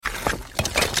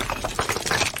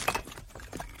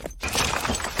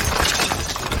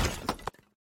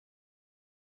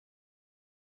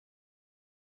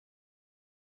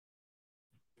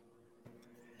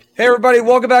Hey everybody,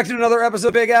 welcome back to another episode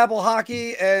of Big Apple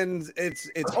Hockey, and it's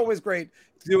always great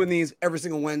doing these every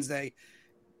single Wednesday.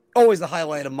 Always the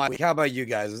highlight of my week. How about you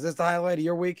guys? Is this the highlight of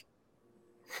your week?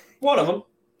 One of them.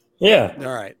 Yeah.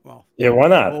 All right. Well, yeah, why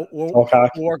not? We'll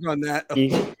work on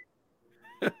that.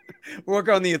 Work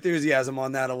on the enthusiasm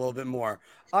on that a little bit more.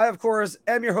 I, of course,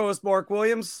 am your host, Mark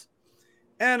Williams,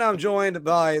 and I'm joined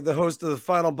by the host of the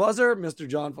Final Buzzer, Mr.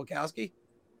 John Fulkowski.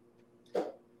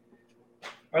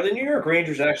 Are the New York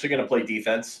Rangers actually going to play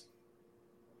defense?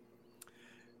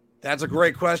 That's a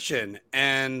great question,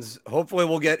 and hopefully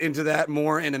we'll get into that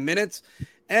more in a minute.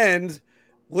 And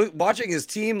watching his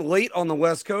team late on the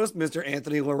West Coast, Mr.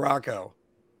 Anthony LaRocco.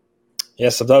 Yeah,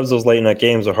 sometimes those late night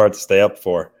games are hard to stay up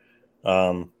for,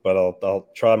 but I'll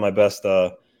try my best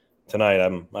tonight.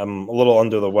 I'm a little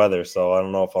under the weather, so I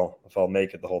don't know if I'll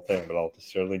make it the whole thing, but I'll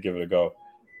certainly give it a go.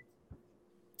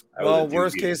 Well,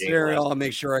 worst case scenario, I'll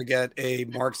make sure I get a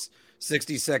Mark's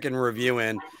 60-second review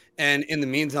in. And in the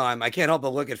meantime, I can't help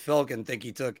but look at Phil and think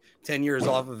he took 10 years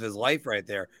off of his life right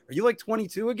there. Are you like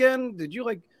 22 again? Did you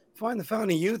like find the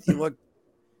fountain of youth?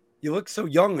 You look so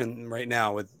young right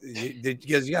now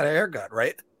because you got a haircut,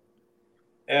 right?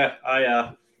 Yeah,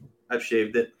 I've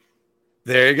shaved it.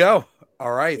 There you go.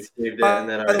 All right. I shaved it, and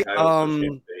then I shaved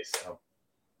the face. So.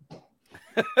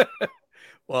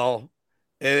 Well,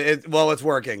 it's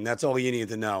working. That's all you need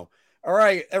to know. All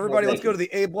right, everybody, let's go to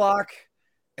the A block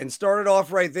and start it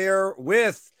off right there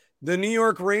with the New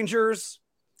York Rangers,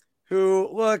 who,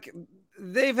 look,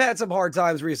 they've had some hard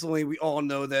times recently. We all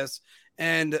know this.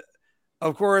 And,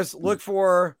 of course, look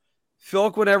for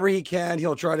Philk whenever he can.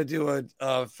 He'll try to do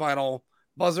a final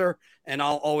buzzer, and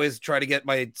I'll always try to get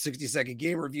my 60-second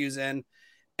game reviews in.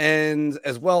 And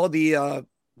as well, the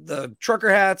trucker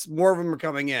hats, more of them are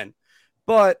coming in.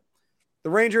 But the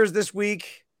Rangers this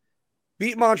week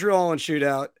beat Montreal in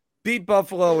shootout, beat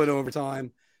Buffalo in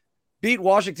overtime, beat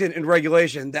Washington in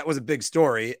regulation. That was a big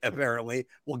story, apparently.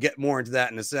 We'll get more into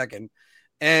that in a second.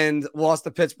 And lost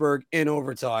to Pittsburgh in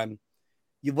overtime.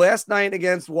 Last night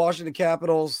against Washington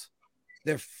Capitals,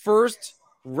 their first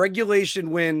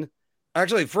regulation win,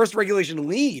 actually first regulation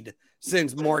lead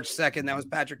since March 2nd. That was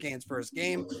Patrick Kane's first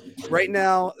game. Right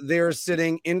now, they're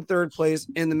sitting in third place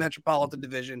in the Metropolitan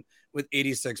Division with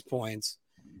 86 points.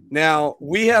 Now,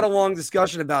 we had a long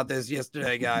discussion about this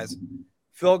yesterday, guys.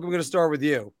 Phil, I'm going to start with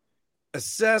you.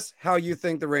 Assess how you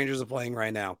think the Rangers are playing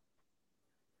right now.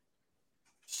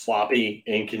 Sloppy,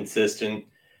 inconsistent,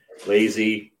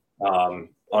 lazy,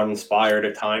 uninspired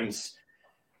at times.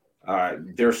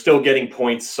 They're still getting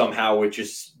points somehow, which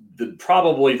is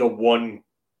probably the one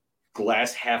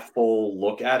glass half full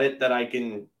look at it that I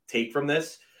can take from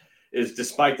this, is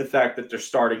despite the fact that they're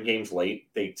starting games late,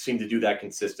 they seem to do that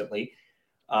consistently.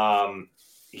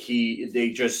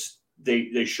 They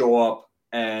show up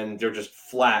and they're just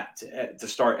flat to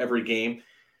start every game.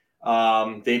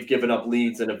 They've given up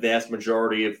leads in a vast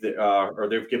majority of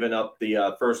they've given up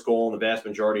the first goal in the vast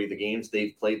majority of the games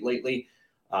they've played lately.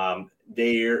 I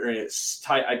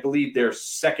believe they're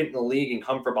second in the league in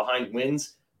come from behind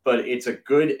wins, but it's a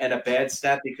good and a bad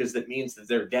stat because that means that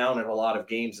they're down in a lot of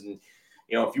games. And,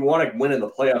 you know, if you want to win in the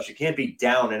playoffs, you can't be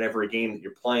down in every game that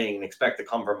you're playing and expect to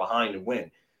come from behind and win.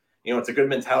 You know, it's a good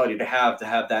mentality to have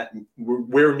that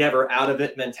we're never out of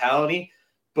it mentality.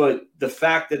 But the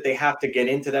fact that they have to get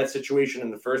into that situation in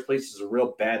the first place is a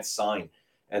real bad sign.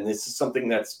 And this is something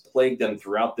that's plagued them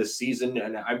throughout this season.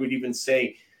 And I would even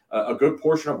say a good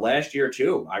portion of last year,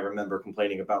 too. I remember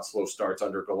complaining about slow starts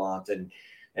under Gallant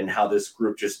and how this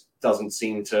group just doesn't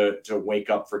seem to wake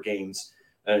up for games.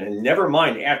 And never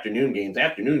mind afternoon games.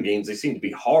 Afternoon games, they seem to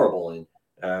be horrible in.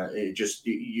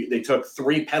 They took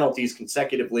 3 penalties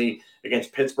consecutively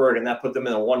against Pittsburgh, and that put them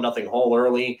in a 1-0 hole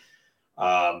early.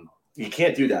 You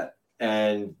can't do that.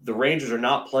 And the Rangers are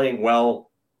not playing well.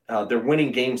 They're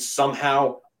winning games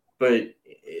somehow, but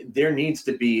there needs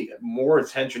to be more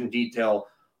attention detail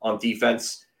on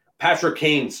defense. Patrick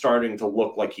Kane's starting to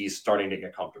look like he's starting to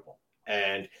get comfortable.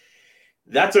 And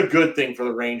that's a good thing for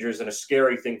the Rangers and a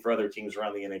scary thing for other teams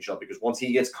around the NHL, because once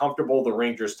he gets comfortable, the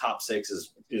Rangers' top 6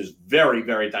 is very,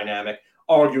 very dynamic,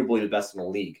 arguably the best in the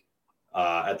league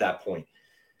at that point.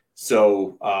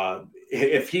 So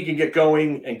if he can get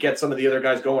going and get some of the other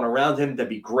guys going around him, that'd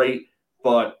be great.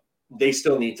 But they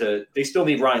still need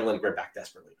Ryan Lindgren back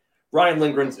desperately. Ryan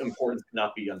Lindgren's importance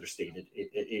cannot be understated.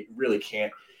 It really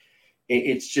can't.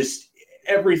 It's just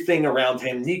everything around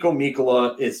him. Niko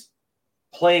Mikkola is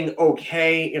playing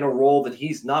okay in a role that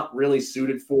he's not really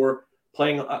suited for,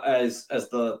 playing as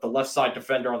the left side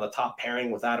defender on the top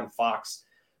pairing with Adam Fox.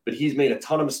 But he's made a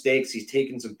ton of mistakes. He's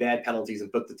taken some bad penalties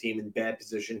and put the team in bad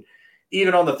position.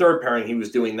 even on the third pairing, he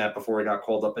was doing that before he got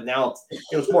called up. But now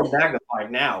it's more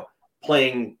magnified now,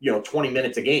 playing 20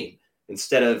 minutes a game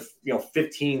instead of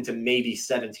 15 to maybe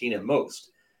 17 at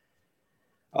most.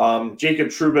 Jacob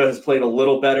Trouba has played a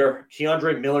little better.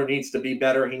 Keandre Miller needs to be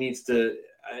better. He's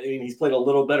played a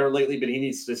little better lately, but he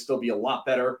needs to still be a lot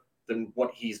better than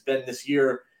what he's been this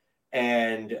year.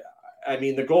 And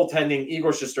the goaltending,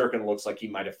 Igor Shesterkin looks like he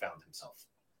might have found himself.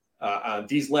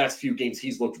 These last few games,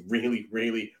 he's looked really,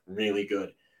 really, really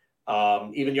good.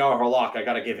 Even Yar Harlock, I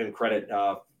got to give him credit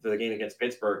for the game against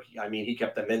Pittsburgh. He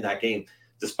kept them in that game,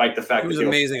 despite the fact he was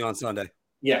amazing on Sunday.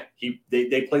 Yeah,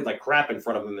 they played like crap in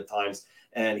front of him at times,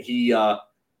 and he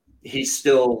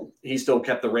still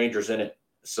kept the Rangers in it.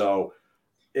 So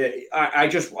I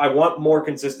want more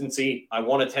consistency. I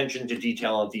want attention to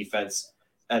detail on defense,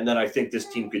 and then I think this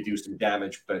team could do some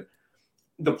damage. But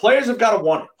the players have got to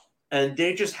want it, and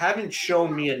they just haven't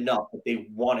shown me enough that they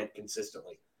want it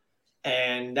consistently.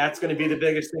 And that's going to be the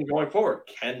biggest thing going forward.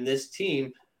 Can this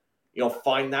team,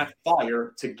 find that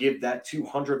fire to give that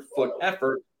 200-foot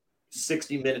effort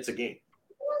 60 minutes a game?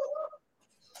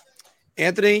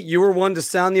 Anthony, you were one to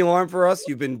sound the alarm for us.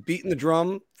 You've been beating the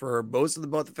drum for most of the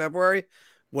month of February.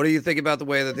 What do you think about the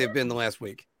way that they've been the last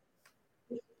week?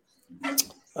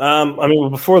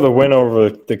 Before the win over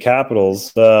the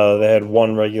Capitals, they had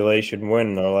one regulation win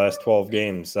in their last 12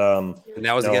 games. And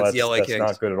that was against the LA Kings. That's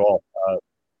not good at all.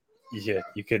 Yeah,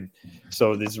 you could.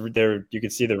 So you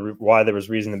could see why there was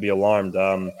reason to be alarmed.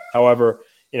 However,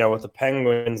 with the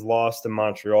Penguins lost in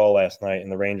Montreal last night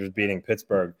and the Rangers beating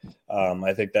Pittsburgh,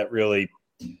 I think that really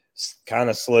kind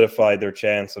of solidified their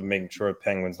chance of making sure the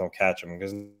Penguins don't catch them.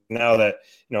 Because now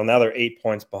they're 8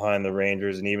 points behind the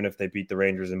Rangers, and even if they beat the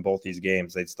Rangers in both these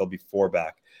games, they'd still be 4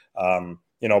 back.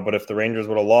 But if the Rangers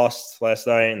would have lost last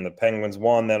night and the Penguins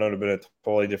won, that would have been a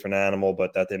totally different animal,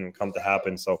 but that didn't come to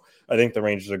happen. So I think the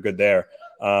Rangers are good there.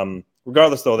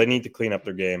 Regardless, though, they need to clean up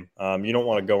their game. You don't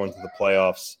want to go into the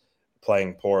playoffs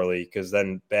playing poorly, because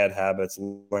then bad habits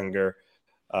linger.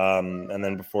 And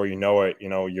then before you know it,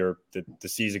 the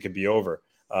season could be over.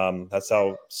 That's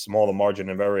how small the margin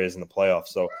of error is in the playoffs.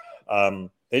 So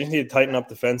they just need to tighten up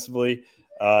defensively.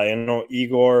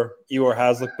 Igor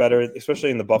has looked better,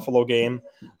 especially in the Buffalo game.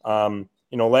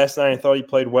 Last night I thought he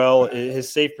played well.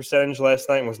 His save percentage last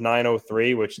night was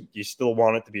 .903, which you still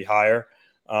want it to be higher.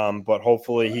 But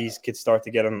hopefully he could start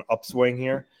to get an upswing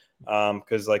here,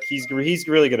 because he's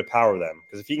really going to power them.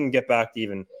 Because if he can get back to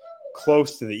even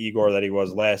close to the Igor that he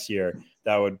was last year,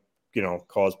 that would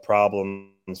cause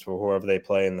problems for whoever they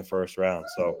play in the first round.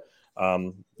 So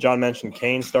John mentioned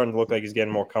Kane starting to look like he's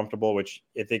getting more comfortable, which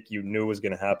I think you knew was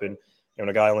going to happen. When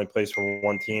a guy only plays for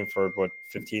one team for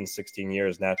 15, 16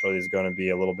 years, naturally there's going to be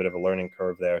a little bit of a learning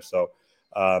curve there. So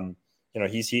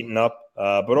he's heating up,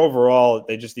 but overall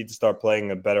they just need to start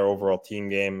playing a better overall team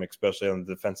game, especially on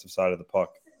the defensive side of the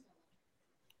puck.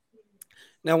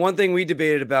 Now, one thing we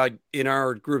debated about in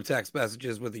our group text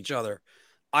messages with each other,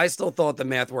 I still thought the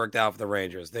math worked out for the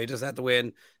Rangers. They just had to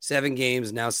win 7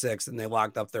 games, now 6, and they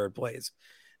locked up third place.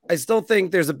 I still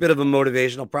think there's a bit of a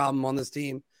motivational problem on this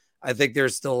team. I think they're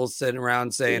still sitting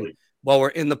around saying, well, we're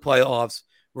in the playoffs.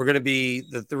 We're going to be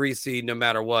the 3 seed no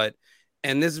matter what.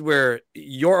 And this is where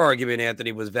your argument,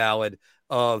 Anthony, was valid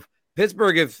of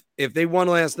Pittsburgh. If they won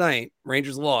last night,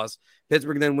 Rangers lost,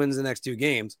 Pittsburgh then wins the next 2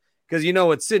 games. Because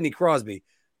it's Sidney Crosby.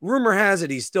 Rumor has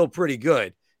it he's still pretty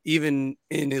good, even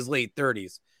in his late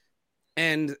 30s.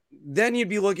 And then you'd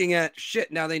be looking at,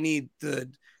 now they need to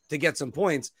get some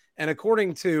points. And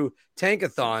according to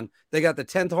Tankathon, they got the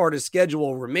 10th hardest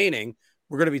schedule remaining.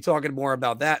 We're going to be talking more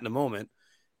about that in a moment.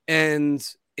 And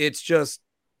it's just,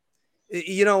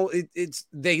 it's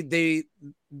they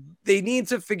need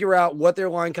to figure out what their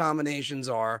line combinations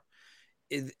are.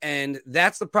 And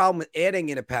that's the problem with adding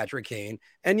in a Patrick Kane.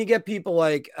 And you get people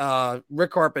like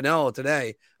Rick Carpinello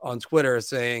today on Twitter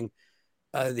saying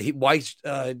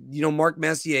Mark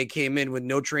Messier came in with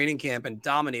no training camp and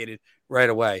dominated right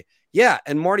away. Yeah,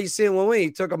 and Marty St.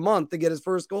 Louis took a month to get his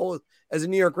first goal as a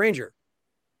New York Ranger.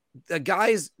 The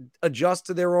guys adjust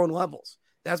to their own levels.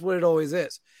 That's what it always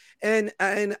is. And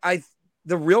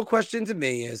the real question to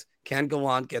me is, can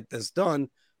Gallant get this done?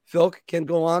 Phil, can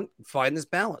Gallant find this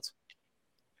balance?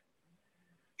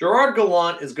 Gerard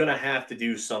Gallant is going to have to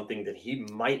do something that he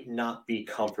might not be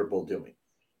comfortable doing,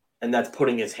 and that's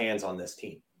putting his hands on this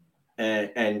team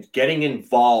and getting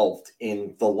involved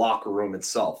in the locker room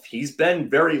itself. He's been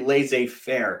very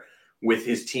laissez-faire with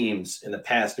his teams in the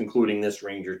past, including this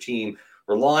Ranger team,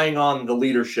 relying on the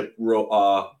leadership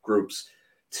groups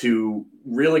to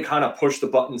really kind of push the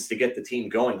buttons to get the team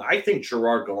going. I think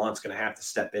Gerard Gallant's going to have to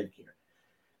step in here.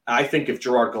 I think if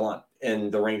Gerard Gallant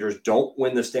and the Rangers don't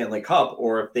win the Stanley Cup,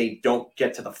 or if they don't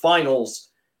get to the finals,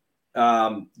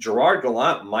 Gerard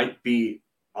Gallant might be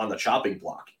on the chopping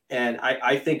block. And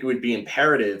I think it would be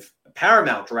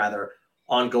paramount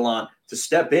on Gallant to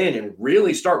step in and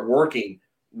really start working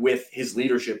with his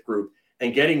leadership group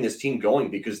and getting this team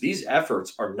going, because these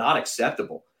efforts are not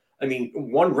acceptable. I mean,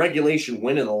 one regulation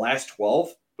win in the last 12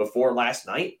 before last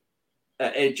night,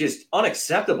 it's just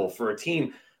unacceptable for a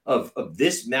team of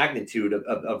this magnitude,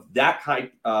 of that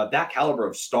type, that caliber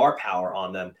of star power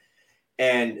on them,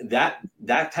 and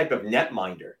that type of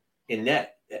netminder in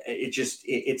net.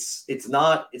 It's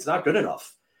not good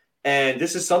enough, and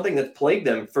this is something that's plagued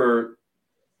them for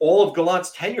all of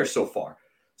Gallant's tenure so far.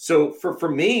 So for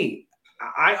me,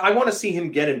 I want to see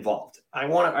him get involved. I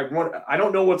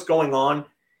don't know what's going on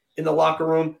in the locker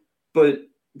room, but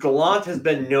Gallant has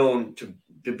been known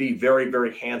to be very,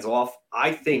 very hands off.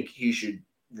 I think he should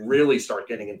really start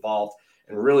getting involved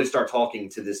and really start talking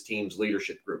to this team's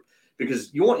leadership group,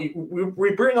 because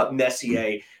we bring up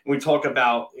Messier and we talk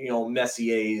about,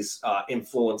 Messier's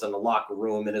influence on the locker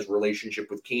room and his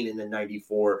relationship with Keenan in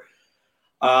 '94.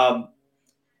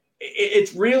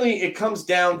 It comes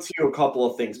down to a couple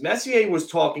of things. Messier was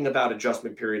talking about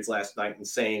adjustment periods last night and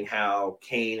saying how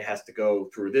Kane has to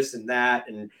go through this and that,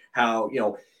 and how,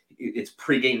 it's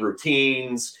pregame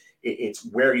routines. It's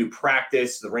where you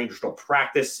practice. The Rangers don't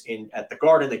practice at the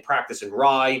Garden. They practice in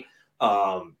Rye.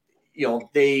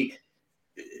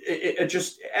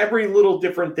 Just every little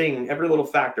different thing, every little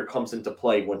factor comes into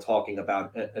play when talking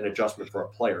about an adjustment for a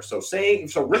player. So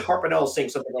Rick Harpinell is saying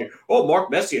something like, "Oh, Mark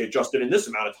Messier adjusted in this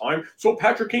amount of time, so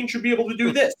Patrick Kane should be able to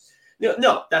do this."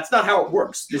 No, that's not how it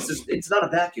works. It's not a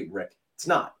vacuum, Rick. It's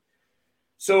not.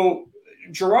 So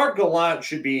Gerard Gallant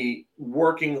should be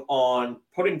working on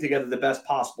putting together the best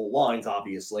possible lines,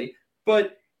 obviously.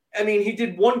 But, I mean, he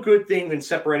did one good thing in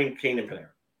separating Kane and Panarin.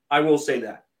 I will say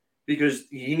that, because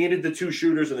he needed the two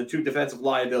shooters and the two defensive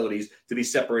liabilities to be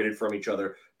separated from each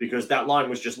other, because that line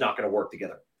was just not going to work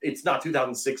together. It's not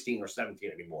 2016 or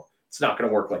 17 anymore. It's not going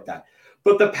to work like that.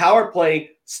 But the power play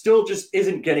still just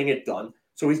isn't getting it done.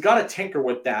 So he's got to tinker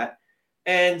with that.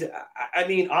 And, I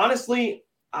mean, honestly,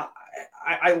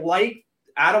 I like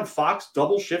Adam Fox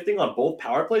double shifting on both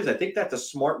power plays. I think that's a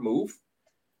smart move,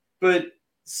 but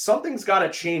something's got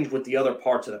to change with the other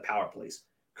parts of the power plays,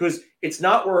 because it's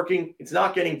not working. It's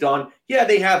not getting done. Yeah,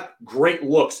 they have great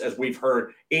looks, as we've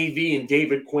heard AV and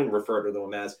David Quinn refer to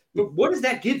them as, but what does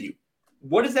that give you?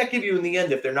 What does that give you in the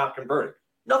end if they're not converting?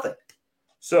 Nothing.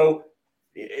 So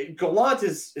Gallant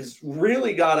is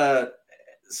really got to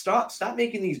stop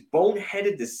making these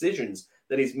boneheaded decisions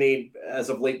that he's made as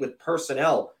of late with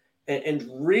personnel, and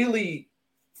really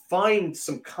find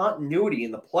some continuity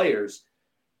in the players.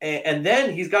 And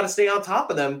then he's got to stay on top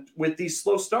of them with these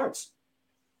slow starts.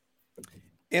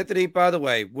 Anthony, by the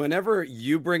way, whenever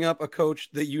you bring up a coach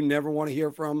that you never want to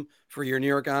hear from for your New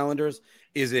York Islanders,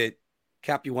 is it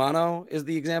Capuano is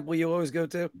the example you always go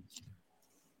to?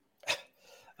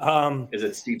 Is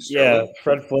it Steve Sterling? Yeah,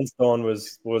 Fred Flintstone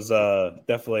was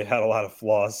definitely had a lot of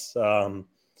flaws.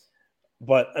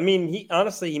 But I mean, he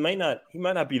might not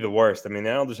be the worst. I mean,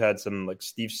 the Islanders had some, like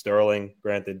Steve Sterling.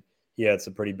 Granted, he had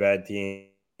some pretty bad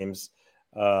teams.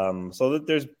 So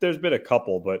there's been a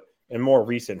couple, but in more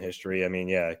recent history, I mean,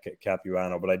 yeah,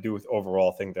 Capuano. But I do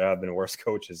overall think there have been worse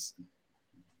coaches.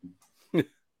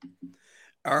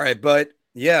 All right, but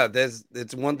yeah,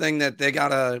 it's one thing that they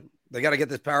gotta get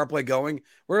this power play going.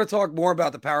 We're gonna talk more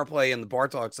about the power play in the Bar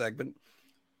Talk segment,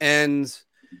 and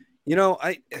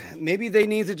maybe they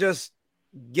need to just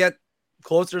get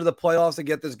closer to the playoffs and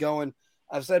get this going.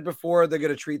 I've said before, they're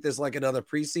going to treat this like another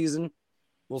preseason.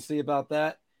 We'll see about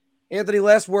that. Anthony,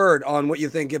 last word on what you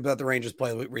think about the Rangers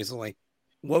play recently.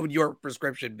 What would your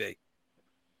prescription be?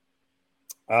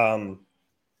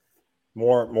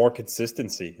 More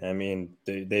consistency. I mean,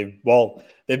 they've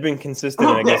been consistent,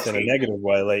 I guess, in a negative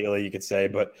way lately, you could say,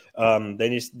 but they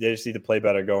just need to play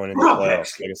better going into the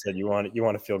playoffs. Like I said, you want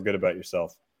to feel good about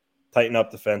yourself. Tighten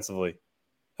up defensively.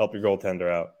 Help your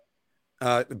goaltender out.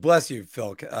 Bless you,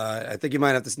 Phil. I think you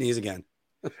might have to sneeze again.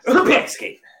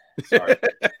 Sorry.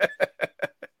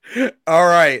 All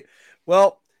right.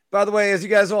 Well, by the way, as you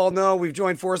guys all know, we've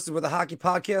joined forces with the Hockey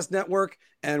Podcast Network,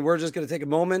 and we're just going to take a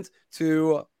moment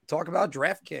to talk about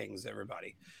DraftKings,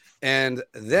 everybody. And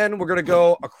then we're going to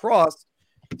go across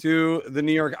to the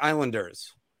New York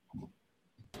Islanders.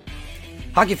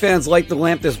 Hockey fans light the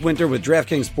lamp this winter with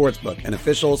DraftKings Sportsbook, an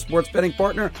official sports betting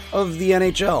partner of the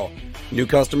NHL. New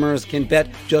customers can bet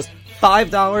just $5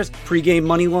 pregame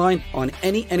money line on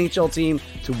any NHL team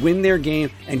to win their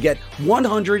game and get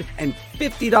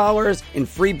 $150 in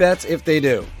free bets if they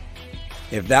do.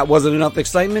 If that wasn't enough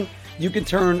excitement, you can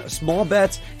turn small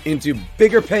bets into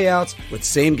bigger payouts with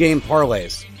same-game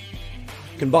parlays.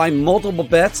 Combine multiple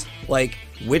bets like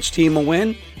which team will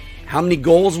win, how many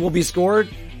goals will be scored,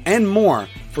 and more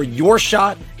for your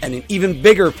shot at an even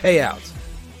bigger payout.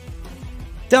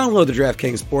 Download the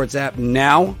DraftKings Sports app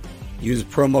now. Use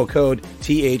promo code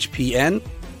THPN.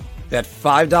 Bet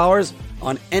 $5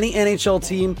 on any NHL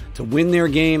team to win their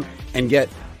game and get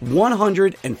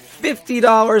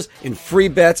 $150 in free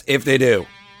bets if they do.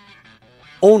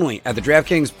 Only at the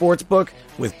DraftKings Sportsbook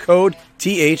with code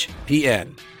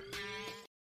THPN.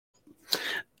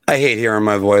 I hate hearing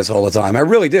my voice all the time. I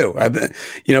really do.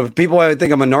 People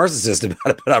think I'm a narcissist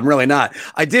about it, but I'm really not.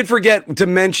 I did forget to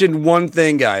mention one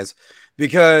thing, guys,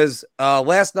 because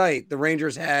last night the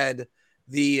Rangers had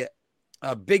the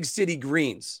Big City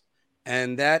Greens,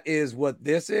 and that is what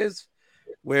this is,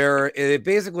 where it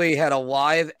basically had a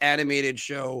live animated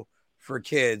show for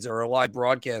kids or a live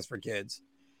broadcast for kids.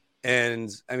 And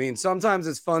I mean, sometimes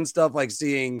it's fun stuff like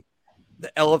seeing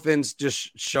the elephants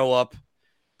just show up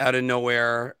out of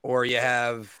nowhere, or you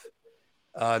have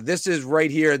this is right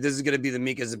here. This is going to be the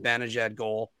Mika Zibanejad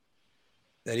goal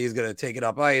that he's going to take it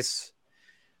up ice.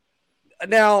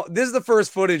 Now, this is the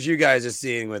first footage you guys are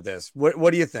seeing with this.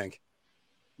 What do you think?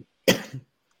 It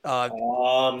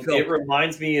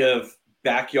reminds me of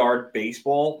Backyard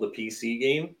Baseball, the PC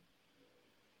game.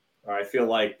 I feel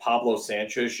like Pablo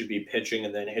Sanchez should be pitching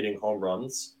and then hitting home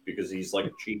runs because he's like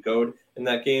a cheat code in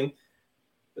that game.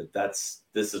 But this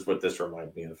is what this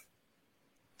reminds me of.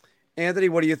 Anthony,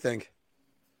 what do you think?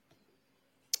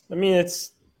 I mean,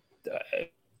 it's.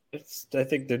 I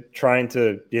think they're trying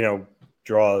to,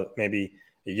 draw maybe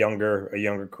a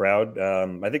younger crowd.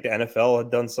 I think the NFL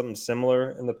had done something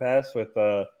similar in the past with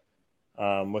a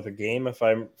game, if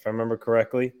I remember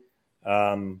correctly.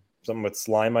 Something with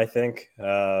slime, I think.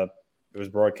 It was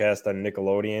broadcast on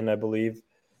Nickelodeon, I believe.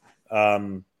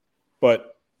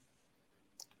 But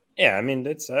yeah, I mean,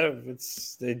 it's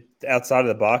outside of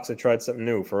the box. I tried something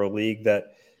new for a league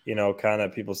that, kind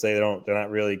of people say they're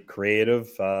not really creative.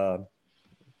 Fine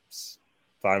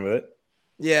with it.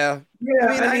 Yeah.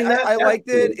 I liked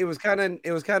it. It was kind of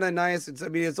nice.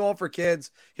 It's all for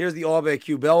kids. Here's the All Bay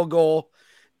Q-Bell goal.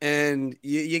 And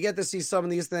you get to see some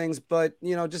of these things, but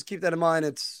just keep that in mind.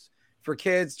 It's for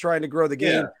kids trying to grow the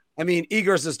game. Yeah. I mean,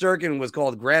 Igor Shesterkin was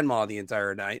called grandma the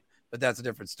entire night, but that's a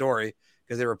different story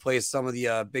because they replaced some of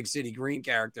the Big City Green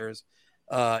characters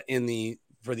for the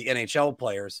NHL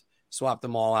players, swapped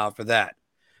them all out for that.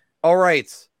 All right.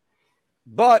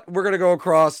 But we're going to go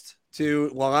across to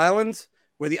Long Island,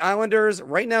 where the Islanders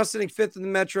right now sitting fifth in the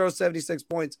Metro, 76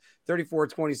 points,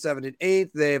 34-27 in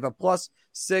eighth. They have a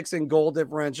 +6 in goal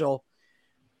differential.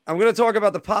 I'm going to talk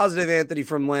about the positive, Anthony,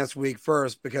 from last week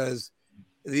first, because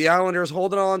the Islanders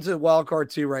holding on to wild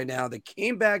card 2 right now. They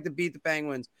came back to beat the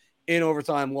Penguins in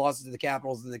overtime, losses to the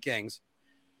Capitals and the Kings.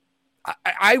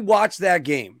 I watched that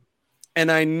game,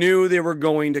 and I knew they were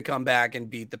going to come back and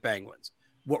beat the Penguins.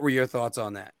 What were your thoughts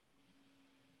on that?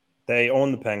 They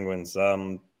own the Penguins.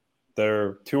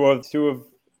 They're two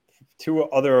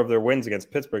other of their wins against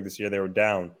Pittsburgh this year, they were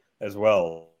down as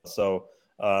well. So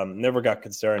never got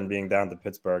concerned being down to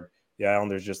Pittsburgh. The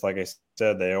Islanders, just like I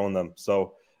said, they own them.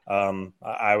 So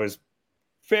I was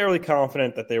fairly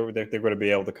confident that they're going to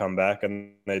be able to come back,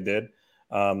 and they did.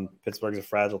 Pittsburgh's a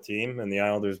fragile team, and the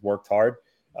Islanders worked hard,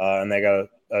 and they got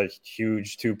a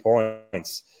huge 2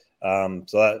 points.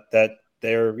 So that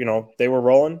they were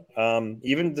rolling,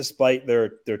 even despite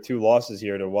their 2 losses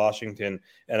here to Washington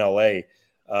and LA,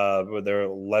 with their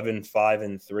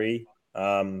 11-5-3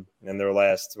 in their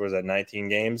last 19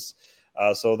 games.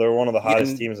 So they're one of the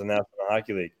hottest teams in the National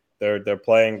Hockey League. They're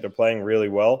playing really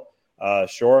well.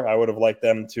 Sure, I would have liked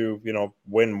them to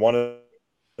win one of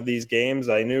these games.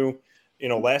 I knew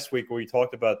last week we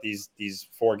talked about these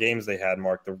 4 games they had,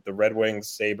 Mark, the Red Wings,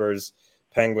 Sabres,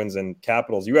 Penguins, and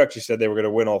Capitals. You actually said they were going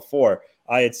to win all 4.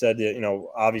 I had said that,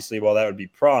 obviously, while that would be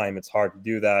prime, it's hard to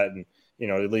do that and,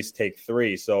 at least take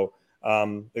 3. So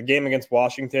the game against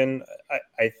Washington,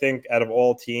 I think out of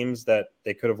all teams that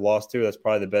they could have lost to, that's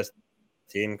probably the best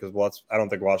team because I don't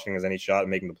think Washington has any shot at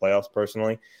making the playoffs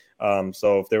personally.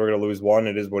 So if they were going to lose one,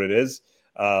 it is what it is.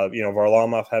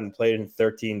 Varlamov hadn't played in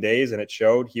 13 days, and it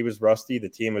showed. He was rusty. The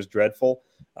team was dreadful.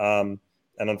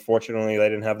 And unfortunately, they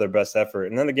didn't have their best effort.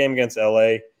 And then the game against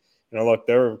LA, look,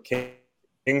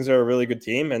 Kings are a really good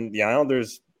team, and the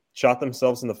Islanders shot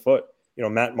themselves in the foot.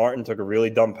 Matt Martin took a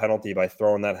really dumb penalty by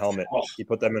throwing that helmet. He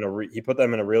put them in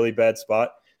a really bad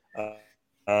spot.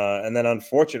 And then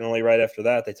unfortunately, right after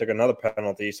that, they took another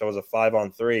penalty. So it was a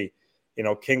 5-on-3.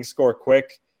 Kings score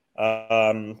quick.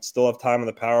 Still have time on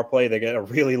the power play. They get a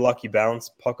really lucky bounce,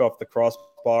 puck off the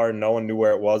crossbar. No one knew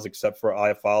where it was except for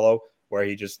Iafallo, where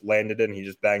he just landed it and he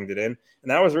just banged it in.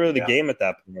 And that was really the game at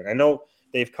that point. I know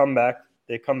they've come back.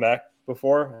 They've come back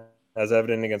before, as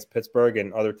evident against Pittsburgh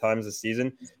and other times this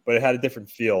season, but it had a different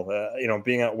feel.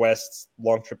 Being at West,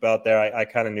 long trip out there, I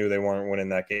kind of knew they weren't winning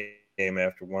that game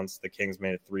after once the Kings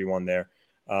made it 3-1 there.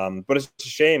 But it's a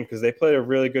shame because they played a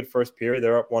really good first period.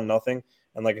 They're up 1-0.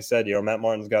 And like I said, Matt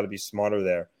Martin's got to be smarter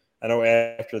there. I know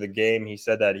after the game, he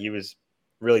said that he was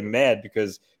really mad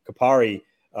because Kupari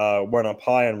went up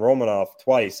high on Romanov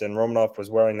twice, and Romanov was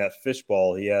wearing that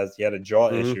fishbowl. He had a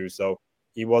jaw issue, so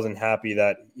he wasn't happy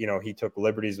that he took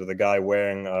liberties with a guy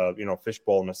wearing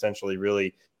fishbowl, and essentially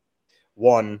really,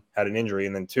 one, had an injury,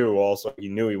 and then two, also he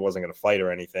knew he wasn't going to fight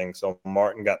or anything. So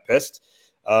Martin got pissed.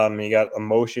 He got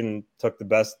emotion, got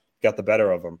the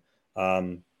better of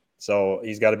him. So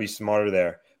he's got to be smarter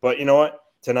there. But you know what?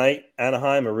 Tonight,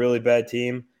 Anaheim, a really bad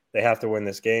team. They have to win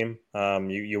this game.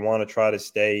 You want to try to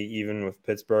stay even with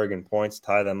Pittsburgh in points,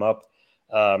 tie them up.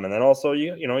 And then also,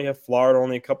 you have Florida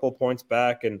only a couple of points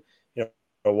back, and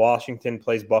Washington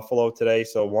plays Buffalo today,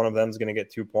 so one of them is going to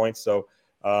get 2 points. So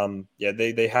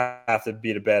they have to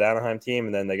beat a bad Anaheim team,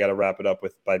 and then they got to wrap it up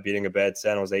by beating a bad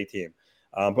San Jose team.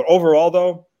 But overall,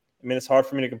 though, it's hard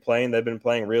for me to complain. They've been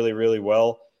playing really, really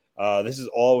well. This is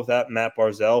all without Matt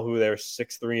Barzal, who they're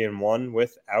 6-3-1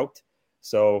 without.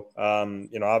 So,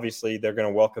 obviously they're going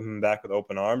to welcome him back with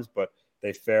open arms, but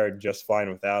they fared just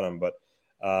fine without him. But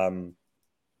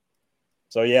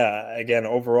again,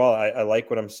 overall, I like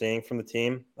what I'm seeing from the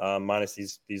team, minus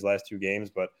these last 2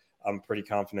 games, but I'm pretty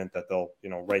confident that they'll,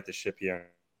 right the ship here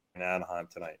in Anaheim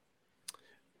tonight.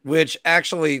 Which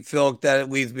actually, Phil, that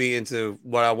leads me into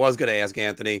what I was going to ask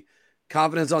Anthony.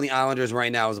 Confidence on the Islanders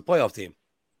right now as a playoff team.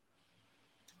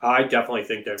 I definitely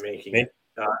think they're making it.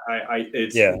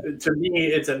 To me,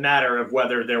 it's a matter of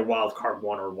whether they're wild card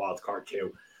 1 or wild card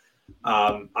 2.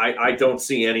 I don't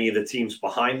see any of the teams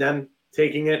behind them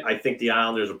taking it. I think the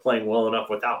Islanders are playing well enough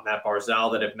without Matt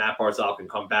Barzal that if Matt Barzal can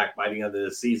come back by the end of the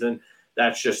season,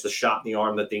 that's just the shot in the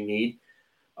arm that they need.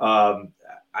 I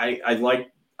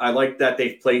like that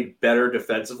they've played better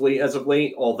defensively as of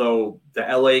late, although the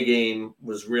LA game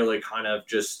was really kind of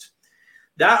just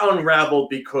that unraveled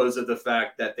because of the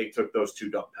fact that they took those 2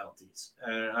 dumb penalties.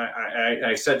 And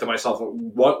I said to myself,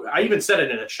 what? I even said it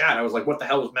in a chat. I was like, what the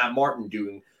hell was Matt Martin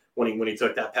doing when he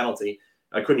took that penalty?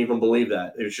 I couldn't even believe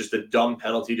that. It was just a dumb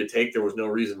penalty to take. There was no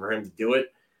reason for him to do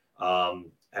it.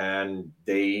 And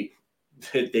they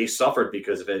suffered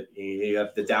because of it. You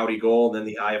have the Doughty goal and then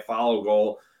the Iafallo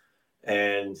goal,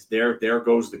 and there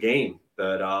goes the game.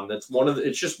 But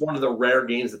it's just one of the rare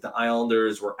games that the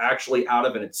Islanders were actually out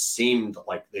of, and it seemed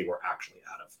like they were actually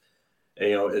out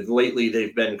of. Lately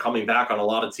they've been coming back on a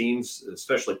lot of teams,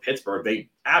 especially Pittsburgh. They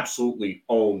absolutely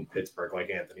own Pittsburgh,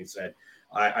 like Anthony said.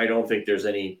 I don't think there's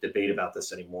any debate about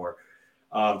this anymore.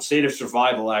 State of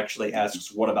Survival actually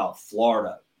asks, what about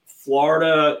Florida?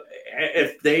 Florida,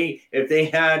 if they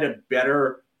had a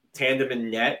better tandem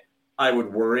in net, I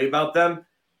would worry about them.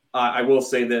 I will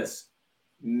say this.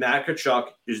 Matt Tkachuk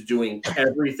is doing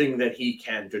everything that he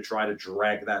can to try to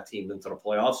drag that team into the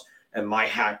playoffs, and my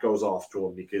hat goes off to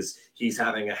him because he's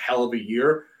having a hell of a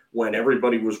year when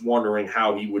everybody was wondering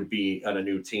how he would be on a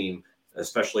new team,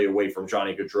 especially away from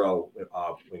Johnny Gaudreau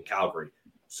in Calgary.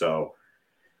 So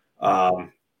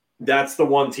that's the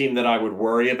one team that I would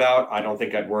worry about. I don't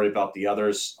think I'd worry about the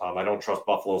others. I don't trust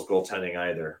Buffalo's goaltending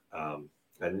either,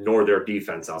 and nor their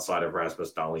defense outside of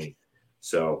Rasmus Dahlin.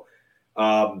 So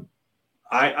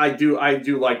I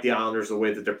do like the Islanders the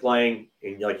way that they're playing,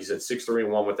 and like you said,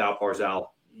 6-3-1 without Barzal.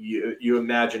 You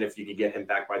imagine if you can get him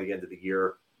back by the end of the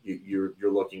year, you're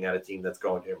looking at a team that's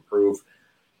going to improve.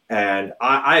 And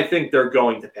I think they're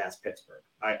going to pass Pittsburgh.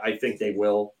 I think they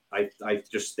will. I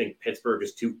just think Pittsburgh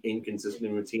is too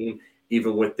inconsistent of a team,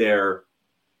 even with their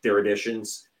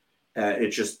additions.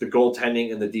 It's just the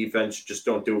goaltending and the defense just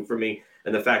don't do it for me.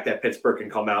 And the fact that Pittsburgh can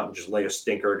come out and just lay a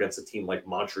stinker against a team like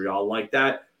Montreal like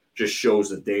that just shows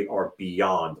that they are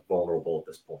beyond vulnerable at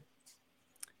this point.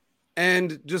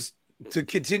 And just to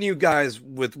continue, guys,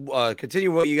 with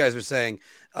continue what you guys are saying.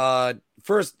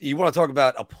 First, you want to talk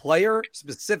about a player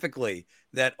specifically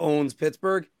that owns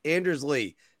Pittsburgh. Anders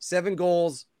Lee, 7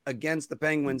 goals against the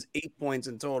Penguins, 8 points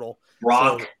in total.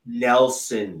 Brock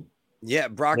Nelson. Yeah,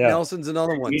 Brock Nelson's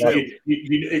another one.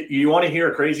 You want to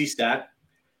hear a crazy stat?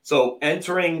 So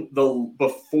entering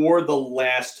before the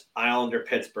last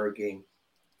Islander-Pittsburgh game,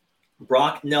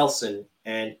 Brock Nelson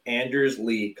and Anders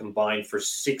Lee combined for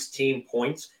 16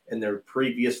 points in their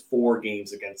previous 4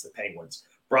 games against the Penguins.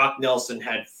 Brock Nelson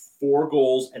had 4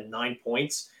 goals and 9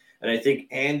 points. And I think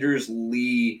Anders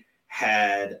Lee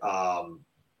had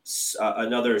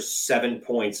another 7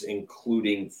 points,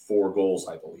 including 4 goals,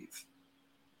 I believe.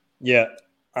 Yeah,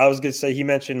 I was going to say he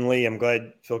mentioned Lee. I'm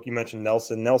glad, Phil, you mentioned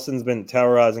Nelson. Nelson's been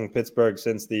terrorizing Pittsburgh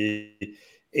since the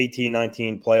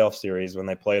 18-19 playoff series when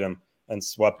they played him and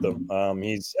swept them.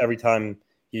 He's every time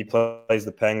he plays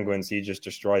the Penguins, he just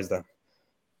destroys them.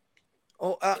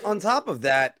 Oh, on top of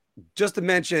that, just to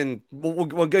mention, we're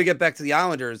going to get back to the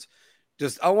Islanders.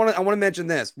 I want to mention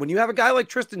this. When you have a guy like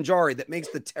Tristan Jarry that makes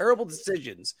the terrible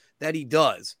decisions that he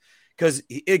does, because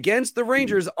against the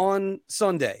Rangers on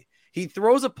Sunday, he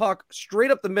throws a puck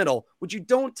straight up the middle, which you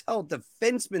don't tell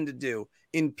defensemen to do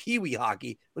in peewee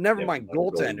hockey, but never mind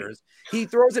goaltenders. He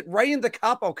throws it right into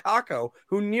Capo Caco,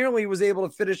 who nearly was able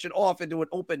to finish it off into an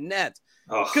open net.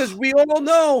 Because we all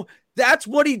know that's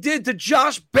what he did to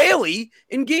Josh Bailey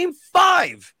in Game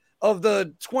 5 of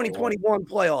the 2021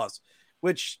 playoffs,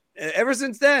 which ever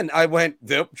since then I went,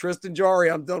 Tristan Jarry,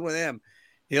 I'm done with him.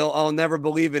 I'll never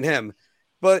believe in him.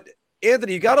 But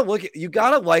Anthony, you got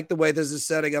to like the way this is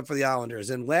setting up for the Islanders.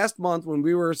 And last month when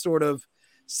we were sort of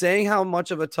saying how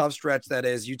much of a tough stretch that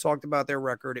is, you talked about their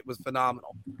record. It was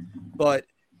phenomenal. But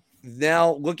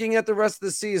now looking at the rest of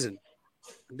the season,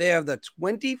 they have the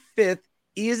 25th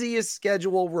easiest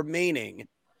schedule remaining,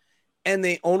 and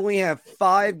they only have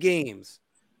 5 games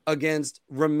against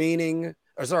playoff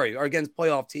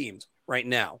teams right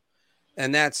now.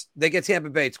 And they get Tampa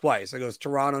Bay twice. It goes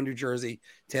Toronto, New Jersey,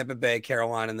 Tampa Bay,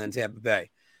 Carolina, and then Tampa Bay.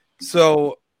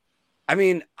 So, I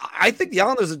mean, I think the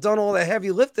Islanders have done all the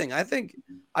heavy lifting. I think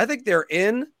they're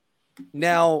in.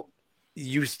 Now,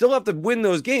 you still have to win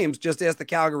those games. Just ask the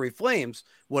Calgary Flames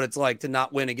what it's like to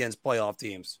not win against playoff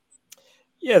teams.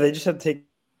 Yeah, they just have to take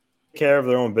care of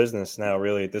their own business now,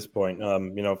 really, at this point.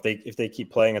 If they keep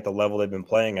playing at the level they've been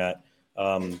playing at,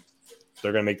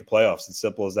 they're going to make the playoffs. It's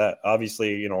simple as that.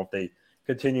 Obviously, if they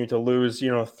continue to lose,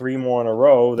 3 more in a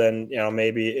row, then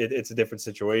maybe it's a different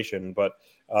situation. But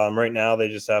right now, they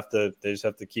just have to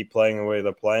keep playing the way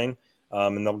they're playing,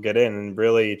 and they'll get in. And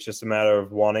really, it's just a matter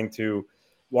of wanting to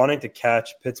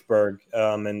catch Pittsburgh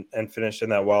and finish in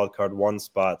that wild card 1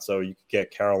 spot, so you could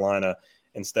get Carolina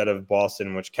instead of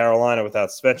Boston, which Carolina without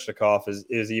Svechnikov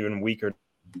is even weaker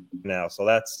now. So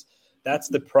that's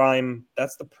the prime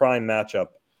matchup.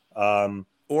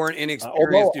 Or an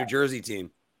inexperienced New Jersey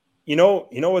team. You know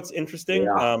what's interesting?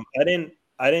 Yeah.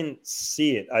 I didn't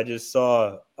see it. I just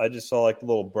saw like a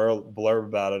little blurb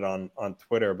about it on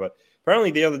Twitter. But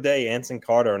apparently the other day, Anson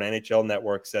Carter on NHL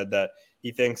Network said that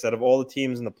he thinks that of all the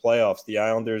teams in the playoffs, the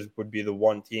Islanders would be the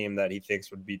one team that he thinks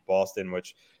would beat Boston,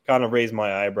 which kind of raised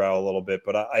my eyebrow a little bit.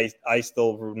 But I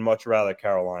still would much rather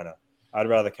Carolina. I'd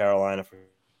rather Carolina for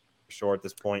sure at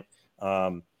this point.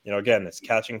 Again, it's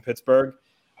catching Pittsburgh.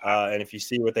 And if you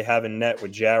see what they have in net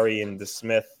with Jarry and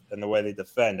DeSmith and the way they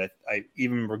defend, I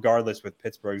even regardless with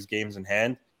Pittsburgh's games in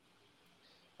hand,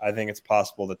 I think it's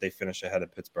possible that they finish ahead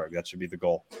of Pittsburgh. That should be the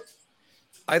goal.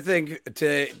 I think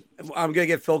I'm going to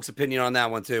get Phil's opinion on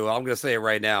that one too. I'm going to say it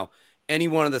right now. Any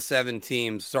one of the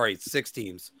 6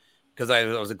 teams, because I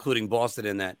was including Boston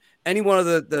in that. Any one of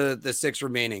the 6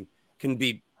 remaining can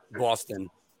beat Boston.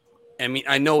 I mean,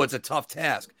 I know it's a tough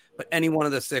task, but any one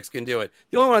of the 6 can do it.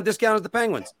 The only one to discount is the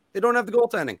Penguins. They don't have the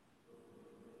goaltending.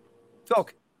 Phil.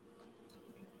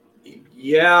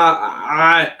 Yeah,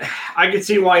 I could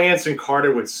see why Anson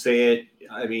Carter would say it.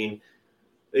 I mean,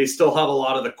 they still have a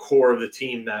lot of the core of the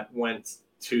team that went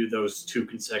to those 2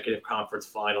 consecutive conference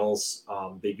finals.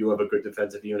 They do have a good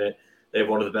defensive unit. They have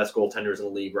one of the best goaltenders in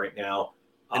the league right now.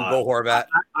 And Bo Horvat.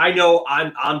 I know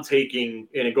I'm taking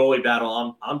in a goalie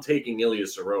battle. I'm taking Ilya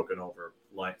Sorokin over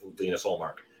Linus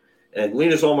Ullmark. And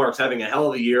Linus Ullmark's having a hell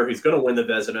of a year. He's going to win the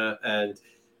Vezina, and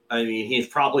I mean he's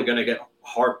probably going to get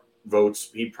Hart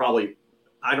votes.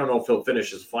 I don't know if he'll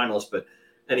finish as a finalist, but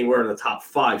anywhere in the top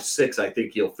 5, 6, I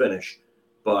think he'll finish.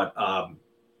 But I'm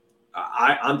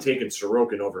taking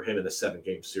Sorokin over him in the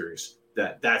 7-game series.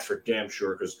 That's for damn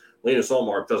sure, because Linus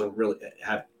Ullmark doesn't really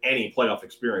have any playoff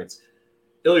experience.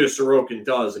 Ilya Sorokin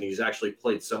does, and he's actually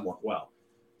played somewhat well.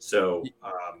 So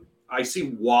I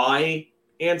see why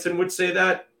Anson would say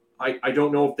that. I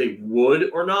don't know if they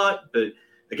would or not, but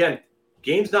again,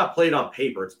 game's not played on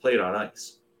paper; it's played on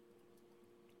ice.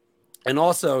 And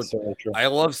also, I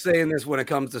love saying this when it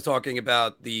comes to talking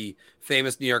about the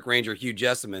famous New York Ranger Hugh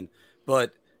Jessamine,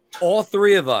 but all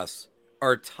 3 of us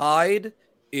are tied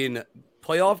in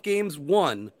playoff games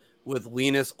won with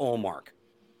Linus Ullmark.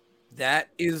 That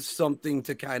is something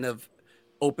to kind of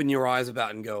open your eyes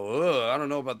about and go, I don't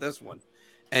know about this one.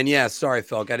 And yeah, sorry,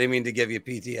 Felk, I didn't mean to give you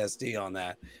PTSD on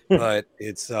that, but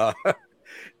it's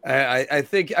I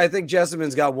think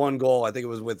Jessamine's got one goal. I think it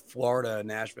was with Florida,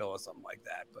 Nashville, or something like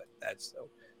that. But that's so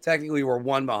technically we're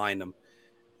one behind them,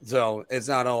 so it's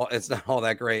not all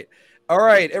that great. All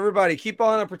right, everybody, keep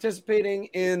on participating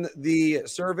in the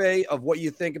survey of what you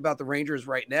think about the Rangers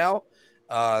right now.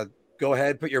 Go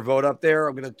ahead, put your vote up there.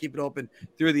 I'm going to keep it open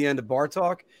through the end of Bar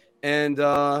Talk. And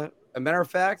a matter of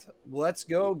fact, let's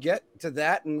go get to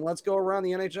that and let's go around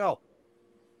the NHL.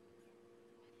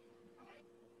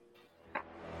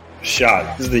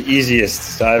 Shot. This is the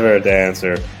easiest I've ever to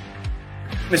answer.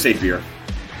 I'm going to say beer.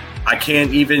 I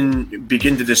can't even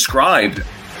begin to describe.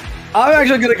 I'm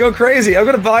actually going to go crazy. I'm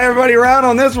going to buy everybody around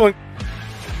on this one.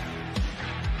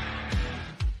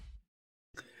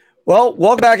 Well,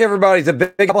 welcome back, everybody, to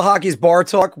Big Apple Hockey's Bar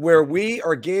Talk, where we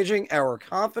are gauging our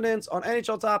confidence on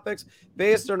NHL topics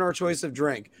based on our choice of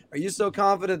drink. Are you so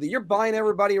confident that you're buying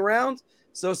everybody around?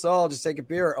 So I'll just take a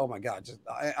beer. Oh, my God.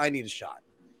 I need a shot.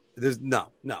 There's no.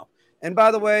 And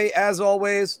by the way, as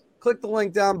always, click the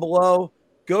link down below.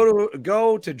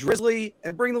 Go to Drizzly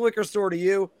and bring the liquor store to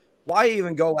you. Why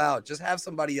even go out? Just have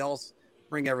somebody else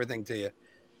bring everything to you.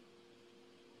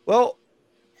 Well,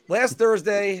 last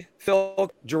Thursday,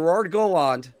 Phil, Gerard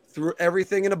Gallant threw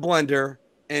everything in a blender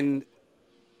and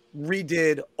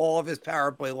redid all of his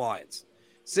power play lines.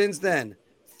 Since then,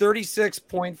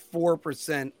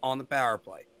 36.4% on the power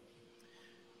play.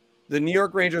 The New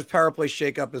York Rangers power play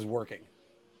shakeup is working.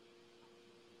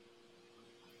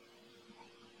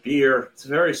 Beer, it's a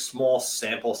very small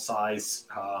sample size.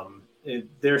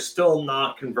 They're still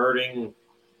not converting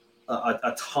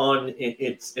a ton.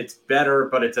 It's better,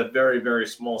 but it's a very, very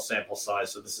small sample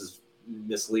size, so this is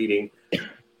misleading.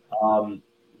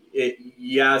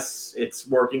 Yes, it's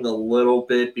working a little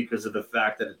bit because of the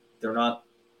fact that they're not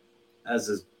as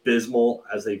abysmal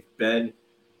as they've been,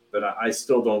 but I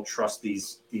still don't trust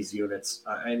these units.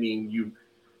 I mean,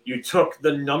 you took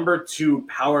the number 2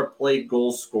 power play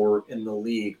goal scorer in the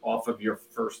league off of your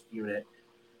first unit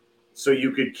so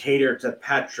you could cater to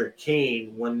Patrick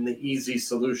Kane when the easy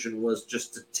solution was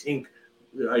just to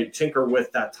tinker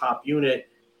with that top unit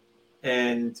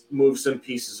and move some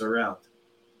pieces around.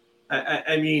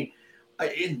 I mean,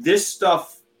 this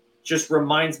stuff just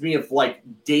reminds me of like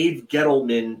Dave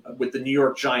Gettleman with the New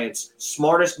York Giants,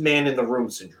 smartest man in the room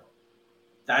syndrome.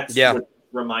 That's what it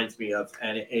reminds me of.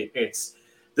 And it's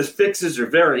the fixes are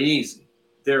very easy.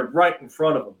 They're right in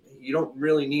front of them. You don't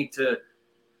really need to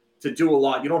do a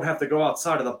lot. You don't have to go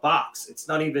outside of the box. It's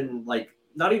not even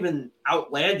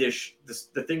outlandish,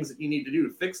 the things that you need to do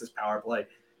to fix this power play.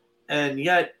 And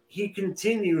yet he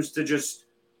continues to just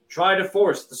try to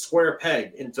force the square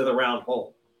peg into the round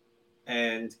hole.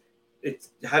 And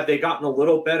have they gotten a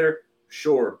little better?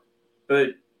 Sure. But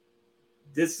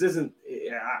this isn't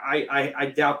 –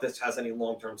 I doubt this has any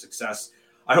long-term success.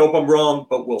 I hope I'm wrong,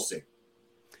 but we'll see.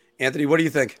 Anthony, what do you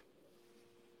think?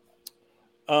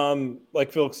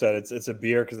 Like Phil said, it's a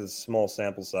beer because it's a small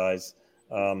sample size.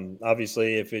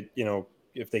 Obviously,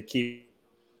 if they keep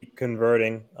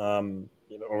converting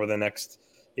over the next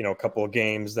couple of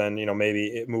games, then maybe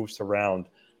it moves around.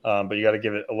 But you got to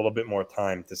give it a little bit more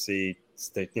time to say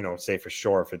for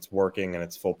sure if it's working and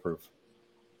it's foolproof.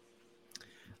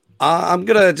 I'm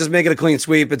going to just make it a clean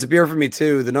sweep. It's a beer for me,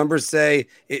 too. The numbers say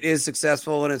it is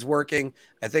successful and it's working.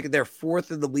 I think they're 4th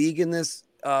in the league in this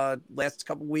last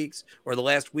couple weeks or the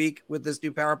last week with this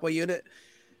new power play unit.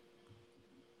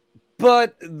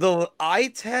 But the eye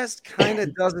test kind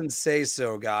of doesn't say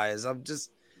so, guys. I'm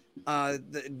just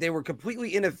they were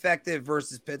completely ineffective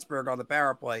versus Pittsburgh on the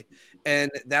power play. And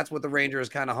that's what the Rangers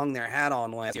kind of hung their hat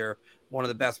on last year. One of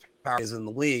the best power plays in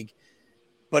the league.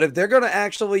 But if they're going to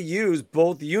actually use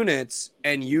both units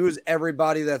and use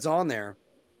everybody that's on there,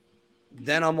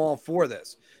 then I'm all for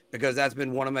this because that's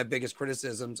been one of my biggest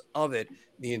criticisms of it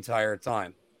the entire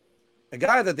time. A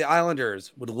guy that the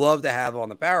Islanders would love to have on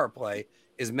the power play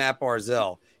is Matt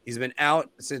Barzal. He's been out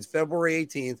since February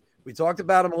 18th. We talked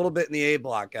about him a little bit in the A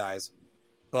block, guys.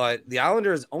 But the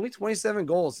Islanders only 27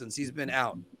 goals since he's been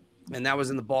out, and that was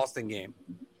in the Boston game.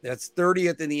 That's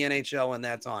 30th in the NHL in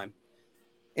that time.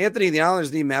 Anthony, the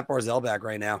Islanders need Matt Barzal back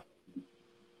right now.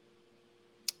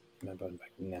 Matt Barzal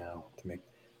back now to make.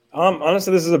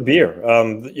 Honestly, this is a beer.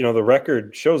 The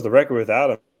record shows the record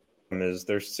without him is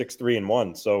they're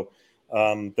 6-3-1. So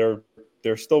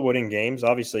they're still winning games.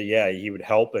 Obviously, yeah, he would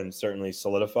help and certainly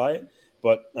solidify it.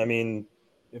 But I mean,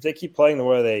 if they keep playing the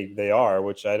way they are,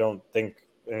 which I don't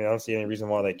see any reason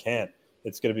why they can't.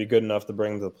 It's going to be good enough to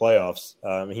bring them to the playoffs.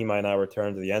 He might not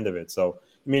return to the end of it. So,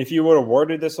 I mean, if you would have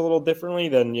worded this a little differently,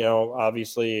 then,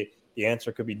 obviously the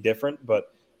answer could be different.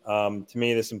 But to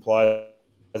me, this implies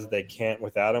they can't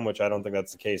without him, which I don't think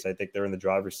that's the case. I think they're in the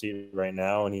driver's seat right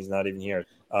now, and he's not even here.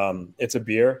 It's a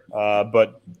beer,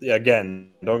 but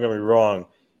again, don't get me wrong.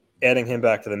 Adding him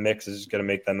back to the mix is going to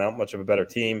make them that much of a better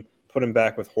team. Put him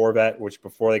back with Horvat, which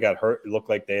before they got hurt, it looked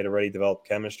like they had already developed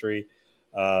chemistry.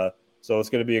 So it's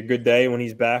going to be a good day when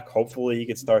he's back. Hopefully he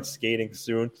can start skating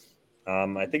soon.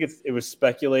 I think it was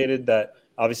speculated that,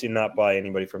 obviously not by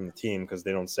anybody from the team because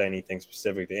they don't say anything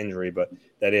specific to injury, but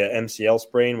that MCL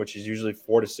sprain, which is usually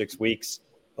 4 to 6 weeks,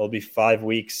 it'll be 5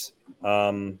 weeks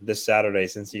this Saturday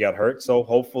since he got hurt. So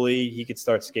hopefully he could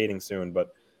start skating soon.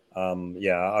 But I'm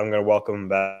going to welcome him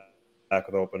back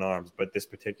with open arms. But this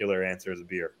particular answer is a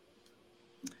beer.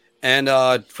 And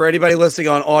for anybody listening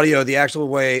on audio, the actual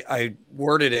way I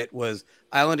worded it was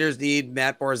Islanders need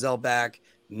Matt Barzal back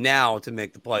now to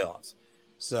make the playoffs.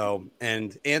 So,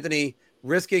 and Anthony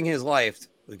risking his life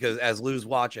because as Lou's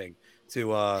watching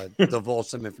to divulge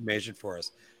some information for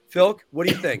us. Phil, what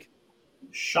do you think?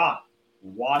 Shot.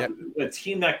 A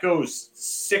team that goes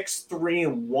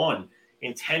 6-3-1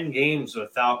 in 10 games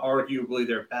without arguably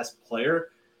their best player.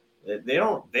 They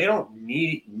don't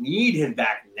need him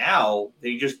back now.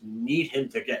 They just need him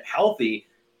to get healthy,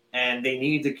 and they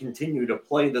need to continue to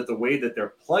play the way that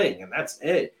they're playing, and that's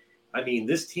it. I mean,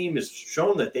 this team has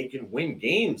shown that they can win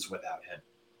games without him.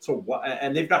 So,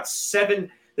 and they've got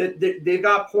they've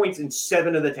got points in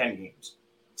 7 of the 10 games.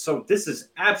 So this is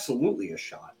absolutely a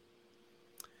shot.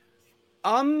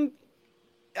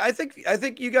 I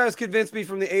think you guys convinced me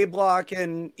from the A block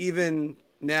and even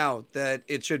now that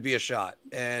it should be a shot,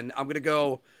 and I'm going to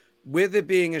go with it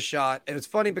being a shot. And it's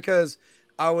funny because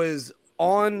I was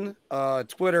on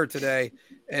Twitter today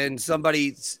and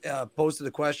somebody posted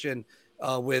a question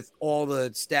with all the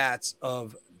stats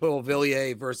of Bo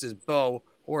Villiers versus Bo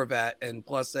Horvat, and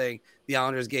plus saying the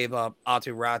Islanders gave up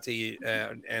Atu Ratu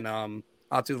and Atu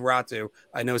Ratu.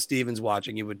 I know Steven's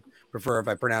watching. He would prefer if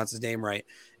I pronounce his name right.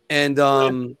 And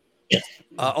also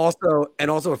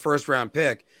a first round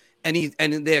pick. And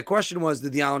the question was,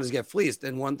 did the Islanders get fleeced?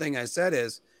 And one thing I said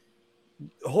is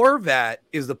Horvat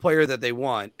is the player that they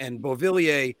want, and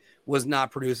Beauvillier was not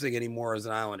producing anymore as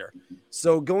an Islander.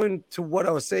 So going to what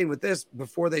I was saying with this,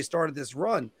 before they started this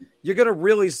run, you're going to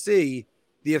really see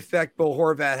the effect Bo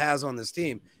Horvat has on this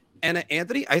team. And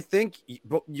Anthony, I think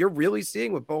you're really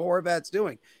seeing what Bo Horvat's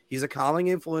doing. He's a calming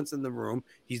influence in the room.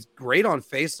 He's great on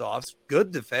faceoffs,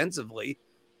 good defensively.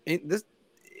 And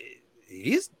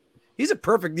he's a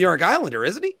perfect New York Islander,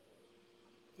 isn't he?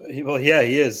 Well, yeah,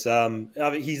 he is.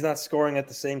 He's not scoring at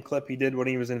the same clip he did when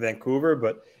he was in Vancouver,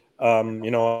 but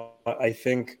I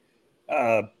think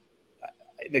that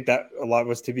a lot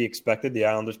was to be expected. The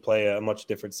Islanders play a much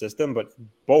different system, but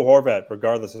Bo Horvat,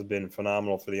 regardless, has been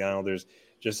phenomenal for the Islanders,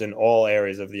 just in all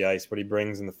areas of the ice. What he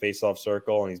brings in the faceoff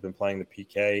circle, and he's been playing the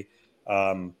PK.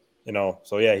 So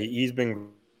yeah, he's been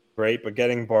great. But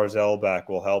getting Barzal back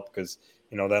will help because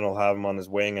then he'll have him on his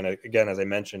wing. And again, as I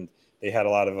mentioned, they had a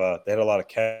lot of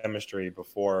chemistry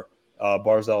before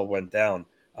Barzal went down.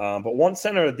 But one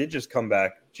center that did just come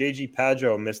back, J.G.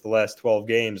 Padjo, missed the last 12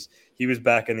 games. He was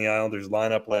back in the Islanders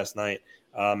lineup last night,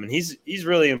 and he's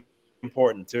really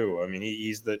important too. I mean,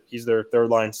 he's their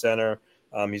third line center.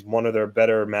 He's one of their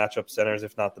better matchup centers,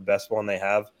 if not the best one they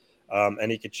have,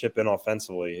 and he could chip in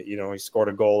offensively. He scored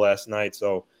a goal last night,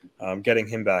 so getting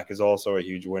him back is also a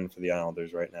huge win for the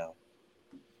Islanders right now.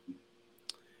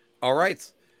 All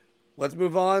right. Let's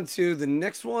move on to the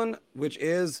next one, which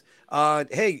is,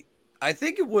 hey, I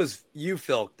think it was you,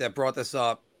 Phil, that brought this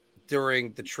up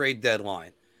during the trade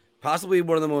deadline. Possibly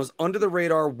one of the most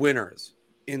under-the-radar winners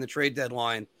in the trade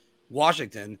deadline,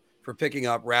 Washington, for picking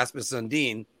up Rasmus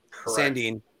Sandin,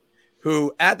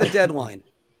 who at the deadline,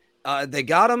 they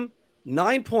got him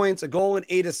 9 points, a goal, and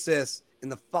 8 assists in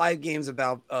the 5 games of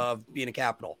being a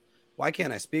Capital. Why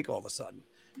can't I speak all of a sudden?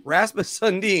 Rasmus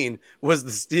Sandin was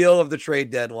the steal of the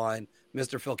trade deadline,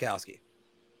 Mr. Filkowski.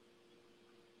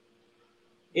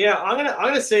 Yeah, I'm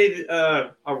gonna say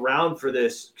around for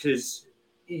this because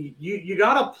you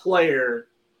got a player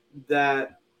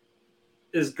that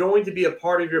is going to be a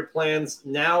part of your plans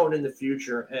now and in the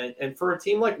future, and for a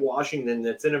team like Washington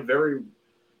that's in a very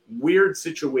weird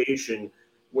situation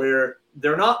where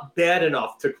they're not bad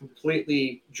enough to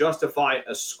completely justify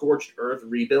a scorched earth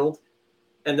rebuild.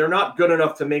 And they're not good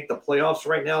enough to make the playoffs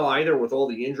right now either, with all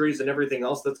the injuries and everything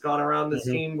else that's gone around this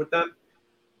team with them.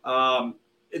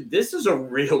 This is a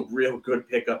real good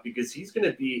pickup because he's going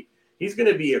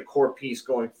to be a core piece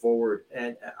going forward.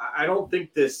 And I don't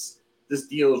think this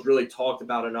deal is really talked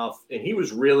about enough. And he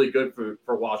was really good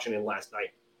for Washington last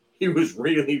night. He was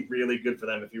really good for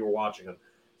them if you were watching him.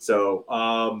 So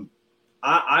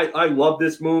I love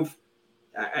this move.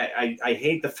 I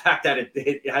hate the fact that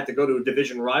it had to go to a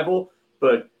division rival,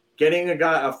 but getting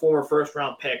a former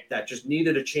first-round pick that just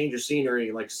needed a change of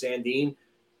scenery like Sandin,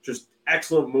 just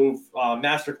excellent move,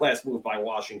 masterclass move by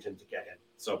Washington to get him.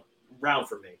 So round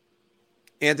for me.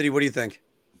 Anthony, what do you think?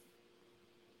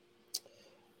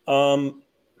 I'm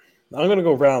going to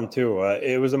go round two.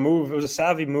 It was a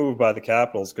savvy move by the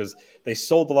Capitals because they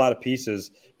sold a lot of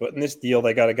pieces. But in this deal,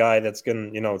 they got a guy that's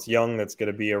going to, it's young, that's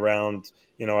going to be around,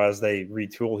 as they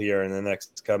retool here in the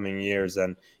next coming years.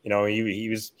 And,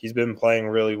 he's been playing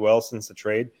really well since the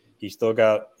trade. He's still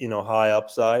got, high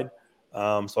upside.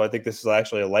 So I think this is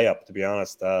actually a layup, to be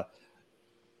honest.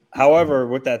 However,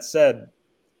 with that said,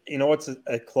 what's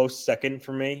a close second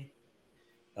for me?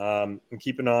 And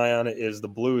keep an eye on it is the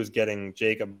Blues getting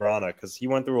Jacob Vrana because he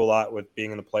went through a lot with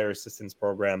being in the player assistance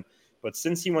program. But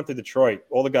since he went to Detroit,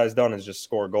 all the guy's done is just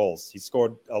score goals. He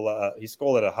scored at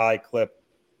a high clip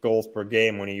goals per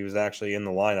game when he was actually in the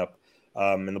lineup.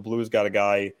 And the Blues got a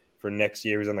guy for next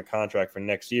year. He's on the contract for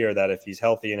next year that if he's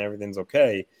healthy and everything's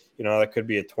okay, that could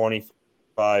be a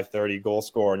 25, 30 goal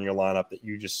scorer in your lineup that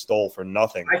you just stole for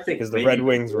nothing. I think because the Red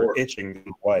Wings were itching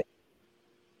to play.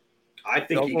 I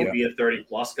think he could be a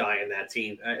 30-plus guy in that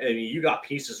team. I mean, you got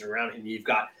pieces around him. You've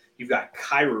got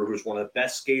Kyrou, who's one of the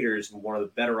best skaters and one of the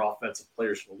better offensive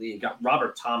players in the league. You got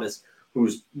Robert Thomas,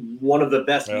 who's one of the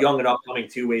best young and upcoming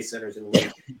two-way centers in the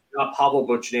league. You got Pavel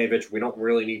Buchnevich. We don't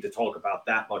really need to talk about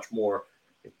that much more.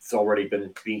 It's already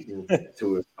been beaten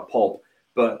to a pulp.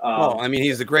 But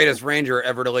he's the greatest Ranger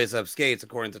ever to lace up skates,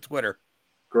 according to Twitter.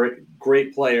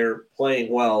 Great player,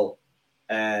 playing well.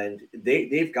 And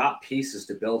they've got pieces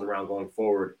to build around going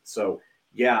forward. So,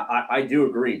 yeah, I do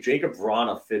agree. Jacob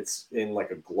Vrana fits in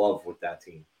like a glove with that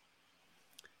team.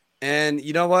 And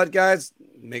you know what, guys?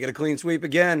 Make it a clean sweep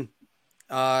again.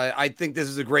 I think this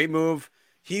is a great move.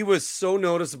 He was so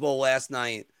noticeable last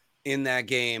night in that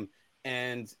game.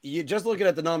 And you just looking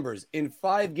at the numbers. In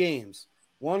 5 games,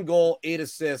 1 goal, 8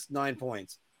 assists, 9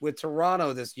 points. With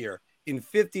Toronto this year, in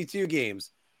 52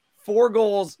 games, 4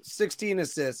 goals, 16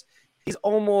 assists. He's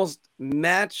almost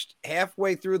matched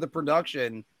halfway through the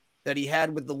production that he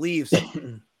had with the Leafs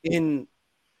in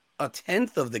a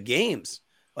 10th of the games.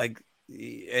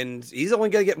 And he's only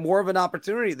going to get more of an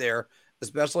opportunity there,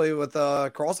 especially with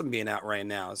Carlson being out right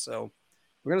now. So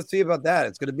we're going to see about that.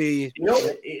 It's going to be.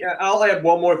 I'll add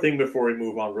one more thing before we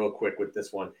move on real quick with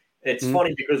this one. It's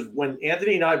funny because when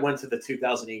Anthony and I went to the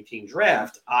 2018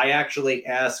 draft, I actually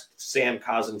asked Sam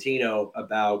Cosentino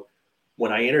about, when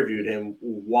I interviewed him,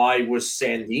 why was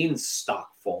Sandin's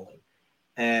stock falling?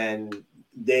 And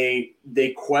they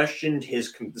questioned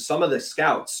some of the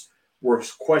scouts were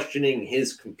questioning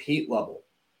his compete level.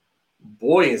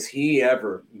 Boy, is he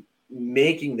ever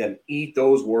making them eat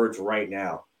those words right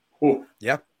now. Whew.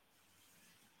 Yeah.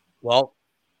 Well,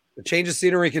 the change of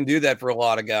scenery can do that for a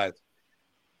lot of guys.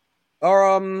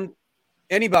 Or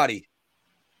anybody.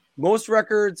 Most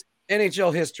records,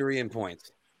 NHL history in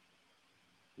points.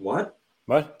 What?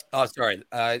 Oh, sorry.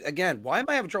 Again, why am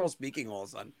I having trouble speaking all of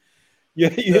a sudden? You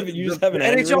just have an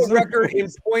NHL record in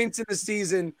points in the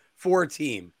season for a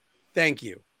team. Thank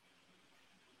you.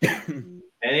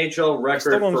 NHL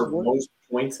record for most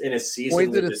points in a season.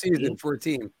 Points in a season for a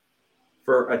team.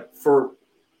 For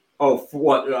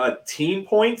what? Team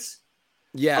points?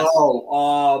 Yes.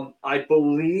 I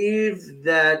believe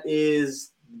that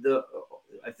is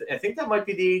I think that might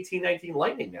be the 18-19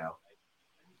 Lightning now.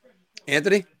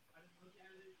 Anthony?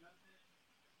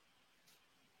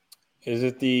 Is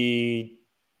it the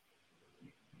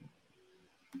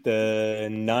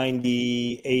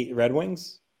 98 Red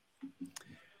Wings?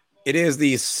 It is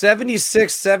the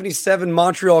 76-77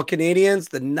 Montreal Canadiens.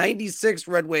 The 96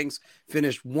 Red Wings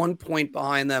finished 1 point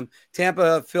behind them.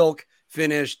 Tampa Filk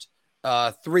finished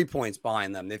 3 points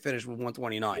behind them. They finished with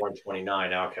 129.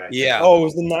 129, okay. Yeah. Oh, it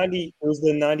was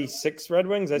the 96 Red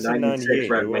Wings? I said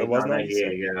 98. Red Wings, it was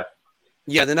 98, yeah.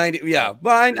 Yeah, the 90. Yeah,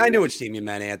 but I knew which team you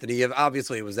meant, Anthony.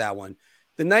 Obviously, it was that one.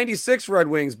 The 96 Red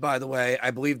Wings, by the way, I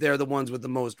believe they're the ones with the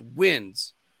most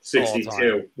wins.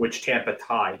 62, which Tampa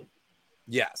tied.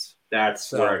 Yes.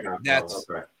 That's where I got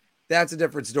that's a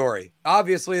different story.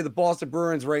 Obviously, the Boston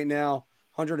Bruins right now,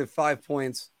 105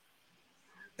 points,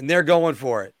 and they're going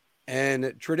for it.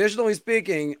 And traditionally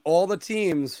speaking, all the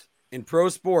teams in pro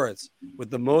sports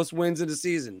with the most wins in the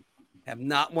season have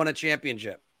not won a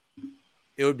championship.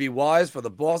 It would be wise for the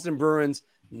Boston Bruins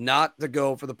not to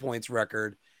go for the points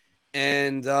record.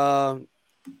 And I'm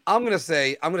gonna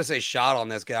say shot on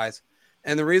this, guys.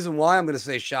 And the reason why I'm gonna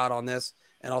say shot on this,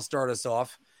 and I'll start us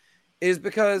off, is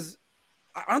because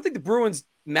I don't think the Bruins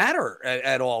matter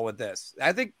at all with this.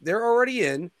 I think they're already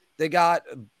in. They got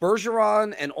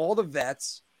Bergeron and all the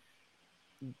vets.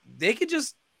 they could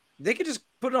just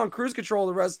put it on cruise control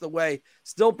the rest of the way,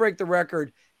 still break the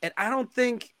record. And I don't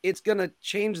think it's going to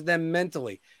change them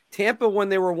mentally. Tampa, when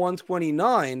they were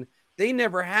 129, they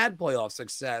never had playoff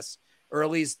success, or at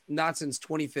least not since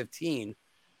 2015.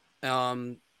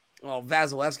 Well,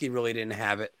 Vasilevsky really didn't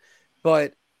have it,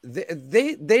 but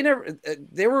they never,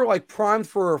 they were like primed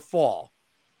for a fall,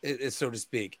 so to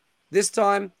speak. This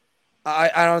time,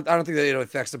 I don't think that it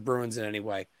affects the Bruins in any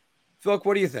way. Phil,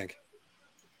 what do you think?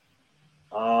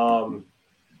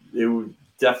 It would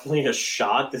definitely a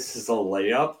shot. This is a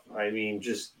layup. I mean,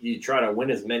 just you try to win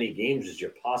as many games as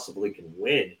you possibly can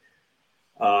win.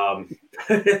 But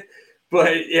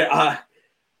yeah,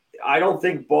 I don't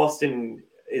think Boston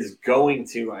is going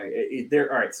to. All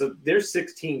right. So there's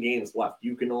 16 games left.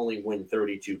 You can only win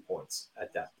 32 points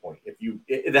at that point.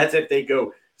 That's if they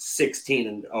go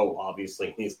 16-0, obviously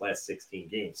in these last 16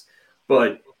 games.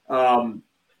 But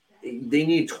they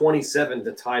need 27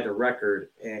 to tie the record,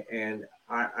 and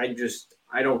I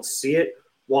don't see it.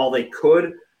 While they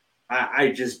could,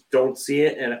 I just don't see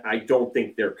it, and I don't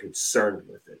think they're concerned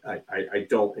with it. I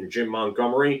don't. And Jim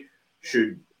Montgomery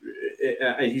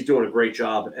he's doing a great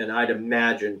job, and I'd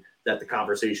imagine that the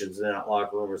conversations in that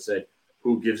locker room were said,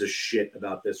 who gives a shit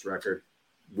about this record?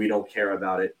 We don't care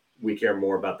about it. We care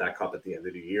more about that cup at the end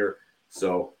of the year.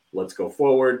 So let's go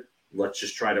forward. Let's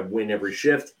just try to win every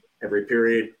shift, every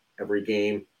period, every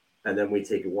game, and then we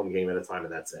take it one game at a time,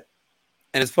 and that's it.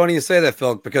 And it's funny you say that,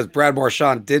 Phil, because Brad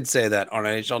Marchand did say that on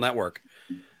NHL Network.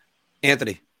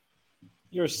 Anthony.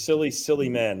 You're a silly, silly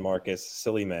man, Marcus.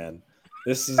 Silly man.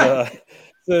 This is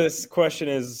this question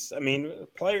is, I mean,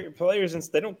 players,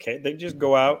 they don't care. They just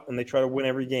go out and they try to win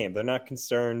every game. They're not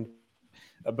concerned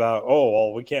about,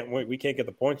 we can't get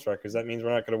the points right because that means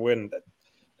we're not going to win.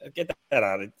 Get that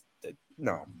out.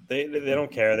 No, they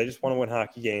don't care. They just want to win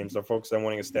hockey games. They're focused on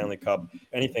winning a Stanley Cup.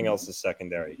 Anything else is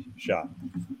secondary shot.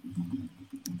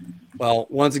 Well,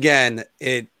 once again,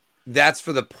 that's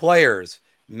for the players.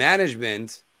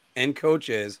 Management and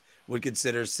coaches would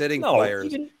consider sitting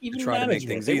players even to try to make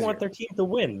things they easier. want their team to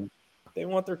win. They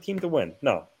want their team to win.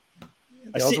 No,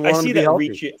 I see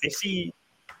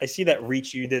that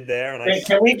reach you did there. And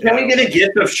can we get a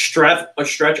gift of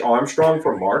Stretch Armstrong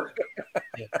from Mark?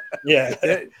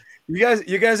 Yeah.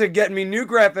 You guys are getting me new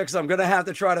graphics. I'm gonna have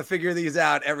to try to figure these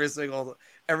out every single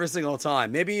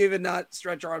time. Maybe even not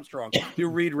Stretch Armstrong. Do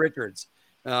Reed Richards.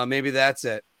 Maybe that's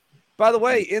it. By the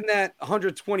way, in that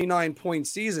 129-point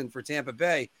season for Tampa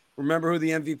Bay, remember who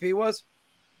the MVP was?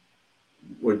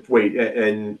 Wait,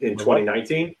 in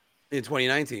 2019? In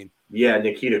 2019. Yeah,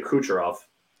 Nikita Kucherov.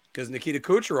 Because Nikita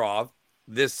Kucherov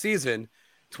this season,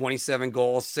 27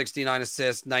 goals, 69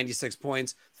 assists, 96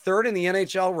 points, third in the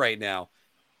NHL right now.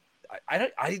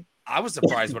 I was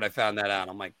surprised when I found that out.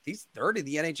 I'm like, he's third in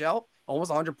the NHL,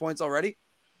 almost 100 points already.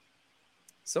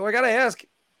 So I got to ask,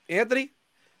 Anthony,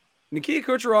 Nikita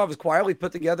Kucherov has quietly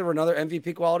put together another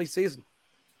MVP quality season.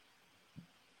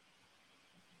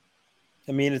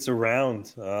 I mean, it's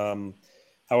around.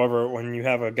 However, when you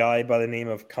have a guy by the name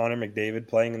of Connor McDavid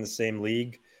playing in the same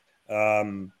league,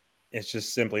 it's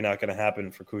just simply not going to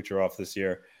happen for Kucherov this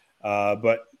year.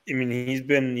 But I mean, he's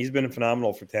been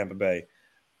phenomenal for Tampa Bay.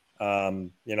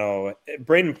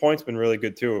 Braden Point's been really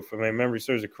good too. If my memory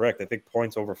serves it correct, I think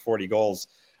Point's over 40 goals.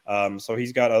 So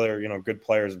he's got other, good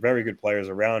players, very good players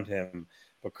around him.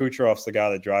 But Kucherov's the guy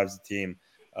that drives the team.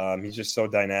 He's just so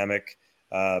dynamic.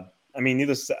 I mean,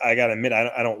 I got to admit,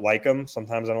 I don't like him.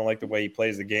 Sometimes I don't like the way he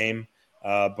plays the game,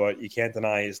 but you can't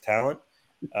deny his talent.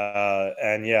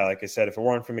 And yeah, like I said, if it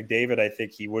weren't for McDavid, I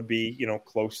think he would be,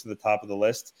 close to the top of the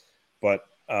list. But,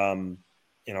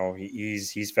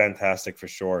 he's fantastic for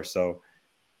sure. So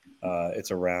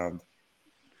it's around.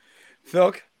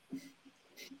 Phil?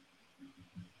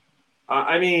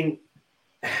 I mean,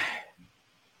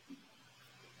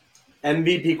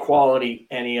 MVP quality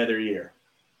any other year.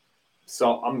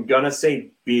 So I'm going to say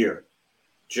Beer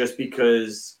just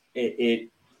because it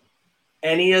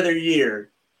any other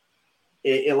year,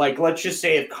 like, let's just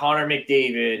say if Connor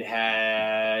McDavid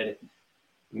had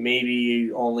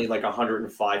maybe only like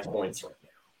 105 points right now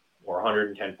or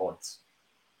 110 points.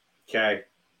 Okay.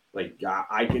 Like,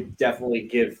 I could definitely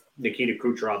give Nikita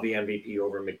Kucherov the MVP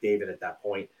over McDavid at that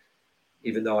point,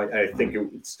 even though I think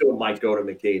it still might go to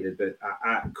McDavid. But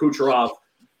Kucherov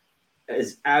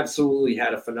has absolutely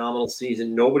had a phenomenal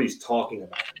season. Nobody's talking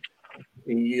about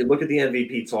him. You look at the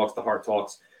MVP talks, the Hart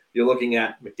talks. You're looking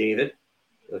at McDavid.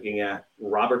 Looking at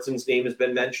Robertson's name has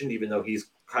been mentioned, even though he's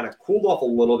kind of cooled off a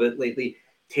little bit lately.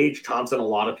 Tage Thompson, a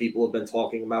lot of people have been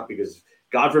talking about because,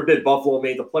 God forbid, Buffalo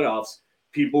made the playoffs.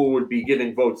 People would be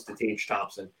giving votes to Tage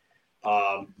Thompson.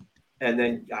 And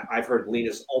then I've heard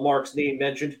Linus Olmark's name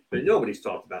mentioned, but nobody's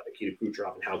talked about Nikita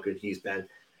Kucherov and how good he's been.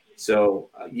 So,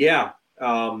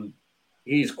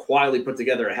 he's quietly put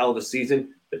together a hell of a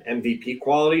season, but MVP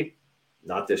quality,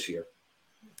 not this year.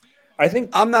 I think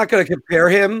I'm not going to compare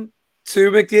him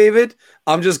to McDavid.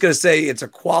 I'm just going to say it's a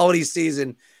quality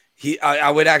season. I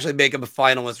would actually make him a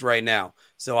finalist right now.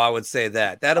 So I would say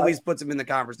that at least puts him in the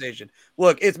conversation.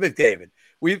 Look, it's McDavid.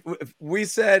 We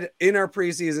said in our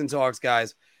preseason talks,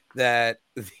 guys, that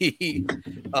the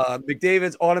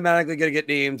McDavid's automatically going to get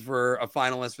named for a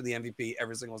finalist for the MVP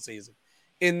every single season.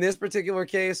 In this particular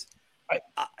case,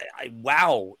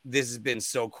 wow, this has been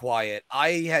so quiet. I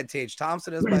had Tage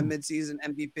Thompson as my midseason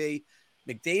MVP.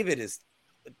 McDavid is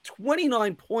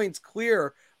 29 points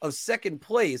clear of second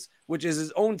place, which is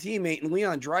his own teammate in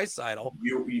Leon Draisaitl.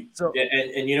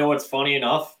 And you know what's funny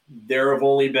enough? There have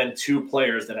only been 2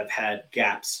 players that have had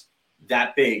gaps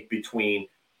that big between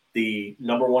the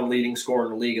number 1 leading scorer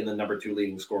in the league and the number 2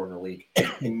 leading scorer in the league.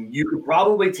 And you could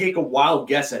probably take a wild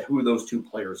guess at who those 2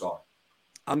 players are.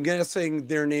 I'm guessing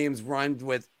their names rhymed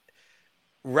with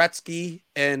Gretzky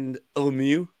and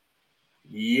Lemieux.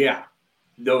 Yeah,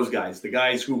 those guys. The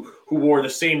guys who wore the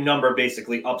same number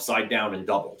basically upside down and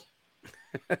doubled.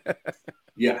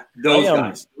 Yeah, those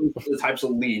guys. Those are the types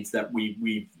of leads that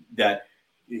that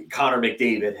Connor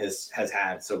McDavid has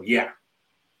had. So, yeah.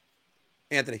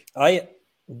 Anthony.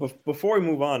 Before we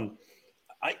move on,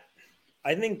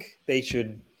 I think they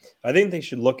should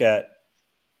look at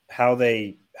how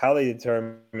they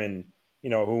determine,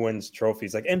 who wins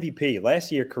trophies. Like MVP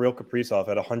last year, Kirill Kaprizov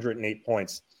had 108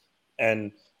 points,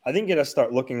 and I think you got to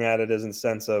start looking at it as in the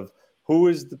sense of who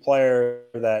is the player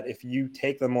that if you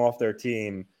take them off their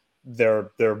team,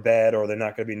 they're bad or they're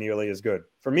not going to be nearly as good.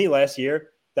 For me, last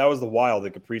year that was the Wild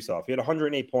at Kaprizov. He had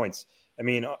 108 points. I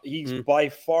mean, he's by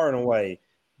far and away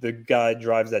the guy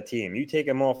drives that team. You take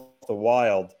him off the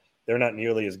Wild, they're not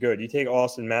nearly as good. You take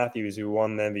Austin Matthews, who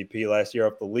won the MVP last year,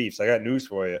 off the Leafs. I got news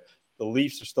for you. The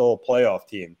Leafs are still a playoff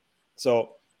team.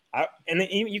 So,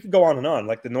 you could go on and on,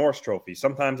 like the Norris Trophy.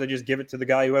 Sometimes they just give it to the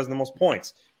guy who has the most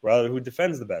points, rather who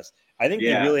defends the best. I think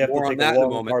they really have to take a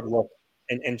long, hard look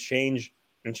and change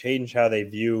how they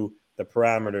view the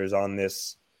parameters on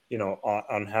this,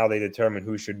 on how they determine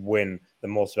who should win the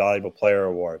most valuable player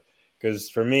award.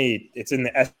 Because for me, it's in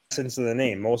the essence of the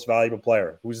name, most valuable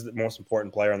player. Who's the most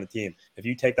important player on the team? If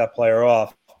you take that player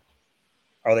off,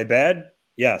 are they bad?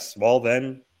 Yes. Well,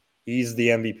 then he's the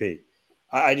MVP.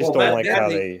 I just don't like how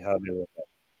they look at it.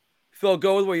 Phil,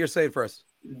 go with what you're saying first.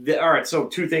 All right, so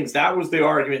 2 things. That was the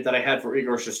argument that I had for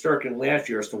Igor Shesterkin last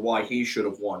year as to why he should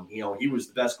have won. He was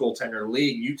the best goaltender in the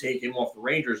league. You take him off the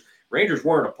Rangers. Rangers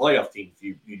weren't a playoff team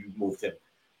if you moved him.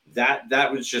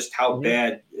 That was just how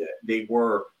bad they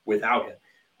were without him.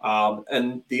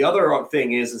 And the other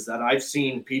thing is that I've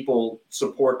seen people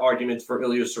support arguments for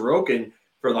Ilya Sorokin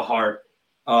for the Hart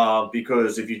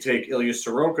because if you take Ilya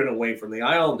Sorokin away from the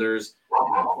Islanders,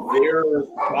 they're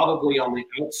probably on the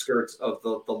outskirts of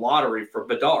the lottery for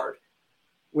Bedard,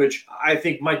 which I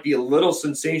think might be a little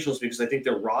sensational because I think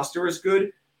their roster is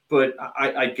good, but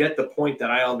I get the point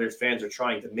that Islanders fans are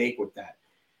trying to make with that.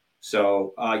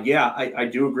 So, I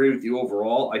do agree with you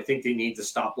overall. I think they need to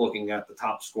stop looking at the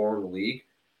top scorer in the league.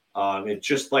 It's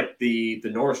just like the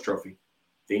Norris Trophy.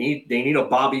 They need a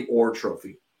Bobby Orr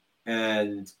Trophy,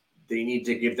 and they need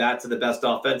to give that to the best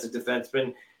offensive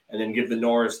defenseman, and then give the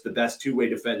Norris the best 2-way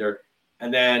defender,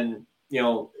 and then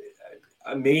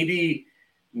maybe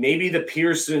the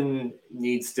Pearson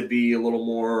needs to be a little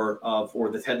more of, or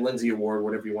the Ted Lindsay Award,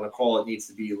 whatever you want to call it, needs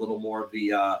to be a little more of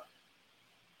the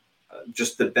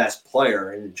just the best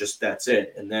player, and just that's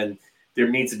it. And then there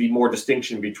needs to be more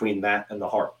distinction between that and the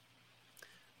Hart.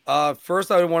 First,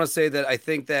 I would want to say that I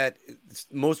think that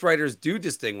most writers do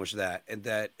distinguish that, and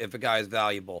that if a guy is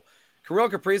valuable. Kirill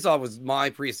Kaprizov was my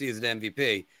preseason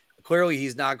MVP. Clearly,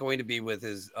 he's not going to be with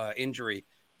his injury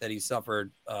that he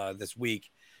suffered this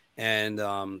week, and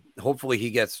hopefully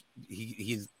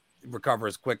he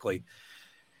recovers quickly,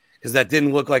 because that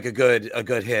didn't look like a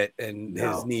good hit, and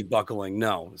his knee buckling.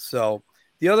 No. So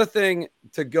the other thing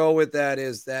to go with that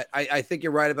is that I think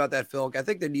you're right about that, Phil. I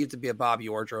think there needs to be a Bobby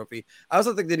Orr Trophy. I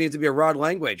also think there needs to be a Rod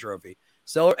Langway Trophy.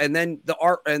 So, and then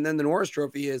the Norris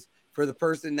Trophy is for the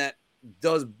person that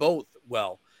does both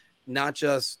well, not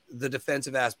just the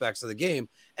defensive aspects of the game.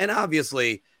 And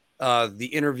obviously, the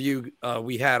interview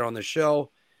we had on the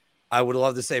show, I would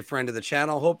love to say friend of the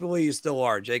channel. Hopefully you still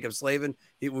are. Jacob Slavin,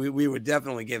 we would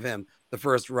definitely give him the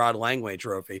first Rod Langway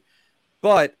Trophy.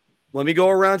 But let me go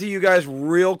around to you guys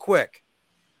real quick.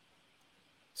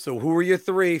 So who are your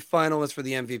 3 finalists for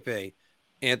the MVP?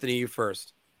 Anthony, you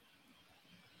first.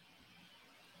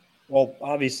 Well,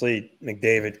 obviously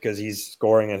McDavid, because he's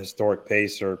scoring at a historic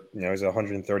pace, or he's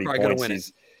 130 Probably gonna points. win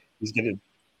it. He's getting,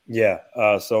 yeah.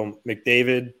 So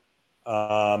McDavid,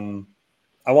 I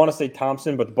want to say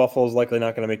Thompson, but the Buffalo's likely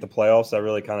not going to make the playoffs. That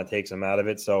really kind of takes him out of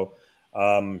it. So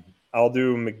I'll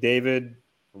do McDavid,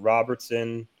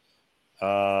 Robertson,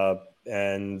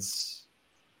 and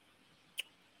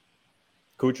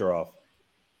Kucherov.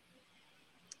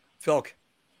 Phil.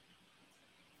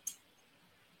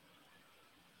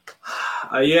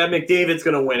 Yeah, McDavid's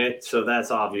going to win it, so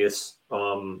that's obvious.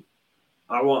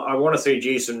 I want to say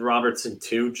Jason Robertson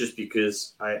too, just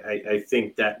because I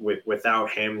think that without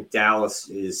him, Dallas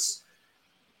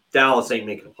ain't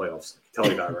making the playoffs. I can tell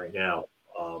you that right now.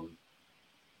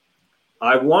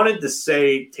 I wanted to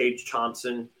say Tage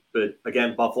Thompson, but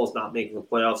again, Buffalo's not making the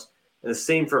playoffs, and the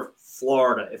same for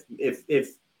Florida.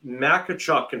 If Matt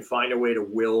Tkachuk can find a way to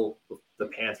will the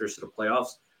Panthers to the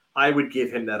playoffs, I would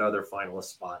give him that other finalist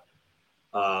spot.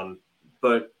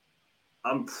 But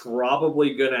I'm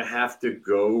probably going to have to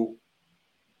go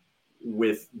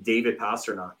with David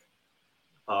Pastrnak.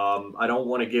 I don't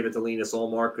want to give it to Linus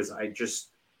Ullmark because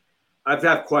I've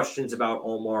had questions about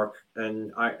Ullmark,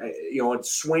 and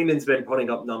Swayman's been putting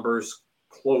up numbers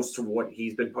close to what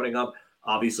he's been putting up,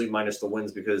 obviously minus the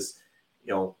wins because,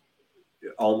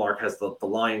 Ullmark has the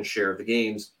lion's share of the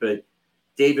games, but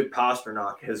David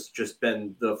Pastrnak has just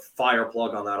been the fire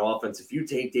plug on that offense. If you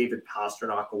take David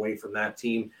Pastrnak away from that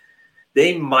team,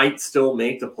 they might still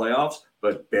make the playoffs,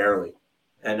 but barely.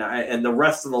 And the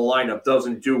rest of the lineup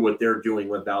doesn't do what they're doing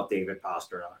without David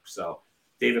Pastrnak. So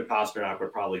David Pastrnak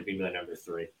would probably be my number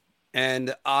 3.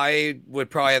 And I would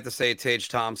probably have to say Tage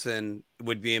Thompson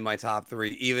would be in my top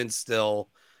 3, even still,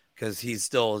 because he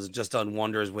still has just done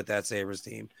wonders with that Sabres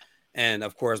team. And,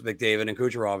 of course, McDavid and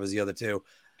Kucherov is the other two.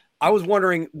 I was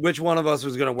wondering which one of us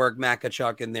was going to work Matt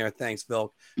Tkachuk in there. Thanks,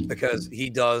 Phil, because he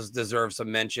does deserve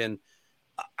some mention.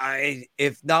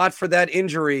 If not for that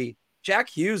injury, Jack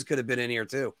Hughes could have been in here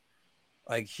too.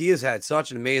 Like, he has had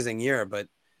such an amazing year, but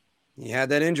he had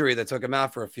that injury that took him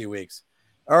out for a few weeks.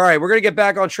 All right, we're going to get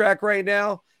back on track right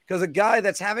now because a guy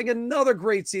that's having another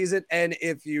great season, and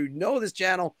if you know this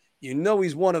channel, you know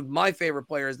he's one of my favorite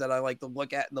players that I like to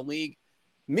look at in the league.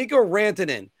 Mikko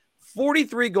Rantanen,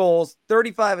 43 goals,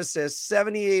 35 assists,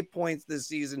 78 points this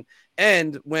season.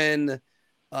 And when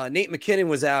Nate McKinnon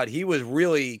was out, he was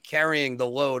really carrying the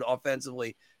load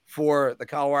offensively for the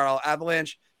Colorado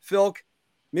Avalanche. Phil,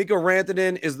 Mikko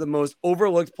Rantanen is the most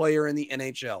overlooked player in the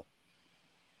NHL.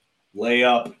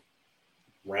 Layup,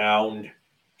 round,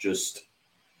 just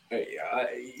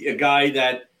a guy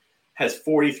that has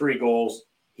 43 goals.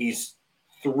 He's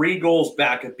 3 goals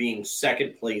back of being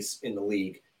second place in the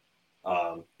league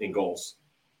in goals.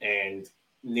 And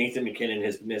Nathan McKinnon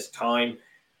has missed time.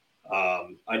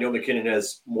 I know McKinnon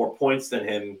has more points than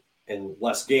him in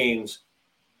less games,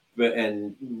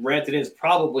 and Rantanen is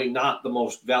probably not the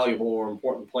most valuable or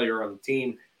important player on the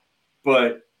team,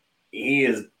 but he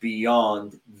is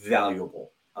beyond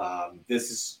valuable.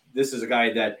 This is a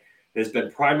guy that has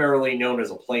been primarily known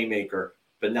as a playmaker,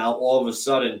 but now all of a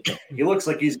sudden he looks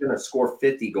like he's going to score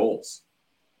 50 goals,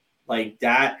 like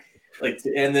that.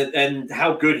 And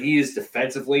how good he is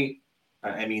defensively.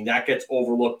 I mean, that gets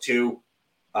overlooked too.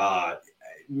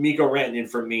 Mikko Rantanen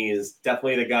for me is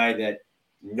definitely the guy that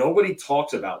nobody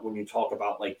talks about when you talk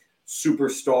about like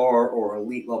superstar or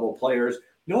elite level players.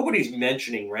 Nobody's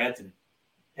mentioning Rantanen,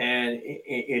 and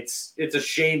it's a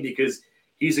shame because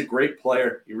he's a great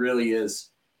player. He really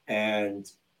is,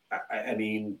 and I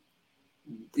mean,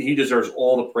 he deserves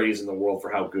all the praise in the world for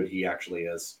how good he actually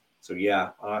is. So yeah,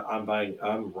 I'm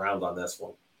round on this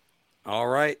one. All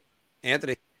right,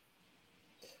 Anthony.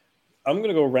 I'm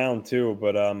gonna go round 2,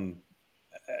 but I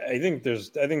think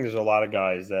there's a lot of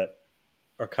guys that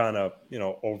are kind of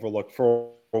overlooked.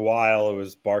 For a while, it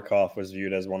was Barkov was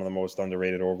viewed as one of the most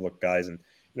underrated, overlooked guys, and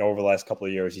over the last couple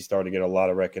of years, he started to get a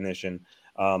lot of recognition.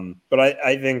 But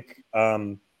I think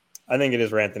it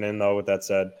is Rantanen though. With that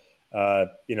said,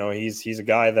 he's a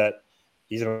guy that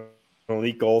he's an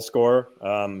elite goal scorer.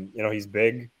 He's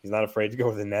big. He's not afraid to go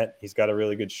to the net. He's got a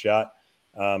really good shot.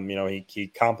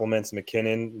 He complements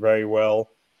McKinnon very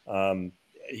well.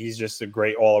 He's just a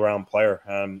great all-around player.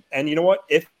 And you know what?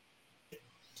 If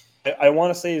I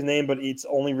want to say his name, but it's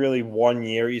only really 1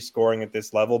 year he's scoring at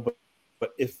this level.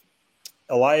 But if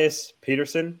Elias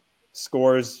Peterson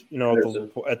scores,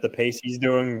 at the pace he's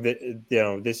doing,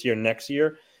 this year, next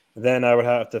year, then I would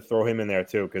have to throw him in there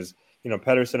too. Because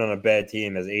Pedersen on a bad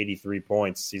team has 83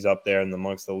 points. He's up there in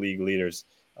amongst the league leaders.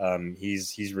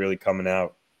 He's really coming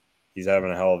out. He's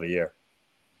having a hell of a year.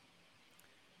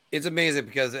 It's amazing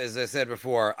because, as I said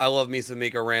before, I love me some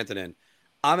Mikko Rantanen.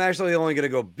 I'm actually only going to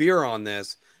go beer on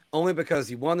this, only because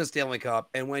he won the Stanley Cup,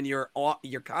 and when you're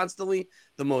constantly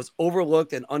the most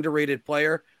overlooked and underrated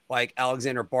player, like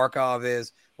Alexander Barkov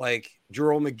is, like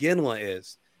Jerome McGinley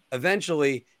is,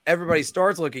 eventually everybody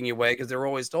starts looking your way because they're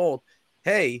always told,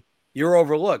 "Hey, you're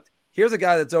overlooked." Here's a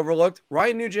guy that's overlooked: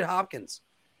 Ryan Nugent-Hopkins,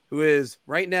 who is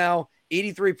right now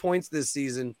 83 points this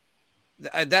season.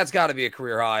 That's got to be a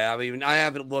career high. I mean, I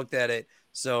haven't looked at it,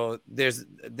 so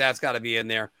that's got to be in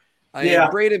there. Yeah.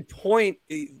 And Braden Point,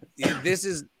 this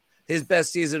is his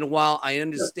best season in a while. I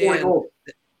understand.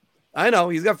 I know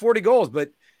he's got 40 goals,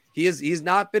 but he's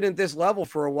not been at this level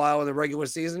for a while in the regular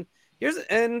season.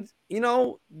 Then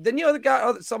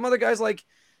some other guys like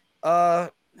I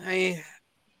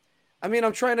mean,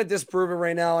 I'm trying to disprove it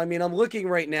right now. I mean, I'm looking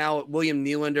right now at William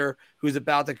Nylander, who's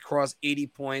about to cross 80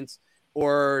 points,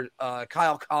 or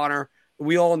Kyle Connor.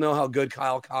 We all know how good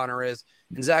Kyle Connor is.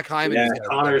 And Zach Hyman. Yeah,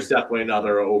 Connor's definitely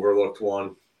another overlooked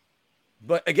one.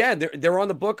 But again, they're on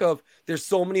the book of there's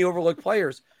so many overlooked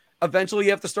players. Eventually,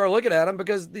 you have to start looking at them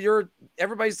because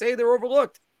everybody say they're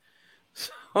overlooked.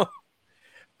 So,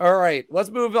 all right, let's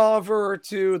move over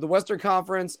to the Western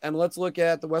Conference, and let's look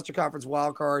at the Western Conference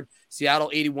wild card.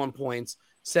 Seattle, 81 points,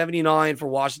 79 for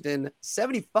Washington,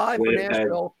 75 for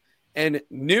Nashville, and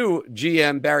new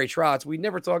GM Barry Trotz. We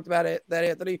never talked about that,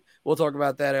 Anthony. We'll talk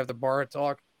about that after bar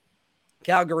talk.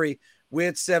 Calgary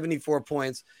with 74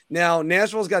 points. Now,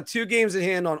 Nashville's got 2 games at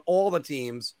hand on all the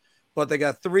teams, but they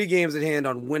got 3 games at hand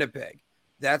on Winnipeg.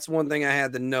 That's one thing I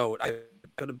had to note. I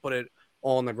couldn't put it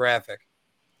all in the graphic.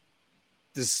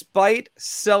 Despite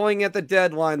selling at the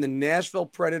deadline, the Nashville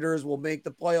Predators will make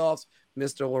the playoffs,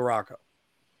 Mr. LaRocco.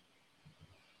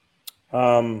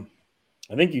 I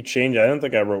think you changed it. I don't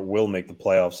think I wrote will make the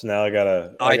playoffs. Now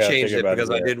I changed it because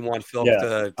I didn't want Phil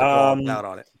to call him out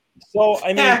on it. So,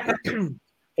 I mean,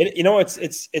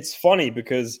 it's funny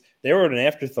because they were an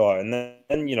afterthought. And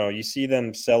then you see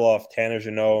them sell off Tanner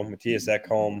Jeannot, Matthias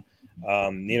Ekholm,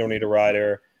 Nino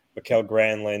Niederreiter, Mikkel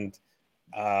Granlund.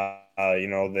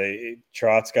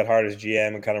 Trotz got hard as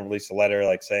GM and kind of released a letter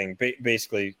like saying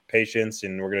basically patience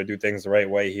and we're going to do things the right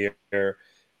way here.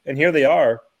 And here they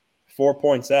are, 4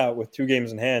 points out with 2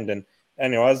 games in hand. And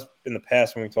as in the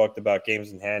past when we talked about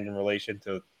games in hand in relation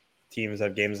to teams that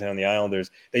have games in hand on the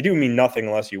Islanders, they do mean nothing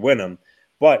unless you win them.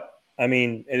 But I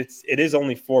mean, it is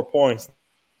only 4 points.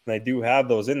 And they do have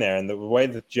those in there. And the way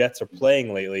the Jets are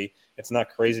playing lately, it's not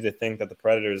crazy to think that the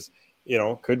Predators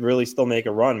could really still make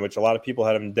a run, which a lot of people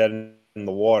had them dead in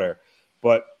the water.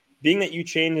 But being that you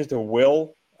changed to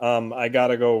will, I got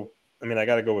to go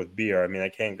with beer. I mean, I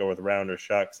can't go with round or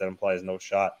shot because that implies no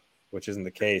shot, which isn't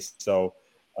the case. So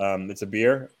it's a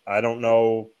beer. I don't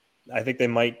know. I think they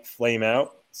might flame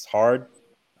out. It's hard.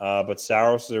 But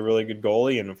Saros is a really good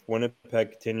goalie. And if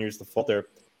Winnipeg continues to falter,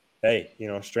 hey,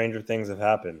 stranger things have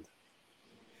happened.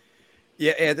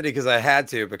 Yeah, Anthony, because I had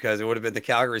to, because it would have been the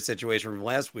Calgary situation from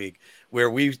last week where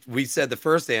we said the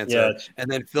first answer, and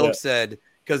then Phil said,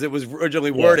 because it was originally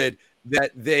worded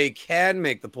that they can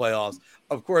make the playoffs.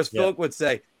 Of course, Phil would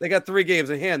say they got 3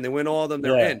 games in hand. They win all of them.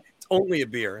 They're in. It's only a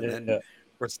beer. And then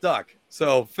we're stuck.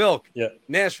 So, Phil,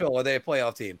 Nashville, are they a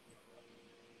playoff team?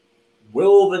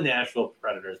 Will the Nashville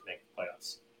Predators make the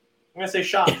playoffs? I'm going to say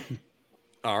shot.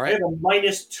 All right. They have a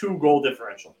 -2 goal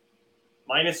differential.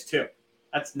 -2.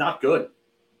 That's not good.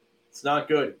 It's not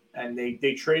good. And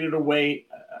they traded away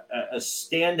a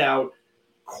standout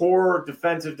core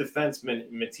defensive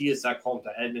defenseman, Matthias Ekholm, to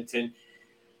Edmonton.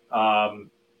 And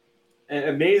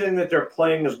amazing that they're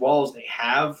playing as well as they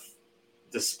have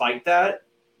despite that.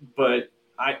 But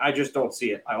I just don't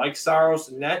see it. I like Saros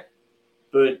and net,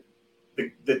 but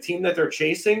the team that they're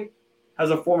chasing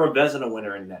has a former Vezina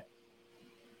winner in net.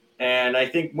 And I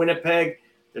think Winnipeg –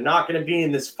 they're not going to be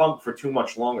in this funk for too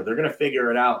much longer. They're going to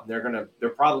figure it out.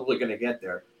 They're probably going to get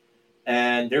there.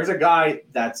 And there's a guy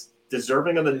that's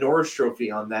deserving of the Norris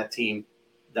Trophy on that team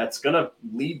that's going to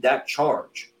lead that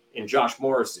charge in Josh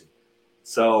Morrissey.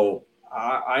 So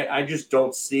I just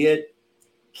don't see it.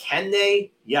 Can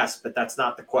they? Yes, but that's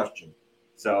not the question.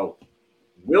 So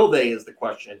will they is the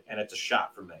question, and it's a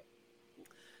shot for me.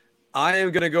 I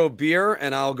am going to go beer,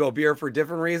 and I'll go beer for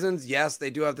different reasons. Yes, they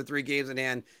do have the 3 games in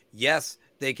hand. Yes,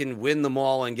 they can win them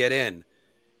all and get in.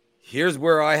 Here's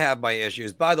where I have my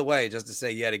issues. By the way, just to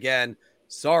say yet again,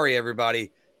 sorry,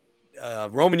 everybody.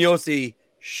 Roman Josi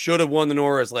should have won the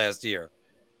Norris last year.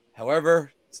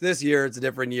 However, it's this year. It's a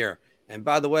different year. And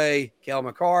by the way, Cale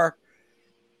Makar,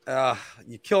 you're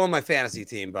killing my fantasy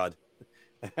team, bud.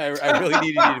 I really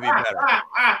needed you to be better.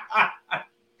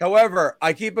 However,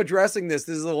 I keep addressing this.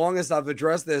 This is the longest I've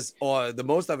addressed this, or the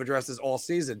most I've addressed this all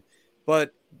season.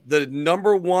 But the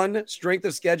number 1 strength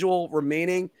of schedule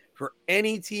remaining for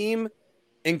any team,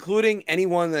 including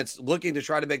anyone that's looking to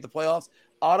try to make the playoffs.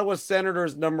 Ottawa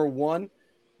Senators, number 1.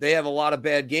 They have a lot of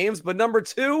bad games. But number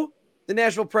 2, the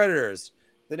Nashville Predators.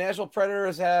 The Nashville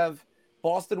Predators have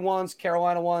Boston once,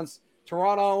 Carolina once,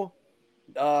 Toronto,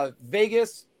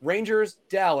 Vegas, Rangers,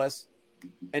 Dallas.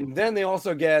 And then they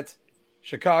also get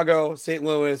Chicago, St.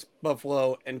 Louis,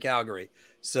 Buffalo, and Calgary.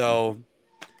 So,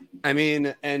 I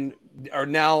mean, and are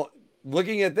now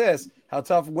looking at this, how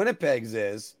tough Winnipeg's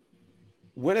is.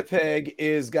 Winnipeg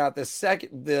is got the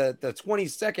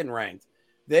 22nd ranked.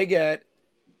 They get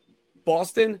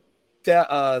Boston,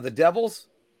 the Devils,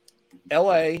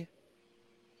 LA,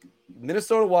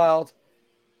 Minnesota Wild,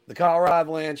 the Colorado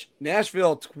Avalanche,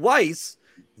 Nashville twice.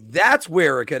 That's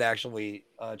where it could actually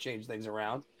change things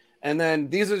around. And then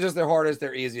these are just their hardest,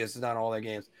 their easiest. It's not all their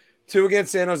games. 2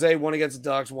 against San Jose, 1 against the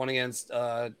Ducks, 1 against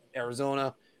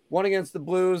Arizona, 1 against the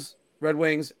Blues, Red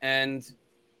Wings, and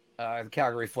the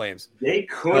Calgary Flames. They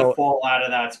could fall out of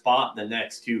that spot in the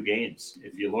next 2 games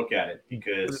if you look at it,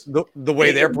 because the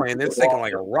way they're playing, they're sinking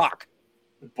like a rock.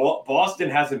 Boston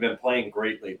hasn't been playing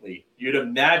great lately. You'd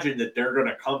imagine that they're going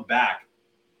to come back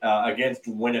against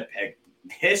Winnipeg,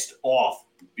 pissed off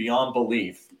beyond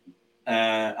belief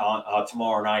on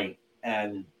tomorrow night.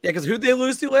 And yeah, because who'd they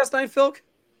lose to last night, Phil?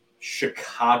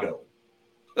 Chicago.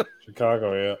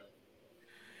 Chicago, yeah.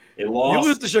 They lost. You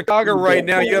lose to Chicago right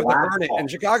now, you have to earn it. And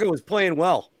Chicago is playing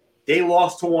well. They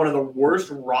lost to one of the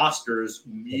worst rosters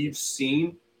we've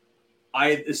seen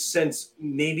since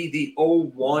maybe the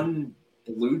 01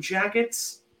 Blue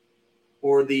Jackets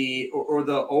or the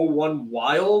 01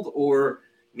 Wild, or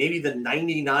maybe the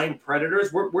 99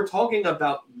 Predators. We're talking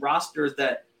about rosters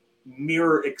that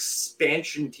mirror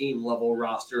expansion team level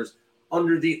rosters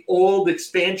under the old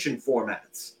expansion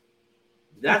formats.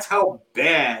 That's how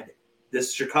bad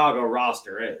this Chicago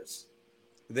roster is.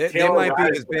 They might be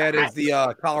as bad as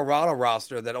the Colorado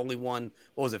roster that only won,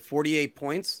 48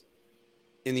 points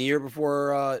in the year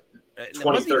before?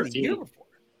 2013. The year before.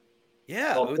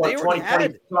 Yeah, well, they already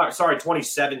had.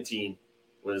 2017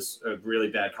 was a really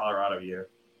bad Colorado year.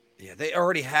 Yeah, they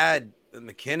already had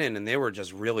McKinnon, and they were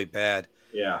just really bad.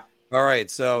 Yeah. All right,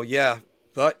 so yeah.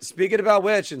 But speaking about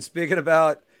which, and speaking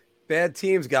about bad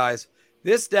teams, guys,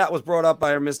 this stat was brought up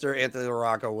by our Mr. Anthony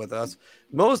LaRocco with us.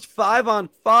 Most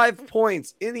 5-on-5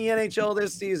 points in the NHL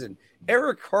this season.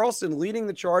 Erik Karlsson leading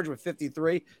the charge with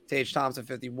 53. Tage Thompson,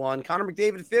 51. Connor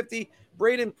McDavid, 50.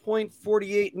 Braden Point,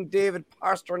 48. And David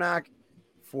Pastrnak,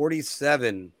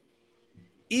 47.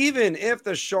 Even if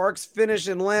the Sharks finish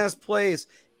in last place,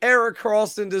 Erik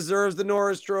Karlsson deserves the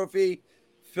Norris Trophy.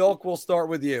 Philk, we'll start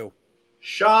with you.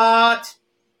 Shot,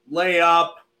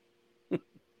 layup.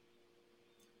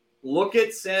 Look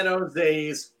at San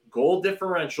Jose's goal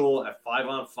differential at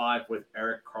 5-on-5 with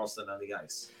Erik Karlsson on the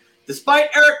ice.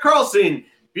 Despite Erik Karlsson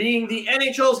being the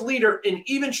NHL's leader in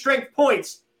even strength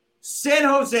points, San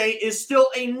Jose is still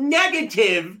a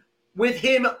negative with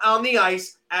him on the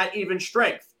ice at even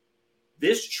strength.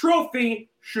 This trophy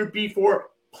should be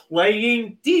for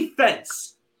playing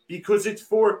defense because it's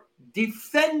for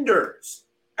defenders.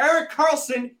 Erik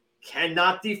Karlsson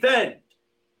cannot defend.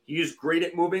 He is great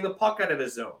at moving the puck out of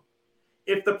his zone.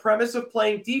 If the premise of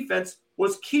playing defense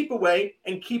was keep away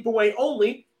and keep away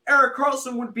only, Erik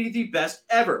Karlsson would be the best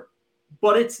ever.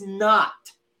 But it's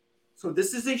not. So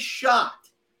this is a shot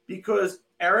because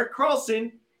Erik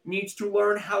Karlsson needs to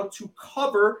learn how to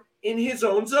cover in his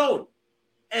own zone.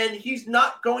 And he's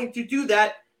not going to do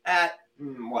that at,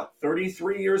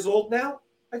 33 years old now?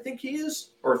 I think he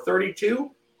is. Or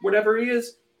 32, whatever he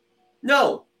is.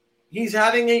 No, he's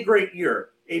having a great year,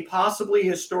 a possibly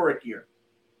historic year.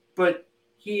 But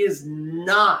he is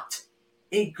not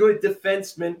a good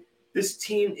defenseman. This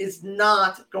team is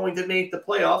not going to make the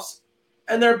playoffs,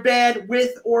 and they're bad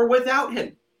with or without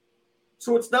him.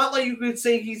 So it's not like you could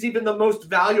say he's even the most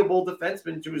valuable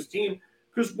defenseman to his team,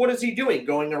 because what is he doing?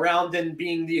 Going around and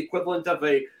being the equivalent of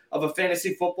a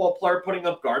fantasy football player putting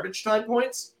up garbage time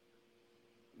points?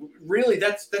 Really,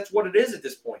 that's what it is at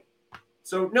this point.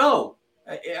 So no,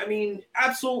 I mean,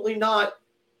 absolutely not.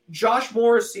 Josh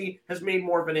Morrissey has made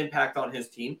more of an impact on his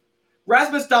team.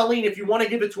 Rasmus Dahlin, if you want to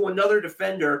give it to another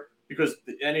defender, because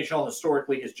the NHL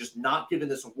historically has just not given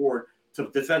this award to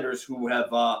defenders who have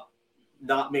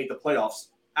not made the playoffs.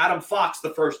 Adam Fox,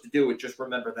 the first to do it, just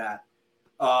remember that.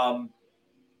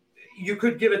 You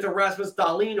could give it to Rasmus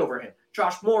Dahlin over him.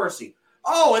 Josh Morrissey.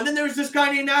 Oh, and then there's this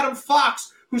guy named Adam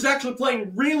Fox, who's actually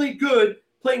playing really good,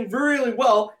 playing really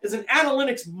well, is an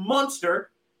analytics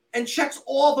monster, and checks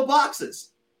all the boxes.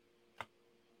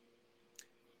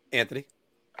 Anthony?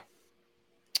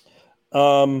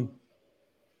 So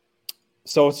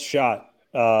it's a shot.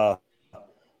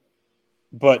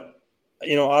 But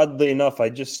oddly enough, I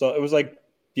just saw it was like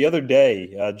the other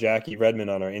day. Jackie Redmond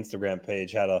on our Instagram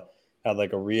page had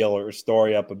like a reel or a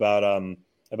story up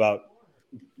about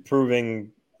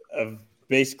proving of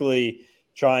basically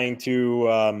trying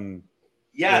to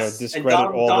Yes, and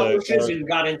discredit all Don the Lucian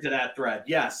got into that thread.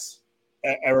 Yes.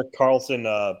 Erik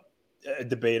Karlsson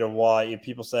debate of why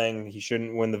people saying he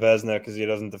shouldn't win the Vezina because he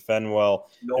doesn't defend well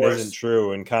and isn't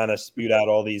true, and kind of spewed out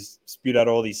all these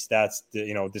stats,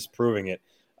 disproving it.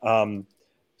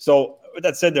 So with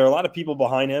that said, there are a lot of people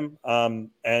behind him,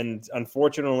 and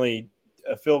unfortunately,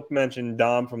 Phil mentioned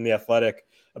Dom from The Athletic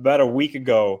about a week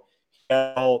ago.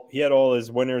 He had all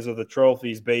his winners of the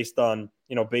trophies based on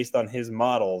his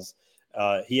models.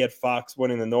 He had Fox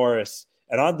winning the Norris,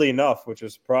 and oddly enough, which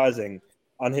was surprising,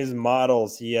 on his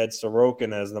models, he had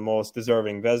Sorokin as the most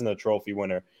deserving Vezina Trophy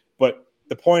winner. But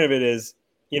the point of it is,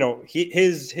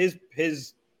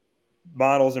 his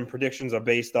models and predictions are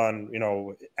based on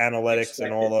analytics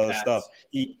and all the other stuff.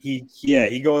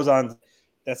 He goes on.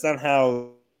 That's not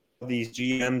how these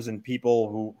GMs and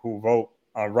people who vote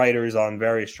on writers on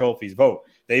various trophies vote.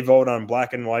 They vote on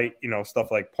black and white, stuff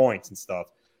like points and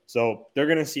stuff. So they're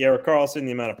going to see Erik Karlsson,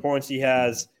 the amount of points he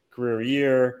has, career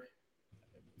year,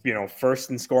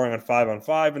 first in scoring on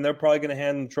 5-on-5, and they're probably going to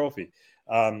hand him the trophy.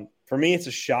 For me, it's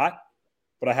a shot,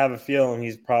 but I have a feeling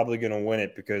he's probably going to win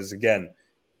it because, again,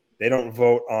 they don't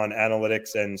vote on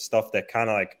analytics and stuff that kind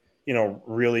of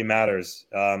really matters.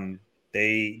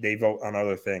 They vote on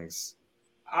other things.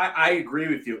 I agree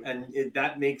with you, and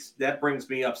that brings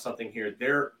me up something here.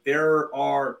 There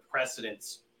are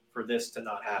precedents for this to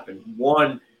not happen.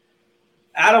 One,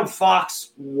 Adam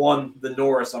Fox won the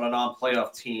Norris on a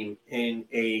non-playoff team in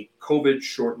a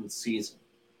COVID-shortened season.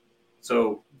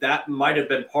 So that might have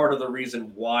been part of the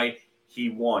reason why he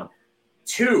won.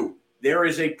 Two, there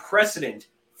is a precedent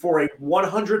for a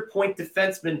 100-point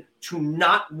defenseman to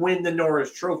not win the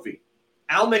Norris Trophy.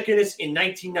 Al MacInnis in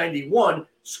 1991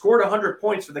 scored 100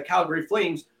 points for the Calgary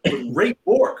Flames, but Ray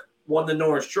Bourque won the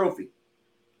Norris Trophy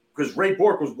because Ray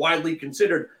Bourque was widely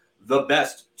considered the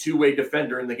best two-way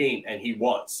defender in the game, and he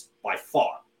was by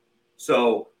far.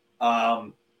 So,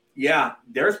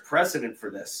 there's precedent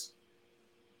for this.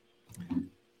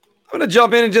 I'm going to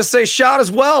jump in and just say shot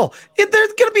as well. They're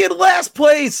going to be in last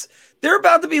place. They're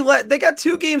about to be they got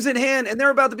 2 games in hand, and they're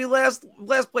about to be last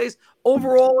place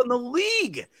overall in the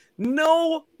league.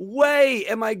 No way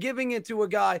am I giving it to a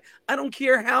guy. I don't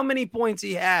care how many points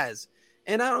he has.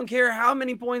 And I don't care how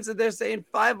many points that they're saying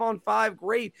 5-on-5.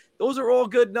 Great. Those are all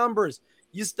good numbers.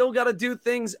 You still got to do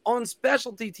things on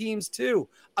specialty teams too.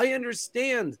 I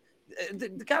understand. They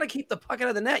got to keep the puck out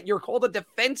of the net. You're called a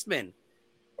defenseman.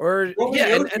 And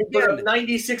put up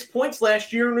 96 points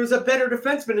last year and was a better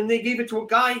defenseman, and they gave it to a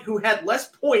guy who had less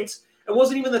points and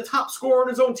wasn't even the top scorer on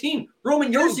his own team.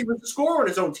 Roman Josi was the scorer on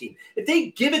his own team. If they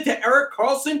give it to Erik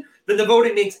Karlsson, then the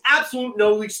voting makes absolute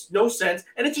no sense,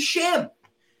 and it's a sham.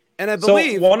 And I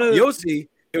believe Josi,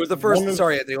 it was the first.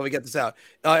 Sorry, let me get this out.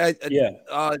 I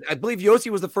believe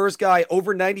Josi was the first guy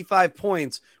over 95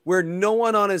 points where no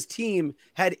one on his team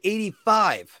had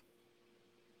 85.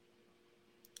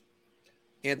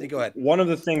 Anthony, go ahead. One of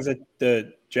the things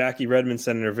that Jackie Redmond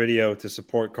said in her video to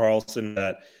support Karlsson,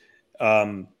 that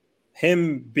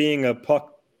him being a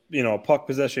puck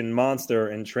possession monster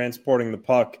and transporting the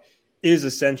puck is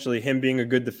essentially him being a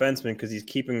good defenseman because he's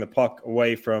keeping the puck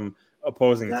away from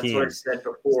opposing teams. That's what I said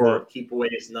before. Keep away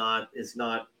is not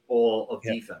all of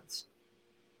defense.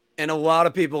 And a lot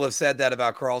of people have said that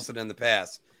about Karlsson in the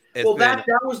past.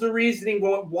 That was the reasoning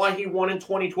why he won in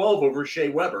 2012 over Shea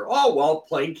Weber. Oh, well,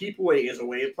 playing keep away is a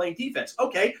way of playing defense.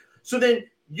 Okay, so then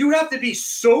you have to be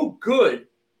so good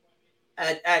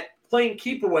at playing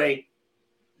keep away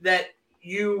that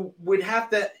you would have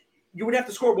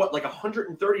to score like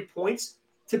 130 points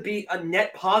to be a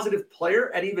net positive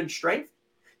player at even strength.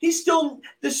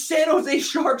 The San Jose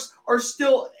Sharks are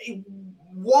still a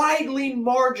widely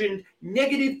margined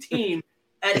negative team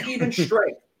at even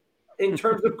strength in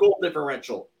terms of goal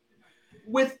differential,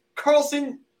 with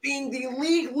Karlsson being the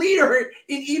league leader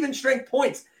in even strength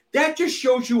points. That just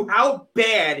shows you how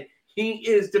bad he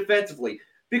is defensively.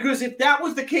 Because if that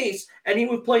was the case and he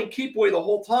was playing keep away the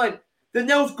whole time, then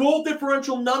those goal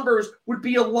differential numbers would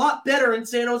be a lot better in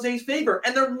San Jose's favor,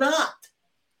 and they're not.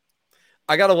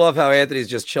 I gotta love how Anthony's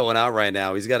just chilling out right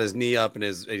now. He's got his knee up and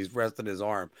he's resting his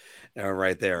arm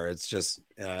right there. It's just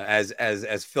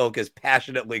as Phil is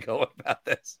passionately going about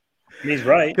this. He's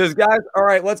right. Because guys, all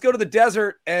right, let's go to the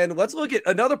desert and let's look at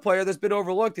another player that's been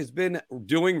overlooked. He's been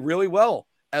doing really well,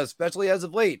 especially as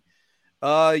of late.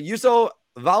 Juuso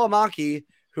Valimaki,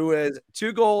 who has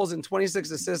 2 goals and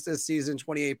 26 assists this season,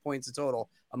 28 points in total,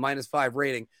 a -5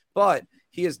 rating. But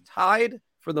He is tied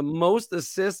for the most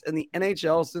assists in the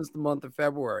NHL since the month of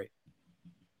February.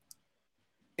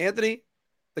 Anthony,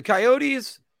 the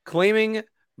Coyotes claiming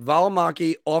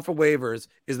Valimaki off of waivers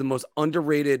is the most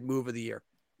underrated move of the year.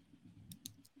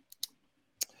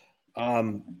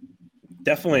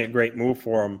 Definitely a great move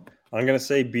for him. I'm going to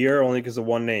say Beer only because of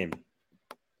one name,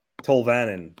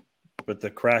 Tolvanen, with the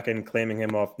Kraken claiming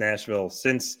him off Nashville.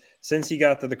 Since he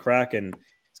got to the Kraken,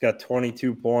 he's got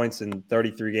 22 points in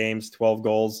 33 games, 12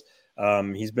 goals.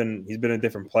 He's been a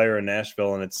different player in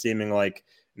Nashville, and it's seeming like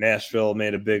Nashville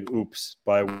made a big oops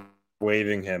by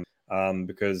waiving him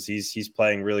because he's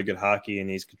playing really good hockey and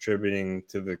he's contributing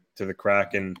to the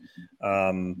Kraken,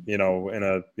 in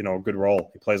a good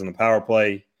role. He plays on the power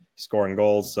play, scoring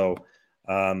goals. So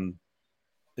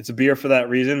it's a Beer for that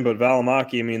reason. But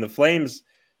Valimaki, I mean, the Flames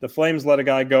let a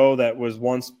guy go that was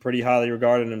once pretty highly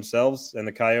regarded themselves, and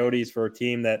the Coyotes, for a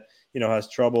team that has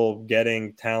trouble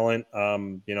getting talent,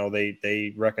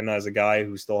 they recognize a guy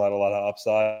who still had a lot of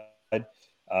upside.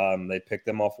 They picked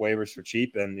him off waivers for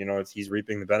cheap, and he's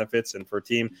reaping the benefits. And for a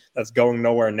team that's going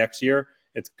nowhere next year,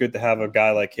 it's good to have a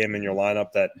guy like him in your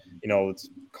lineup that it's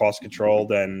cost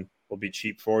controlled and will be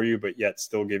cheap for you, but yet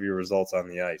still give you results on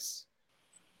the ice.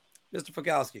 Mr.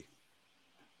 Fikowski.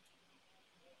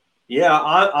 Yeah,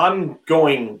 I'm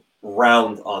going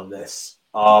round on this.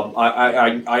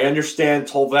 I understand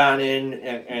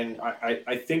Tolvanen, and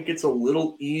I think it's a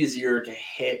little easier to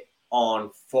hit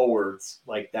on forwards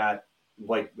like that,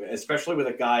 like especially with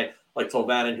a guy like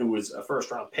Tolvanen, who was a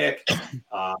first-round pick,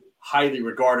 highly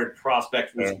regarded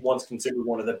prospect, was once considered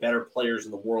one of the better players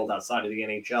in the world outside of the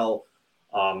NHL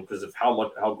because of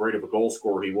how great of a goal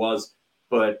scorer he was.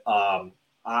 But I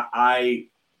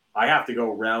have to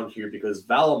go round here because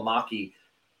Valimaki,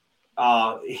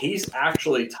 he's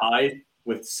actually tied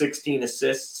with 16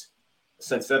 assists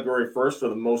since February 1st for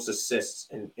the most assists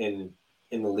in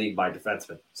the league by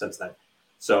defensemen since then.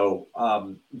 So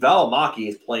Valimaki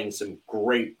is playing some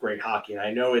great hockey, and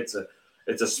I know it's a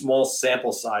small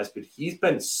sample size, but he's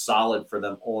been solid for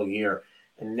them all year,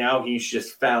 and now he's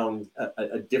just found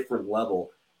a different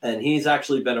level, and he's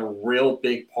actually been a real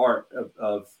big part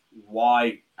of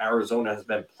why Arizona has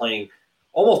been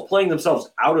almost playing themselves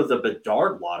out of the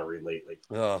Bedard lottery lately.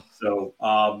 Oh. So,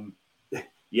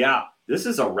 yeah, this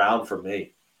is a round for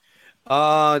me.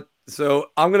 So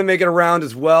I'm going to make it a round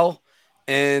as well.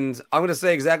 And I'm going to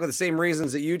say exactly the same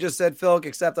reasons that you just said, Phil,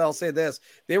 except I'll say this.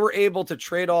 They were able to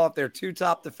trade off their two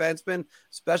top defensemen,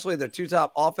 especially their two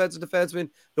top offensive defensemen.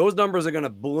 Those numbers are going to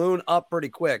balloon up pretty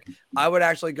quick. I would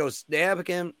actually go snag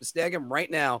him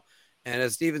right now. And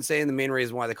as Steven's saying, the main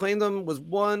reason why they claimed him was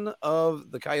one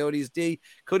of the Coyotes D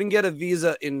couldn't get a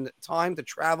visa in time to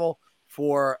travel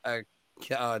to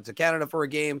Canada for a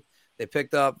game. They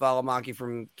picked up Valimaki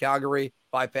from Calgary,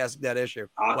 bypassing that issue.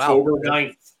 October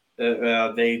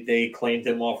 9th, they claimed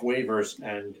him off waivers,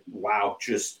 and wow,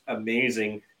 just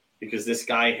amazing because this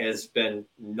guy has been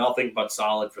nothing but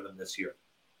solid for them this year.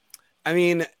 I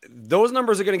mean, those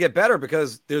numbers are going to get better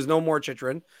because there's no more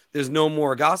Chychrun, there's no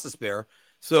more Gostisbehere.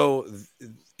 So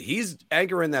he's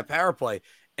anchoring that power play,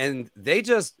 and they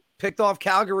just picked off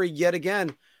Calgary yet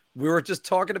again. We were just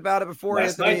talking about it before.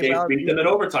 Last night they beat them in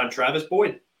overtime. Travis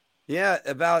Boyd. Yeah,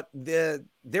 if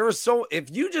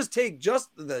you just take just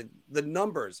the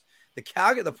numbers,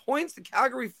 the points the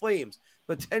Calgary Flames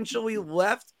potentially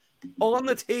left on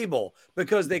the table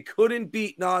because they couldn't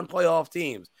beat non-playoff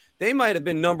teams. They might have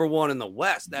been number one in the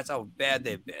West. That's how bad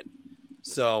they've been.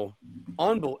 So,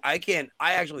 I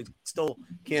actually still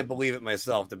can't believe it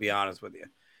myself, to be honest with you.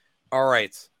 All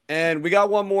right. And we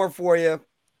got one more for you,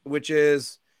 which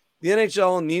is the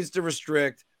NHL needs to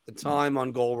restrict the time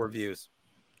on goal reviews.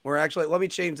 Or actually, let me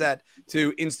change that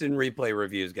to instant replay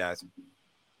reviews, guys.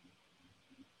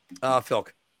 Phil.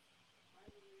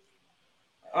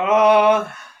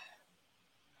 I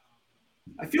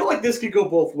feel like this could go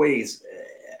both ways.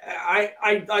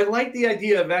 I like the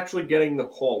idea of actually getting the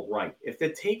call right. If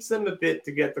it takes them a bit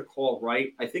to get the call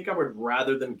right, I think I would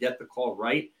rather them get the call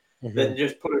right than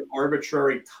just put an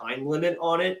arbitrary time limit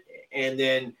on it. And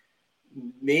then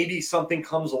maybe something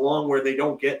comes along where they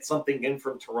don't get something in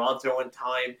from Toronto in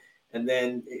time. And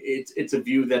then it's a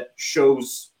view that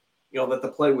shows, that the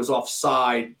play was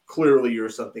offside clearly or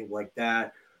something like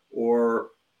that.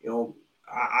 Or,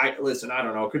 I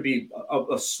don't know. It could be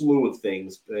a slew of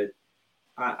things, but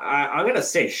I'm going to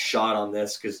say shot on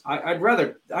this because I'd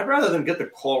rather them get the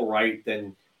call right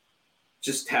than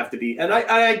just have to be. And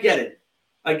I get it.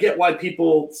 I get why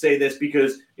people say this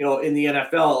because, in the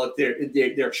NFL,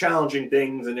 if they're challenging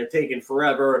things and they're taking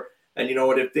forever. And you know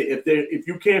what? If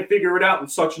you can't figure it out in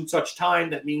such and such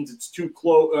time, that means it's too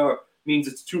close. means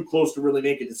it's too close to really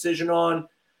make a decision on,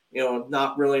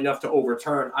 not really enough to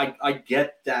overturn. I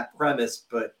get that premise,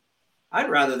 but I'd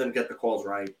rather them get the calls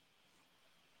right.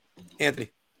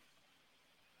 Anthony.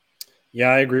 Yeah,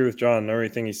 I agree with John.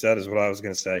 Everything he said is what I was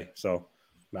going to say. So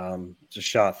just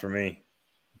shot for me.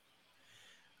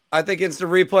 I think instant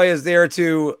replay is there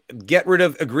to get rid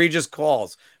of egregious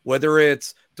calls, whether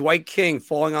it's Dwight King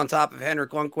falling on top of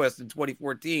Henrik Lundqvist in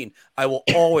 2014. I will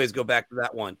always go back to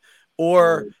that one.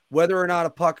 Or whether or not a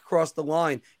puck crossed the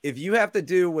line. If you have to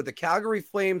do what the Calgary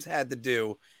Flames had to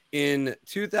do in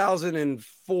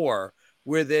 2004,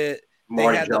 where they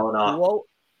had to blow.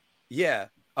 Yeah,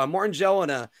 Martin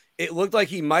Jelena, it looked like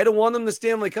he might have won them the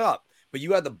Stanley Cup, but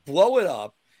you had to blow it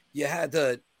up. You had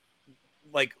to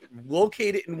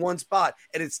locate it in one spot,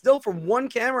 and it's still from one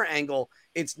camera angle.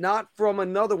 It's not from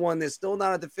another one. There's still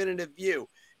not a definitive view,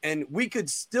 and we could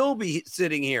still be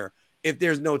sitting here if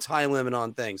there's no time limit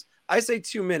on things. I say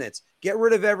 2 minutes. Get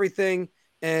rid of everything,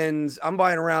 and I'm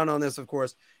buying around on this, of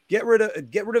course. Get rid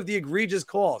of the egregious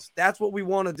calls. That's what we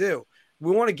want to do.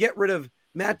 We want to get rid of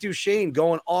Matt Duchene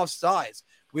going off sides.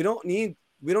 We don't need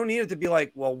it to be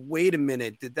like, well, wait a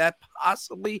minute, did that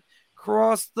possibly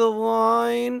cross the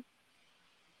line?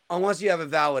 Unless you have a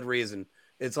valid reason.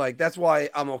 It's like, that's why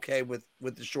I'm okay with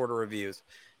the shorter reviews.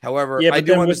 However, I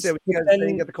do understand what you guys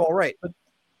saying, get the call right.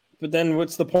 But then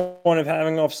what's the point of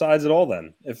having offsides at all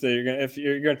then? If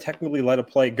you're going to technically let a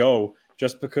play go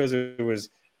just because it was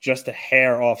just a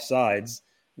hair offsides,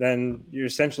 then you're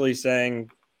essentially saying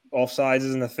offsides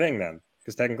isn't a thing then.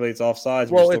 Because technically it's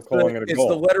offsides, we're still calling it a goal.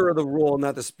 It's the letter of the rule,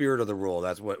 not the spirit of the rule.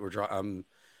 That's what we're trying.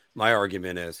 My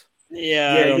argument is.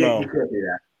 Yeah, I don't know. You can't do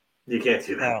that. You can't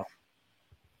do that.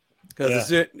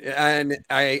 Because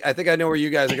I think I know where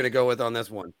you guys are going to go with on this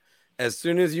one. As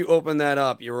soon as you open that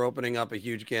up, you're opening up a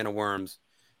huge can of worms,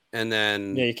 and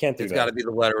then you can't do it's got to be the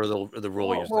letter of the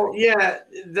rule. Well, yeah,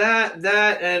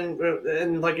 that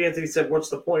and like Anthony said, what's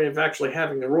the point of actually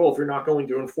having the rule if you're not going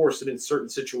to enforce it in certain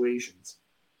situations?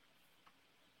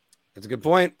 That's a good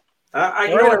point. I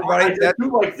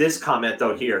do like this comment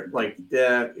though here, like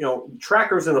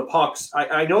trackers and the pucks.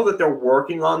 I know that they're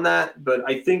working on that, but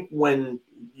I think when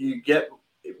you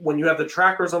have the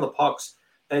trackers on the pucks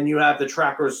and you have the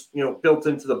trackers built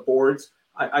into the boards,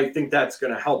 I think that's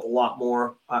going to help a lot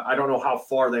more. I don't know how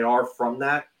far they are from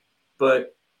that,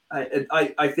 but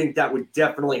I think that would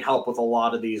definitely help with a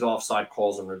lot of these offside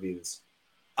calls and reviews.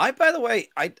 By the way,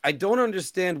 I don't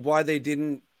understand why they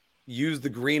didn't use the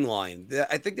green line.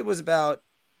 I think it was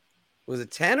was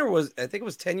it 10 or I think it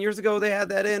was 10 years ago they had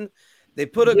that in. They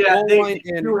put a goal line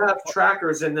in. They do have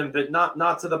trackers in them, but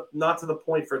not to the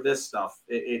point for this stuff.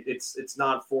 It's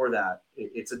not for that.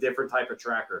 It's a different type of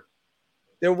tracker.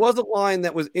 There was a line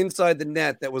that was inside the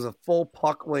net that was a full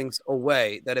puck length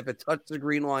away, that if it touched the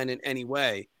green line in any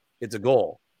way, it's a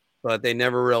goal. But they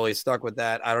never really stuck with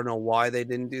that. I don't know why they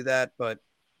didn't do that, but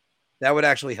that would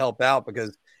actually help out,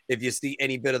 because if you see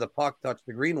any bit of the puck touch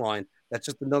the green line, that's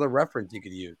just another reference you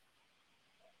could use.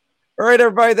 All right,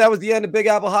 everybody, that was the end of Big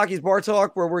Apple Hockey's Bar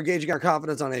Talk, where we're gauging our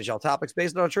confidence on NHL topics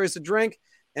based on our choice of drink.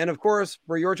 And, of course,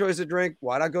 for your choice of drink,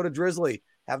 why not go to Drizzly?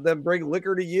 Have them bring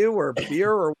liquor to you or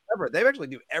beer or whatever. They actually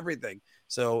do everything.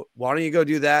 So why don't you go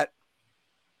do that?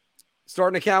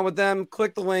 Start an account with them.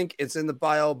 Click the link. It's in the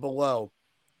bio below.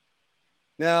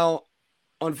 Now,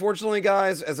 unfortunately,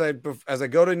 guys, as I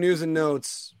go to news and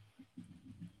notes,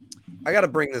 I got to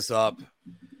bring this up.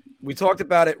 We talked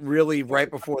about it really right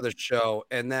before the show,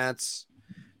 and that's,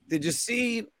 did you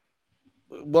see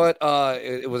what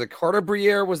it was? A Carter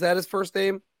Briere, was that his first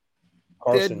name?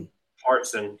 Carson.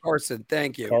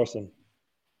 Thank you. Carson.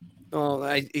 Oh,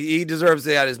 he deserves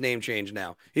to have his name changed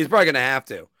now. He's probably going to have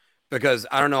to, because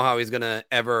I don't know how he's going to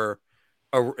ever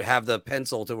have the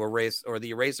pencil to erase, or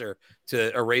the eraser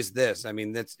to erase this. I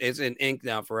mean, it's in ink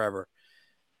now forever.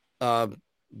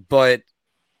 But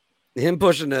him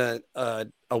pushing a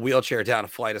wheelchair down a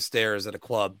flight of stairs at a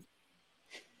club,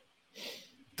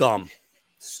 dumb,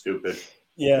 stupid.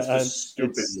 Yeah,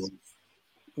 stupid.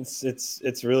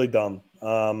 It's really dumb.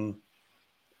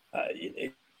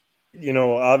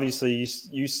 Obviously,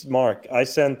 you Mark, I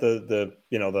sent the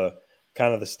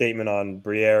kind of the statement on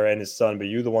Briere and his son, but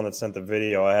you're the one that sent the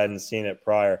video. I hadn't seen it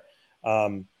prior.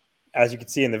 As you can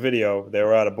see in the video, they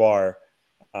were at a bar.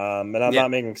 And I'm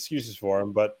not making excuses for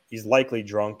him, but he's likely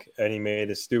drunk and he made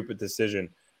a stupid decision.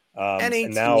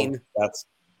 And now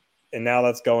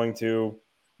that's going to,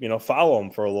 follow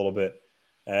him for a little bit.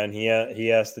 And he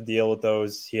has to deal with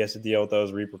those. He has to deal with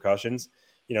those repercussions.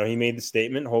 He made the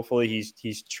statement. Hopefully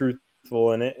he's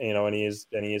truthful in it, and he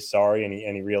is sorry, and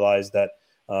he realized that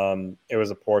it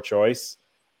was a poor choice.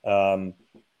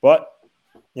 But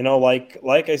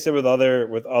like I said with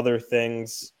other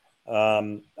things,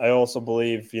 I also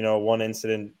believe one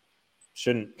incident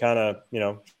shouldn't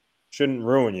shouldn't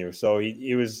ruin you. So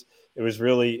it was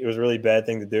really bad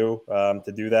thing to do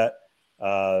that.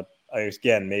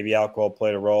 Again, maybe alcohol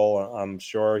played a role. I'm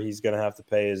sure he's going to have to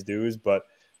pay his dues, but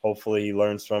hopefully he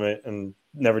learns from it and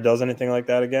never does anything like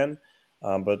that again.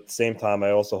 But at the same time,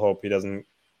 I also hope he doesn't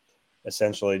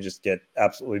essentially just get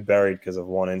absolutely buried because of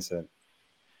one incident.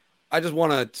 I just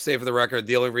want to say for the record,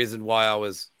 the only reason why I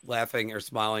was laughing or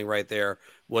smiling right there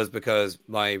was because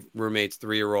my roommate's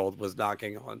 3-year-old was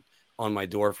knocking on my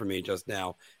door for me just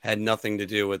now. Had nothing to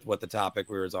do with what the topic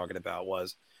we were talking about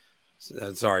was.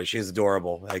 Sorry, she's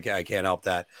adorable. I can't help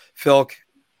that. Phil.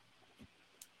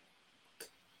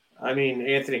 I mean,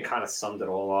 Anthony kind of summed it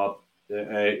all up.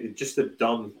 Just a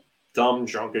dumb,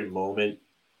 drunken moment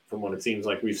from what it seems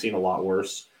like we've seen a lot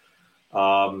worse.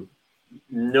 No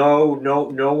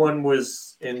one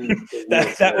was in.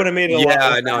 that would have made it.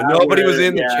 Yeah, no, nobody was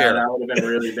in the chair. That would have been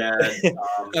really bad.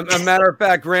 A matter of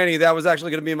fact, Granny, that was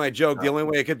actually going to be my joke. The only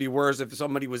way it could be worse if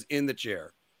somebody was in the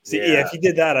chair. See, yeah, if you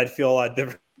did that, I'd feel a lot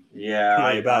different. Yeah,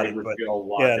 I would feel a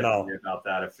lot differently about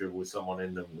that if it was someone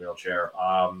in the wheelchair.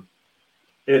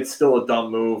 It's still a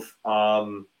dumb move.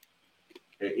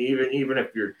 Even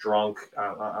if you're drunk,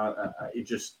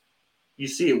 you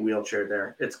see a wheelchair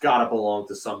there. It's got to belong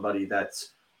to somebody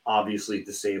that's obviously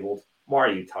disabled. Why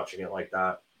are you touching it like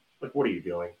that? Like, what are you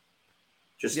doing?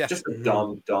 Just a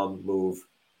dumb move.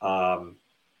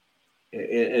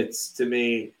 It's to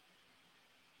me.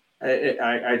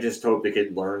 I just hope the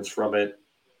kid learns from it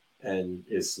and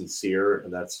is sincere,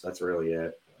 and that's really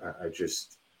it.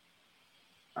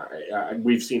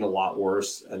 We've seen a lot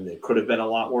worse, and it could have been a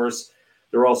lot worse.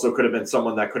 There also could have been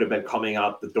someone that could have been coming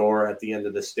out the door at the end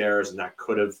of the stairs, and that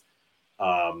could have,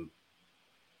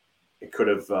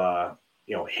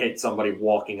 hit somebody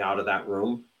walking out of that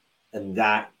room, and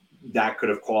that could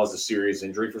have caused a serious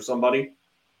injury for somebody.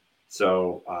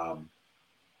 So, I'm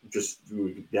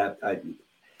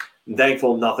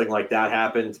thankful nothing like that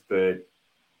happened, but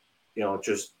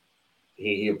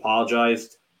he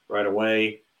apologized right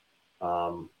away.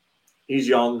 He's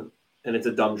young, and it's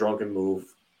a dumb, drunken move,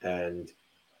 and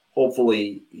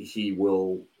hopefully he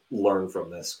will learn from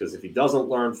this, because if he doesn't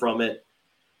learn from it,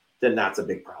 then that's a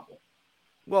big problem.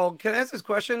 Well, can I ask this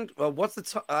question? What's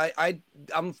the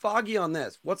I'm foggy on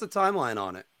this. What's the timeline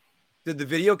on it? Did the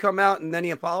video come out and then he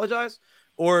apologized?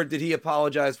 Or did he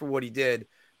apologize for what he did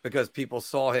because people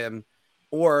saw him?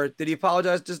 Or did he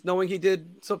apologize just knowing he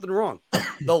did something wrong?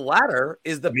 The latter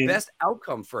is the best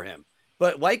outcome for him.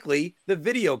 But likely the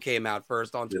video came out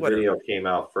first on Twitter. The video came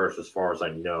out first, as far as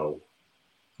I know.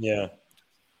 Yeah.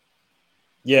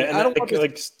 Yeah, and I don't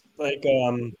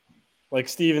like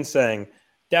Steven's saying,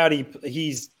 Dowdy,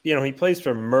 he plays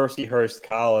for Mercyhurst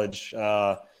College.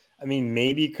 I mean,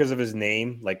 maybe because of his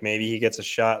name, like maybe he gets a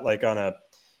shot like on a,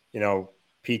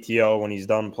 PTO when he's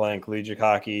done playing collegiate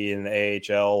hockey in the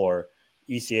AHL or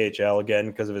ECHL again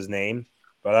because of his name.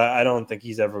 But I don't think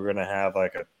he's ever going to have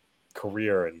like a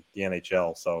career in the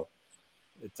NHL. So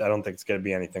I don't think it's going to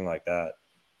be anything like that.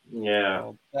 Yeah.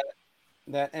 Well,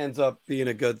 that ends up being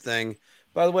a good thing.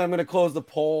 By the way, I'm going to close the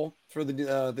poll for the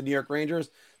New York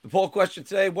Rangers. The poll question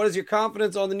today: what is your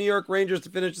confidence on the New York Rangers to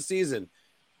finish the season?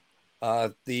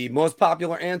 The most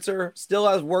popular answer still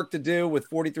has work to do with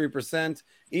 43%.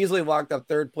 Easily locked up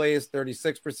third place,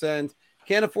 36%.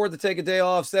 Can't afford to take a day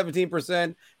off,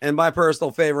 17%. And my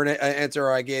personal favorite answer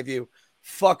I gave you: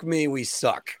 fuck me, we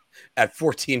suck, at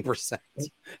 14%.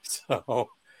 So,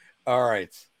 all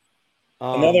right.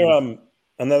 Another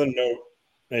note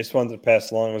I just wanted to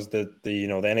pass along was the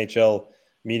NHL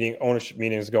ownership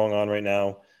meetings going on right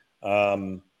now.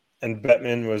 And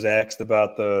Bettman was asked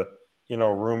about the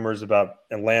rumors about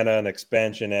Atlanta and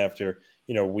expansion after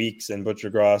Weeks and Butcher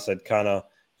Gross had kind of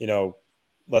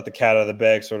let the cat out of the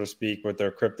bag, so to speak, with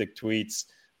their cryptic tweets.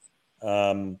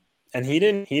 And he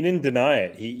didn't deny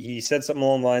it. He said something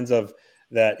along the lines of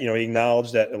that he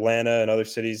acknowledged that Atlanta and other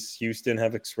cities, Houston,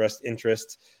 have expressed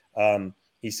interest.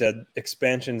 He said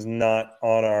expansion's not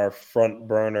on our front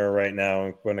burner right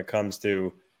now when it comes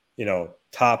to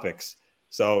topics.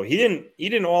 So he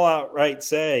didn't all outright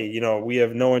say, we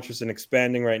have no interest in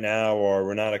expanding right now, or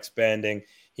we're not expanding.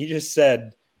 He just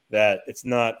said that it's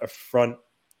not a front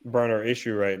burner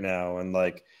issue right now. And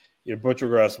Butcher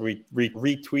Grass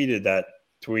retweeted that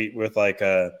tweet with like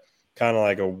a kind of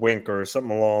like a wink or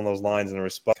something along those lines in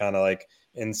response, kind of like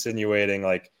insinuating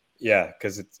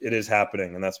because it is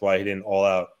happening, and that's why he didn't all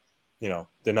out,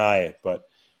 deny it. But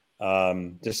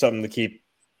just something to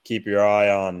keep your eye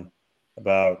on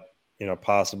about,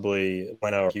 possibly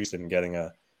Atlanta or Houston getting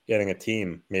a getting a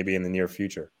team maybe in the near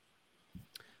future.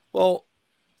 Well,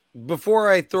 before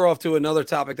I throw off to another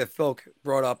topic that Phil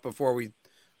brought up before we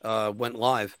went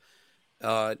live,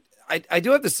 I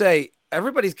do have to say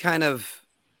everybody's kind of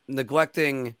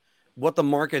neglecting what the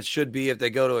market should be if they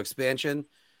go to expansion.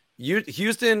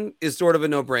 Houston is sort of a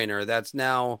no-brainer. That's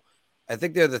now, I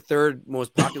think they're the third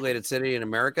most populated city in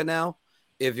America now.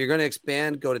 If you're going to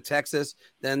expand, go to Texas.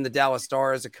 Then the Dallas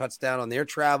Stars, it cuts down on their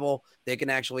travel. They can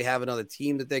actually have another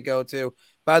team that they go to.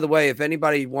 By the way, if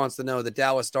anybody wants to know, the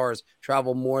Dallas Stars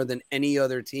travel more than any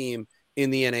other team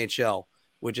in the NHL,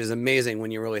 which is amazing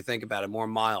when you really think about it, more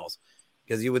miles.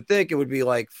 Because you would think it would be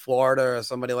like Florida or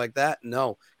somebody like that.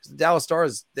 No, because the Dallas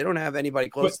Stars, they don't have anybody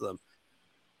close to them.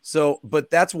 So, but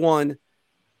that's one.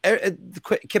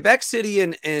 Quebec City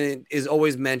and is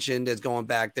always mentioned as going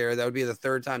back there. That would be the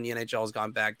third time the NHL has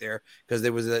gone back there because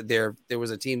there was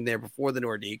a team there before the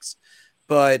Nordiques,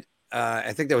 but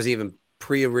I think that was even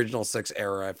pre-original six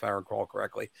era if I recall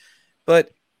correctly.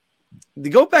 But to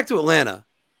go back to Atlanta,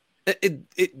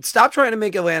 stop trying to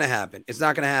make Atlanta happen. It's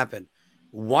not going to happen.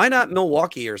 Why not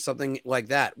Milwaukee or something like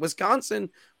that? Wisconsin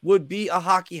would be a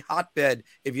hockey hotbed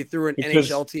if you threw an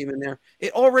NHL team in there.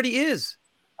 It already is.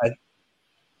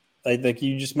 I think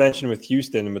you just mentioned with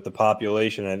Houston and with the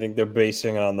population, I think they're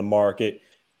basing it on the market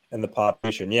and the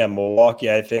population. Yeah,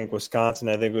 Milwaukee, I think Wisconsin,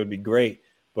 I think would be great,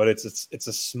 but it's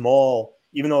a small.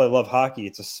 Even though I love hockey,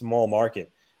 it's a small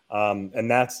market, and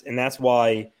that's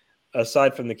why,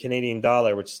 aside from the Canadian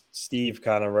dollar, which Steve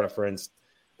kind of referenced,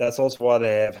 that's also why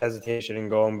they have hesitation in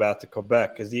going back to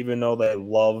Quebec, because even though they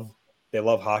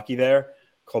love hockey there,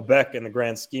 Quebec, in the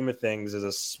grand scheme of things,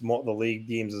 the league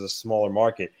deems as a smaller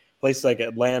market. Places like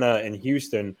Atlanta and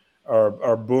Houston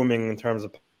are booming in terms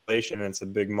of population, and it's a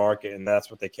big market, and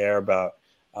that's what they care about.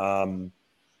 And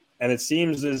it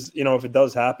seems if it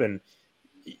does happen,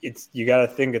 you got to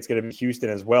think it's going to be Houston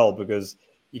as well, because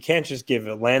you can't just give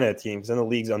Atlanta a team because then the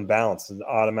league's unbalanced. It's an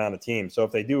odd amount of teams. So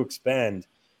if they do expand,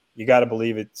 you got to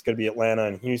believe it's going to be Atlanta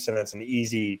and Houston. That's an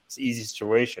easy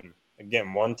situation.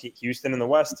 Again, Houston in the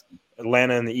West,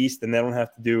 Atlanta in the East, and they don't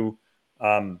have to do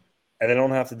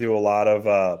a lot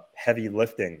of heavy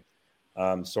lifting,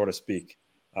 so to speak,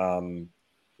 in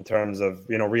terms of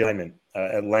realignment.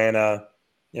 Atlanta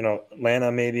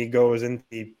maybe goes into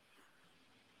the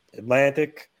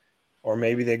Atlantic, or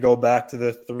maybe they go back to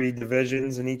the 3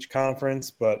 divisions in each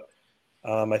conference. But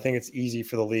I think it's easy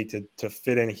for the league to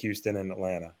fit in Houston and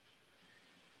Atlanta.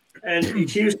 And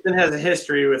Houston has a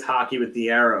history with hockey with the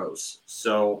Arrows,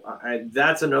 so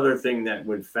that's another thing that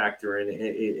would factor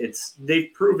in.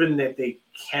 They've proven that they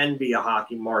can be a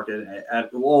hockey market,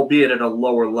 albeit at a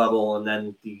lower level, and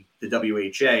then the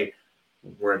WHA,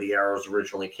 where the Arrows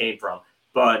originally came from.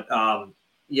 But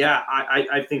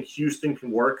I think Houston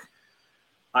can work.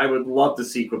 I would love to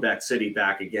see Quebec City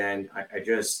back again. I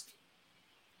just.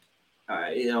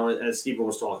 As Stephen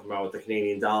was talking about with the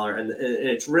Canadian dollar, and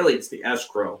it's the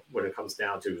escrow when it comes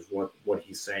down to is what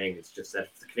he's saying. It's just that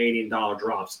if the Canadian dollar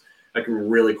drops, that can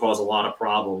really cause a lot of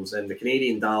problems. And the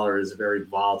Canadian dollar is a very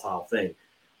volatile thing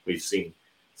we've seen.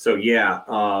 So I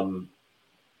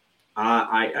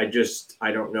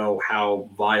don't know how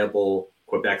viable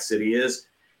Quebec City is.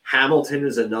 Hamilton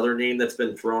is another name that's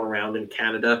been thrown around in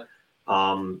Canada.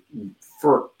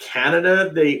 For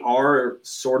Canada, they are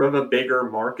sort of a bigger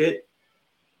market.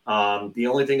 The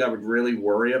only thing I would really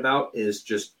worry about is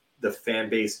just the fan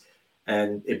base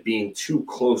and it being too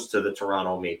close to the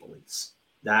Toronto Maple Leafs.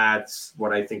 That's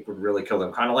what I think would really kill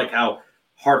them. Kind of like how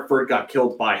Hartford got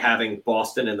killed by having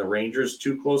Boston and the Rangers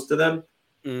too close to them.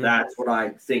 Mm. That's what I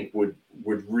think would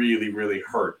really, really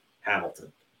hurt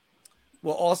Hamilton.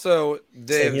 Well, also,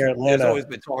 there's always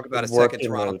been talk about a second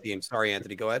Toronto team. Sorry,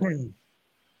 Anthony, go ahead.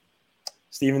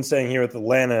 Steven's saying here with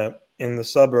Atlanta in the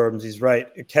suburbs, he's right.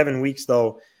 Kevin Weeks,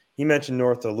 though, he mentioned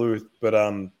North Duluth, but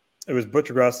it was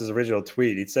Butcher Gross's original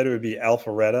tweet. He said it would be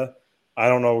Alpharetta. I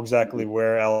don't know exactly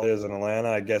where Al is in Atlanta.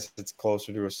 I guess it's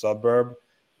closer to a suburb,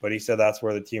 but he said that's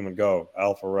where the team would go,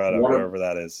 Alpharetta, wherever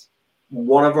that is.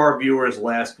 One of our viewers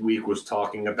last week was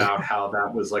talking about how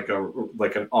that was like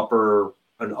an upper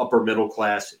middle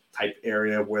class type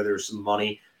area where there's some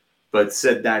money, but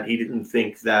said that he didn't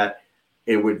think that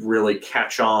it would really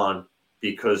catch on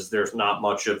because there's not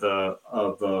much of a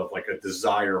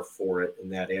desire for it in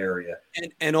that area.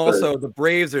 And also the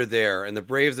Braves are there, and the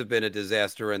Braves have been a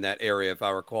disaster in that area, if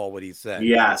I recall what he said.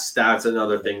 Yes, that's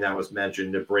another thing that was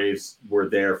mentioned. The Braves were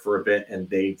there for a bit, and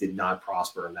they did not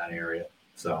prosper in that area.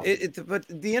 So, but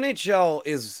the NHL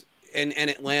is and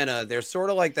Atlanta, they're sort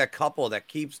of like that couple that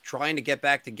keeps trying to get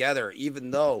back together,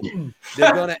 even though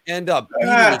they're going to end up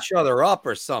beating each other up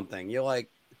or something. You're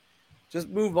like, just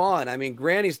move on. I mean,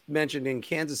 Granny's mentioned in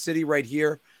Kansas City right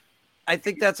here. I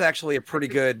think that's actually a pretty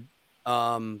good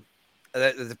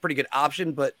that's a pretty good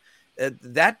option, but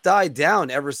that died down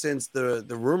ever since the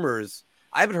rumors.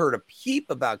 I haven't heard a peep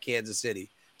about Kansas City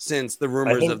since the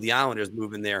rumors of the Islanders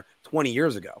moving there 20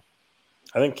 years ago.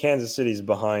 I think Kansas City's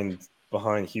behind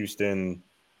Houston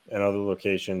and other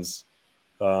locations.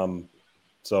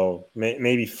 So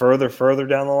maybe further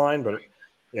down the line, but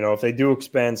if they do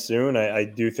expand soon, I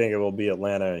do think it will be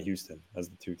Atlanta and Houston as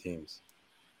the two teams.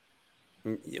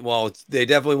 Well, they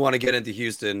definitely want to get into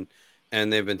Houston,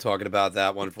 and they've been talking about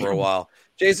that one for a while.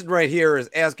 Jason right here is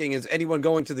asking, is anyone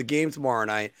going to the game tomorrow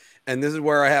night? And this is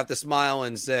where I have to smile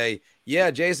and say,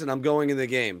 yeah, Jason, I'm going to the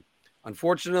game.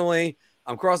 Unfortunately,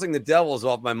 I'm crossing the Devils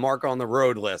off my mark on the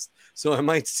road list, so I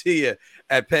might see you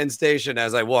at Penn Station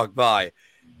as I walk by.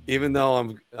 Even though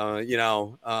I'm,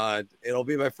 it'll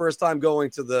be my first time going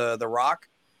to the Rock,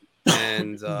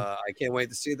 and I can't wait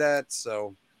to see that.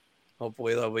 So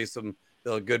hopefully there'll be some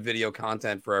good video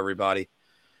content for everybody.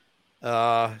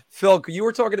 Phil, you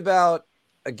were talking about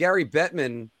Gary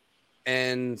Bettman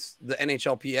and the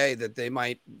NHLPA that they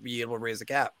might be able to raise the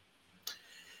cap.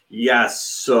 Yes.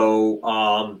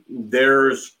 So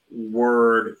there's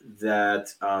word that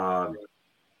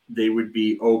they would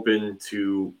be open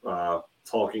to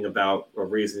talking about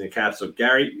raising the cap.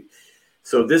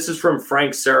 So this is from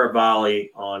Frank Saravalli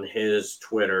on his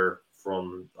Twitter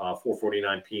from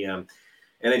 4:49 p.m.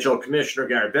 NHL Commissioner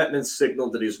Gary Bettman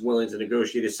signaled that he's willing to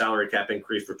negotiate a salary cap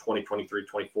increase for 2023-24.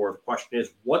 The question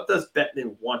is, what does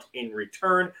Bettman want in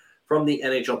return from the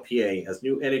NHLPA? As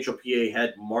new NHLPA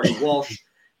head Marty Walsh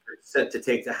set to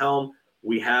take the helm,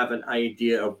 we have an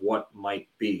idea of what might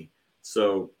be.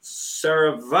 So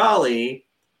Saravalli,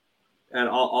 and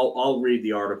I'll read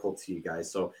the article to you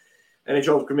guys. So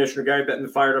NHL Commissioner Gary Bettman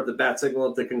fired up the bat signal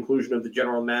at the conclusion of the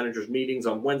general manager's meetings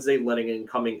on Wednesday, letting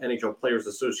incoming NHL Players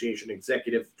Association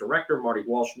Executive Director Marty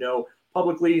Walsh know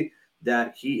publicly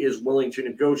that he is willing to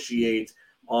negotiate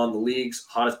on the league's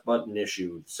hottest button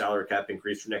issue, salary cap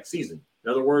increase for next season.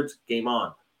 In other words, game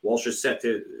on. Walsh is set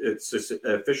to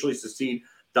officially succeed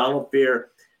Donald Fehr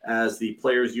as the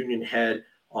Players Union head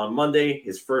on Monday,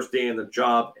 his first day in the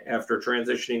job after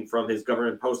transitioning from his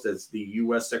government post as the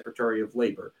U.S. Secretary of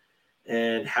Labor.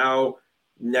 And how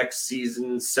next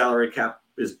season's salary cap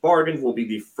is bargained will be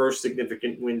the first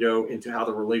significant window into how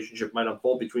the relationship might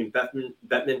unfold between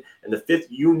Bettman and the fifth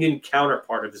union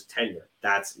counterpart of his tenure.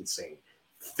 That's insane.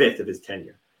 Fifth of his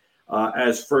tenure.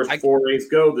 As first forays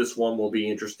go, this one will be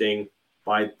interesting.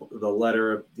 By the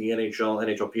letter of the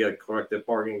NHLPA collective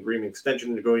bargaining agreement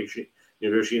extension negotiating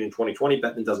in 2020,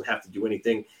 Bettman doesn't have to do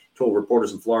anything. Told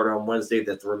reporters in Florida on Wednesday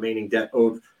that the remaining debt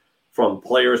owed from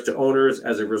players to owners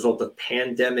as a result of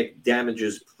pandemic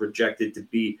damages projected to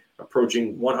be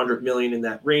approaching $100 million in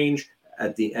that range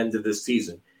at the end of this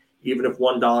season. Even if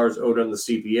 $1 is owed on the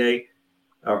CBA,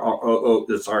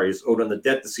 is owed on the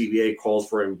debt, the CBA calls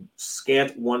for a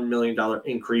scant $1 million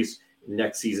increase in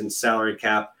next season's salary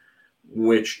cap,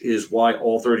 which is why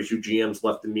all 32 GMs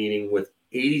left the meeting with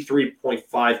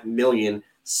 $83.5 million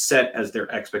set as their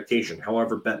expectation.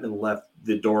 However, Bettman left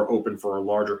the door open for a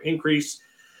larger increase,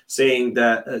 saying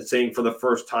for the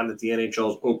first time that the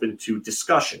NHL is open to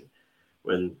discussion,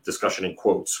 when discussion in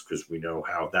quotes, because we know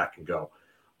how that can go.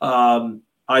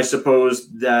 I suppose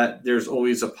that there's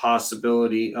always a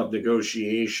possibility of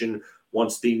negotiation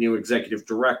once the new executive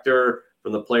director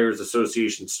from the Players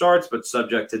Association starts, but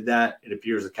subject to that, it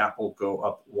appears the cap will go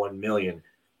up $1 million,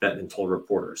 Bettman told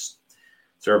reporters.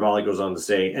 Saravalli goes on to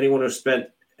say, anyone who spent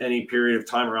any period of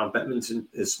time around Bettman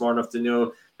is smart enough to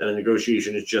know that a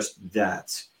negotiation is just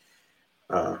that.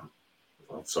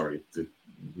 Sorry to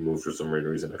move for some weird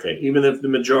reason. Okay, even if the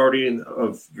majority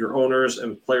of your owners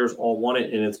and players all want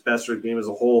it and it's best for the game as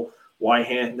a whole, why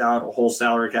hand out a whole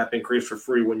salary cap increase for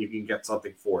free when you can get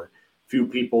something for it? Few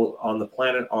people on the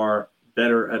planet are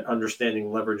better at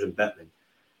understanding leverage than Bettman.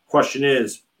 Question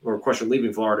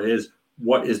leaving Florida is,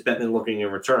 what is Bettman looking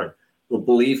in return? The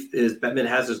belief is Bettman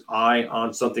has his eye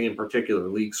on something in particular.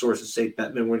 League sources say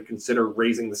Bettman would consider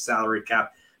raising the salary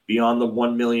cap beyond the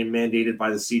 $1 million mandated by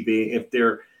the CBA if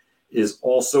there is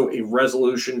also a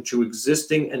resolution to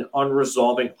existing and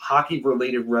unresolving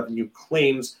hockey-related revenue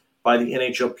claims by the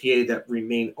NHLPA that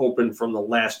remain open from the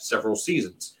last several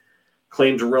seasons.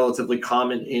 Claims are relatively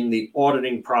common in the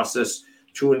auditing process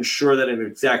to ensure that an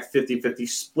exact 50-50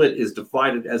 split is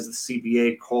divided as the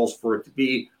CBA calls for it to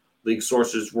be. League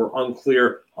sources were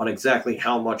unclear on exactly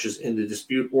how much is in the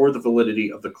dispute or the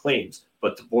validity of the claims.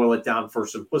 But to boil it down for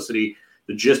simplicity,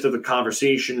 the gist of the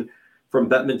conversation from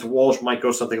Bettman to Walsh might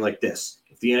go something like this.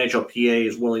 If the NHLPA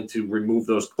is willing to remove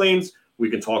those claims, we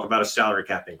can talk about a salary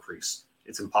cap increase.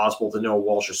 It's impossible to know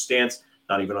Walsh's stance,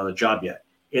 not even on the job yet.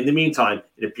 In the meantime,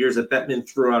 it appears that Bettman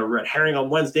threw out a red herring on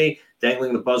Wednesday,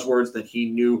 dangling the buzzwords that he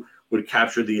knew would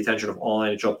capture the attention of all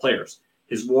NHL players.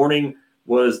 His warning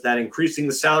was that increasing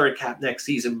the salary cap next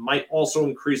season might also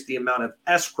increase the amount of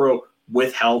escrow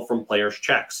withheld from players'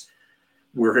 checks.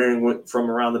 We're hearing from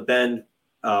around the bend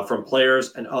from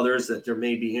players and others that there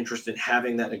may be interest in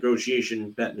having that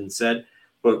negotiation, Bettman said.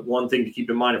 But one thing to keep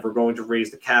in mind, if we're going to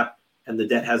raise the cap and the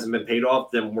debt hasn't been paid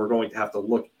off, then we're going to have to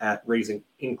look at raising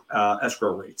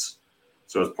escrow rates.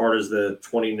 So as part of the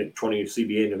 2020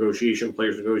 CBA negotiation,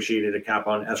 players negotiated a cap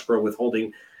on escrow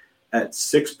withholding at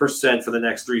 6% for the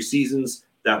next 3 seasons.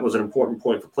 That was an important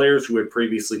point for players who had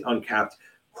previously uncapped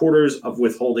quarters of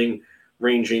withholding,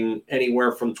 ranging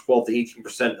anywhere from 12 to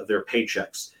 18% of their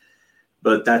paychecks.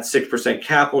 But that 6%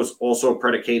 cap was also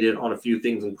predicated on a few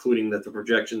things, including that the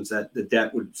projections that the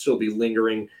debt would still be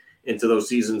lingering into those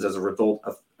seasons as a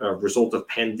result of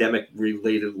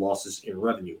pandemic-related losses in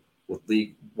revenue, with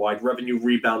league-wide revenue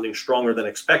rebounding stronger than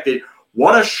expected.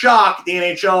 What a shock! The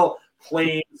NHL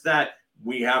claims that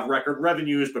we have record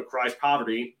revenues, but cries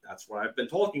poverty. That's what I've been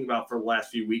talking about for the last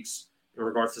few weeks in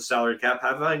regards to salary cap,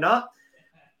 have I not?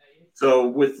 So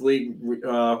with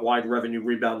league-wide revenue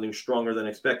rebounding stronger than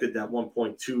expected, that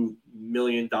 $1.2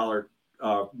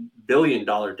 billion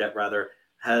debt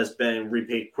has been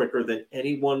repaid quicker than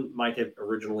anyone might have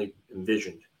originally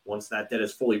envisioned. Once that debt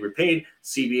is fully repaid,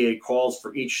 CBA calls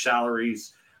for each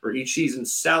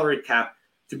season's salary cap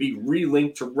to be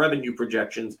relinked to revenue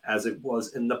projections as it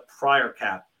was in the prior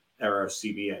cap era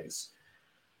CBAs.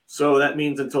 So that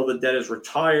means until the debt is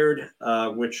retired,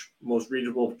 which most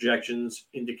reasonable projections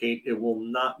indicate it will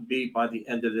not be by the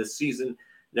end of this season,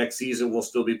 next season will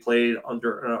still be played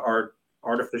under an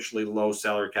artificially low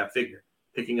salary cap figure.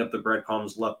 Picking up the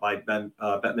breadcrumbs left by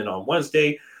Bettman on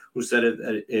Wednesday, who said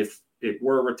that if it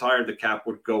were retired, the cap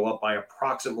would go up by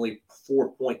approximately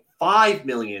 $4.5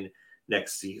 million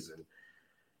next season.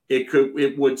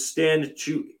 It would stand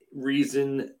to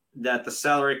reason that the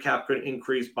salary cap could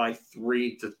increase by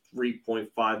 $3 to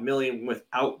 $3.5 million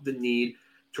without the need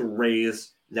to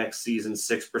raise next season's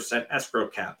 6% escrow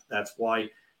cap. That's why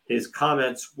his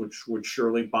comments, which would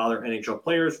surely bother NHL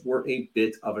players, were a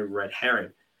bit of a red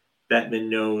herring. Bettman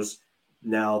knows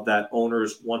now that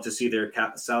owners want to see their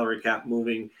salary cap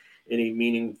moving in a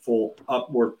meaningful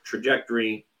upward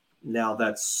trajectory now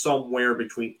that somewhere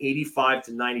between 85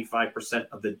 to 95%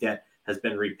 of the debt has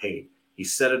been repaid. He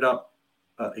set it up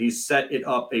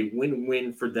a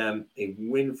win-win for them, a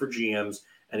win for GMs,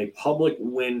 and a public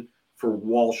win for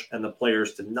Walsh and the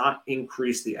players to not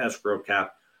increase the escrow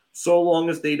cap so long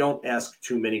as they don't ask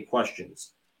too many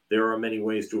questions. There are many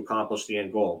ways to accomplish the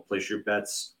end goal. Place your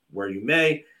bets where you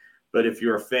may, but if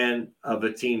you're a fan of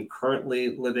a team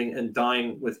currently living and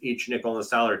dying with each nickel in the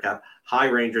salary cap, hi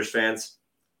Rangers fans,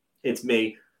 it's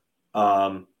me,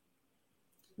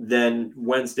 then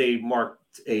Wednesday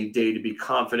marked a day to be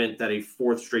confident that a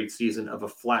 4th straight season of a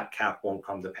flat cap won't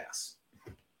come to pass.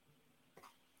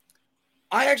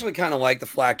 I actually kind of like the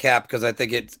flat cap because I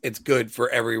think it's good for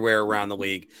everywhere around the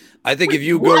league. I think if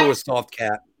you go to a soft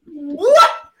cap.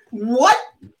 What?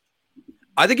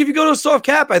 I think if you go to a soft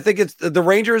cap, I think it's the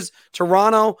Rangers,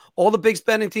 Toronto, all the big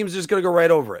spending teams are just going to go right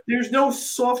over it. There's no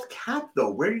soft cap,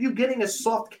 though. Where are you getting a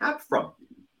soft cap from?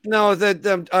 No,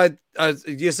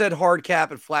 you said hard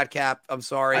cap and flat cap. I'm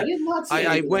sorry. I did not say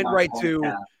I went right to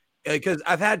because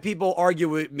I've had people argue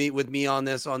with me on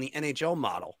this on the NHL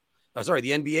model. The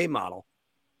NBA model.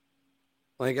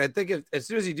 Like I think as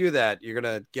soon as you do that, you're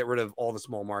gonna get rid of all the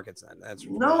small markets. Then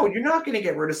you're not going to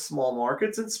get rid of small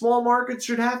markets, and small markets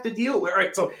should have to deal with. All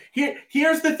right, so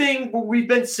here's the thing we've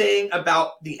been saying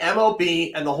about the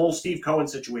MLB and the whole Steve Cohen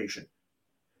situation.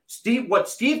 What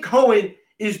Steve Cohen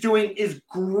is doing is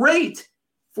great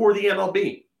for the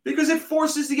MLB because it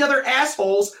forces the other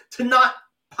assholes to not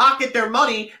pocket their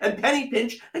money and penny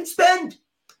pinch and spend.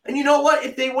 And you know what?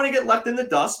 If they want to get left in the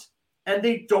dust and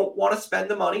they don't want to spend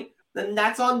the money, then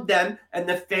that's on them, and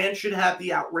the fans should have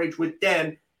the outrage with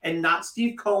them and not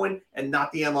Steve Cohen and not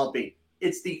the MLB.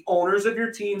 It's the owners of your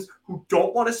teams who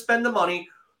don't want to spend the money,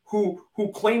 who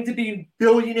claim to be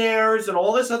billionaires and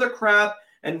all this other crap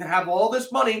and have all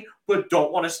this money, but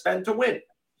don't want to spend to win.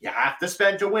 You have to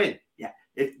spend to win. Yeah.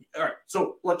 All right.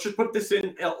 So let's just put this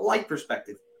in a light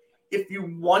perspective. If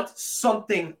you want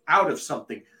something out of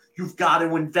something, you've got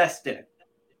to invest in it.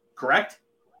 Correct?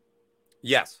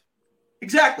 Yes.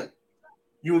 Exactly.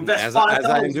 You invest $5 as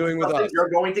I'm doing with us. You're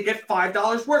going to get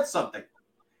 $5 worth something.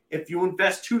 If you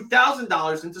invest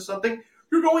 $2,000 into something,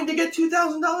 you're going to get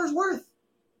 $2,000 worth.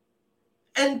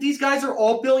 And these guys are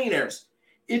all billionaires.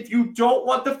 if you don't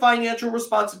want the financial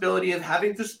responsibility of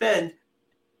having to spend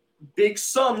big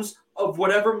sums of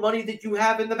whatever money that you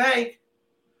have in the bank,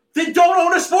 then don't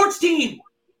own a sports team.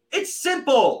 It's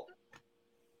simple.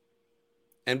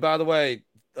 And by the way,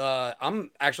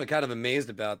 I'm actually kind of amazed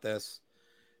about this,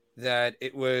 that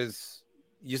it was,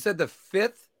 you said the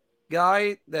fifth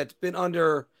guy that's been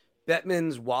under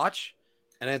Bettman's watch.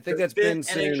 And I think that's been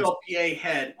since NHLPA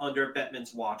head under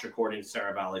Bettman's watch, according to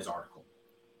Sarah Valley's article.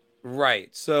 Right.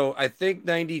 So I think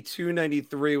 92,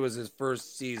 93 was his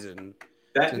first season.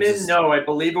 Bettman, no, I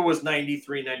believe it was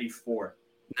 93, 94.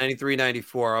 93,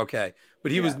 94. Okay.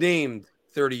 But he was named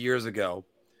 30 years ago.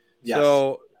 Yes.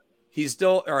 So he's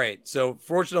still, all right. So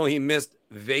fortunately, he missed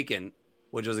Vacant,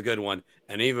 which was a good one.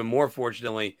 And even more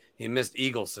fortunately, he missed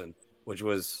Eagleson, which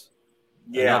was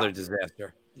another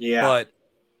disaster. Yeah. But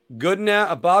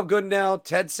Goodenow, Bob Goodenow,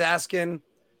 Ted Saskin,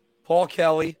 Paul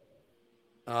Kelly,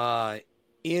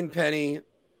 Ian Penny,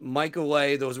 Michael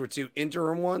Lay, those were two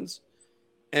interim ones.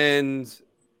 And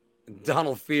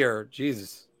Donald Fear,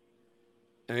 Jesus.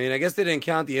 I mean, I guess they didn't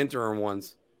count the interim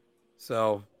ones.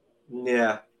 So,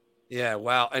 yeah,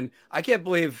 wow. And I can't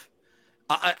believe,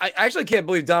 I actually can't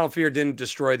believe Donald Fear didn't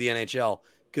destroy the NHL,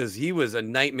 because he was a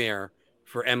nightmare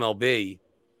for MLB.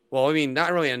 Well, I mean,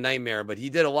 not really a nightmare, but he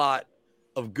did a lot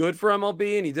of good for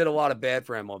MLB and he did a lot of bad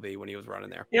for MLB when he was running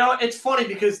there. You know, it's funny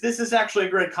because this is actually a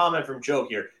great comment from Joe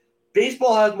here.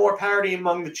 Baseball has more parity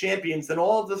among the champions than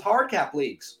all of the hard cap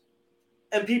leagues.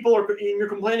 And you're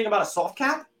complaining about a soft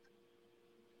cap?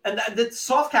 And that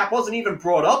soft cap wasn't even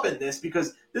brought up in this,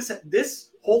 because this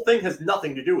whole thing has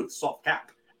nothing to do with soft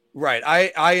cap. Right.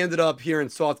 I ended up hearing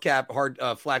soft cap,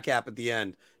 flat cap at the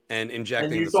end and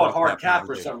injecting. And you thought hard cap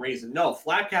for some reason. No,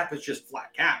 flat cap is just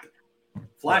flat cap.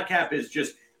 Flat cap is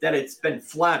just that it's been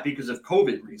flat because of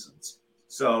COVID reasons.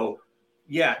 So,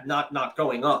 yeah, not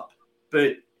going up.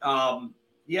 But,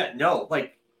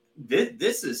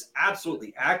 this is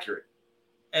absolutely accurate.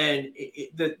 And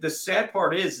the sad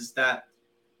part is that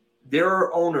there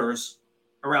are owners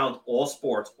around all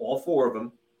sports, all four of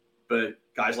them, but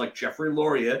guys like Jeffrey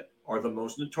Loria are the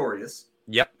most notorious.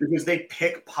 Yep. Because they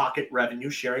pocket revenue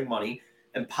sharing money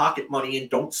and pocket money and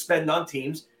don't spend on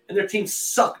teams, and their teams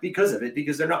suck because of it,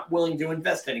 because they're not willing to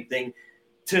invest anything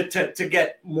to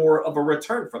get more of a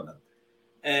return from them.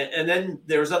 And then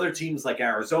there's other teams like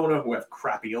Arizona who have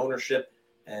crappy ownership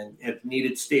and have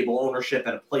needed stable ownership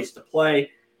and a place to play.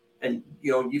 And,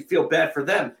 you feel bad for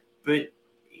them, but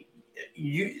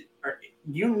you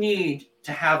need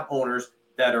to have owners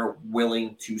that are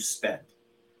willing to spend.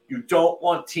 You don't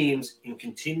want teams in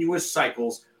continuous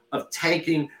cycles of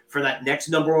tanking for that next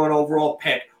number one overall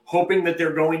pick, hoping that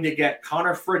they're going to get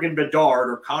Connor friggin' Bedard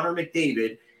or Connor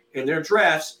McDavid in their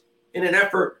drafts in an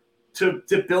effort to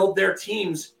build their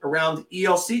teams around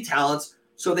ELC talents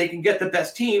so they can get the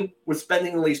best team with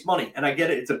spending the least money. And I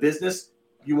get it. It's a business.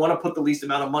 You want to put the least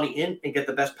amount of money in and get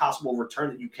the best possible return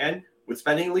that you can with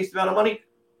spending the least amount of money.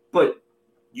 But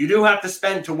you do have to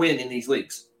spend to win in these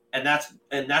leagues. And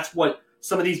that's what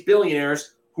some of these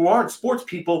billionaires who aren't sports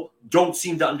people don't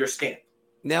seem to understand.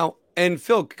 Now, and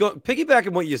Phil, piggyback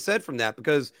on what you said from that,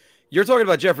 because you're talking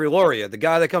about Jeffrey Loria. The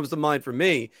guy that comes to mind for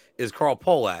me is Carl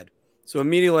Pohlad. So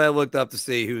immediately I looked up to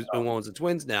see who owns the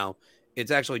Twins now.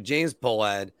 It's actually James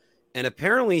Pohlad. And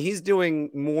apparently he's doing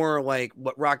more like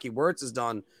what Rocky Wirtz has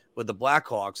done with the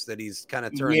Blackhawks, that he's kind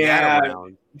of turned that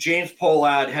around. James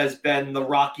Pohlad has been the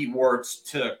Rocky Wirtz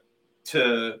to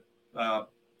MLB.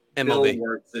 Bill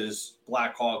Wirtz's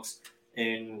Blackhawks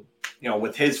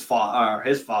with his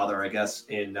father, I guess,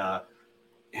 in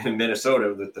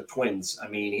Minnesota with the Twins. I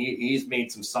mean, he's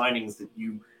made some signings that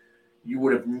you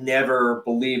would have never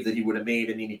believed that he would have made.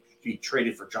 I mean, he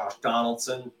traded for Josh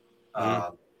Donaldson,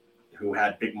 who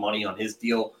had big money on his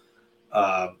deal.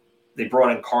 They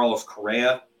brought in Carlos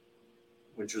Correa,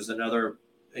 which was another,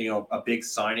 a big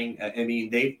signing. I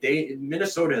mean,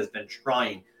 Minnesota has been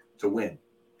trying to win,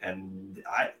 and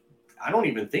I don't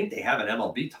even think they have an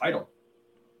MLB title.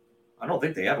 I don't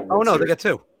think they have a World Series. They got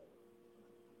two.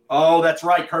 Oh, that's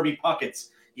right, Kirby Puckett.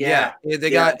 Yeah, they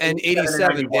got an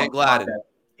 87, Dan Gladden.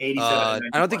 87.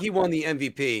 I don't think he won the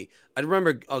MVP. I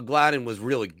remember Gladden was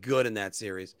really good in that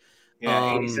series.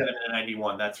 Yeah, 87 and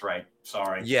 91. That's right.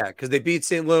 Sorry. Yeah, because they beat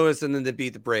St. Louis and then they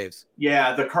beat the Braves.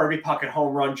 Yeah, the Kirby Puckett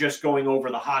home run just going over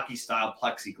the hockey-style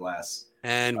plexiglass.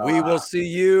 And we will see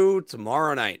you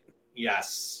tomorrow night.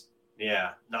 Yes.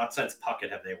 Yeah. Not since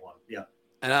Puckett have they won. Yeah.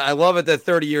 And I love it that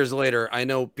 30 years later, I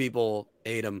know people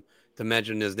hate him to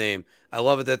mention his name. I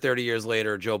love it that 30 years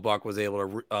later, Joe Buck was able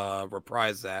to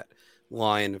reprise that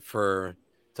line to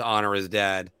honor his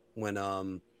dad when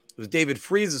it was David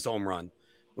Freese's home run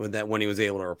when he was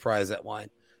able to reprise that line.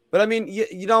 But I mean,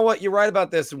 you know what? You're right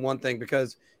about this in one thing,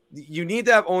 because you need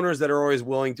to have owners that are always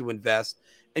willing to invest.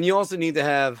 And you also need to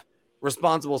have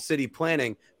responsible city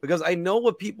planning, because I know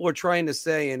what people are trying to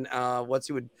say. And what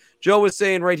Joe was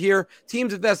saying right here: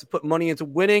 teams invest to put money into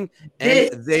winning,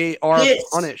 and they are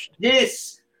punished.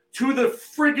 This to the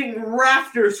frigging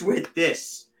rafters with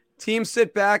this. Teams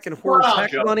sit back and hoard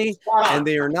tech money, and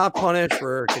they are not punished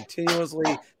for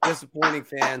continuously disappointing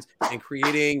fans and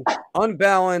creating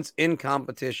unbalance in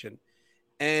competition.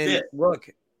 And look,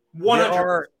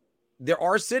 there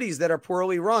are cities that are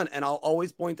poorly run, and I'll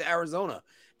always point to Arizona.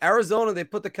 Arizona, they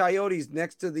put the Coyotes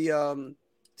next to the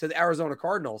Arizona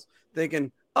Cardinals,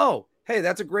 thinking, "Oh, hey,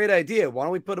 that's a great idea. Why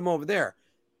don't we put them over there?"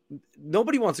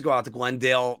 Nobody wants to go out to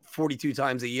Glendale 42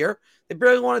 times a year. They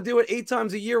barely want to do it 8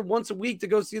 times a year, once a week, to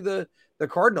go see the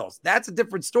Cardinals. That's a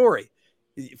different story.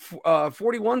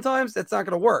 41 times, that's not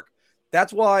going to work.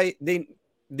 That's why they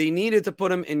needed to put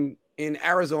them in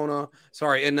Arizona,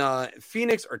 in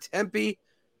Phoenix or Tempe.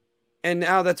 And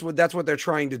now that's what they're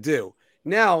trying to do.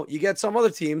 Now you get some other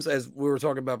teams, as we were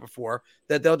talking about before,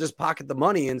 that they'll just pocket the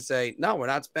money and say, "No, we're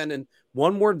not spending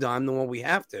one more dime than what we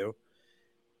have to."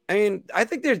 I mean, I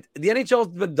think the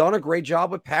NHL has done a great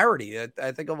job with parity.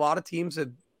 I think a lot of teams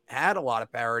have had a lot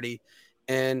of parity,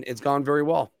 and it's gone very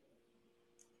well.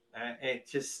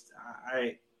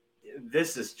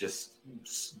 This is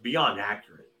just beyond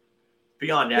accurate.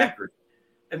 Beyond accurate.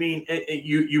 I mean,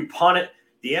 you punish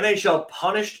the NHL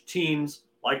punished teams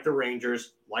like the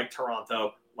Rangers, like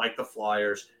Toronto, like the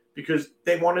Flyers, because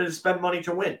they wanted to spend money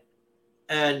to win.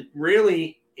 And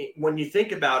really, when you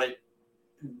think about it,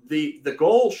 the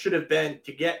goal should have been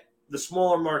to get the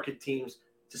smaller market teams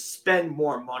to spend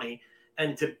more money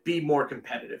and to be more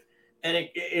competitive. And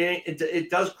it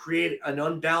does create an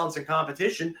unbalance in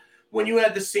competition when you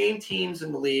have the same teams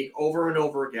in the league over and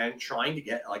over again trying to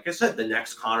get, like I said, the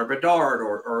next Connor Bedard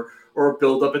or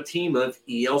build up a team of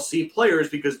ELC players,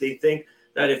 because they think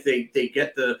that if they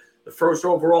get the first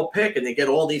overall pick and they get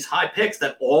all these high picks,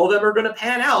 that all of them are going to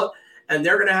pan out. And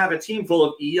they're going to have a team full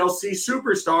of ELC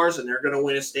superstars, and they're going to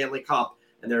win a Stanley Cup,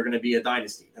 and they're going to be a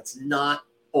dynasty. That's not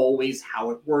always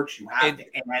how it works. You have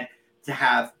to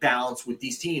have balance with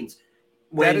these teams.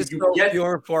 That is so few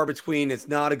and far between. It's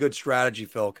not a good strategy,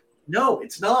 Phil. No,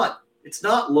 it's not. It's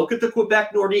not. Look at the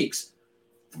Quebec Nordiques.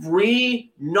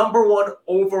 3 number 1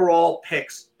 overall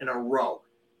picks in a row.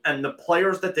 And the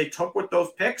players that they took with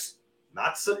those picks,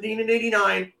 Matt Sundin in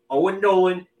 89, Owen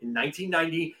Nolan in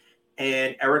 1990,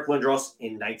 and Eric Lindros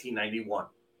in 1991.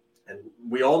 And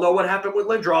we all know what happened with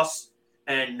Lindros.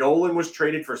 And Nolan was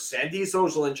traded for Sandy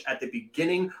Zozelinch at the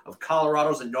beginning of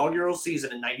Colorado's inaugural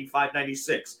season in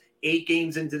 95-96, 8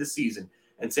 games into the season.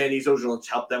 And Sandy Zozelinch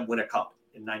helped them win a cup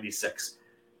in 96.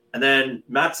 And then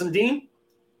Matt Sundin,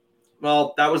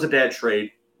 well, that was a bad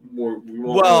trade.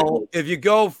 If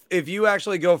you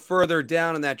actually go further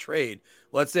down in that trade,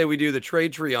 let's say we do the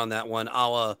trade tree on that one, a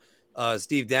la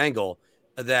Steve Dangle,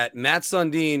 that Matt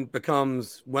Sundin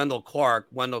becomes Wendell Clark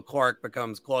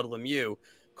becomes Claude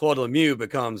Lemieux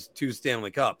becomes 2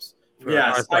 Stanley Cups.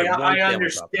 Yes,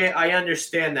 I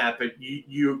understand that, but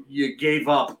you gave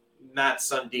up Matt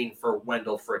Sundin for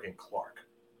Wendell friggin' Clark,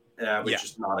 which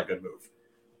is not a good move.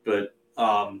 But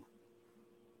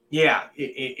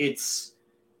it's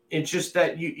just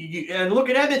that you and look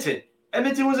at Edmonton.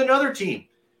 Edmonton was another team.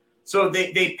 So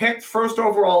they picked first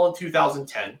overall in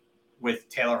 2010 with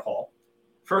Taylor Hall,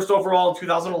 first overall in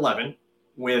 2011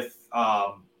 with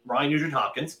Ryan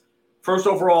Nugent-Hopkins, first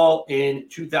overall in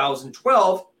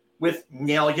 2012 with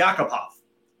Nail Yakupov.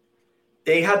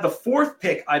 They had the 4th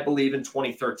pick, I believe, in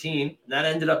 2013. And that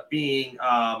ended up being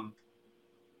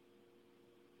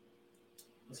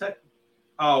what's that?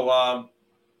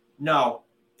 No,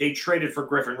 they traded for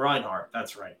Griffin Reinhart.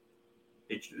 That's right.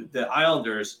 The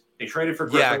Islanders, they traded for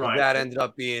Griffin Reinhart. Yeah, that ended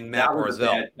up being Matt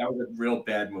Barzal. That was a real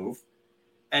bad move.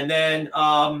 And then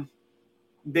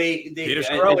Peter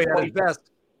Chiarelli had his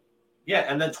best. Yeah,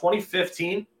 and then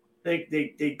 2015,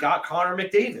 they got Connor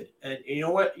McDavid. And you know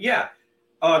what? Yeah.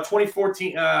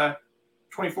 2014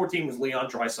 was Leon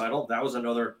Draisaitl. That was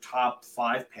another top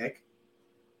 5 pick.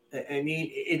 I mean,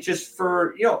 it just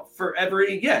for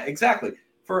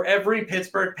every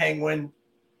Pittsburgh Penguin,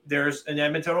 there's an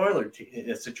Edmonton Oilers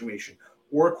situation,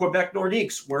 or Quebec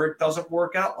Nordiques where it doesn't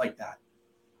work out like that.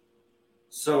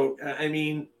 So, I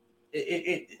mean,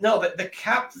 the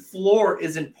cap floor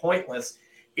isn't pointless.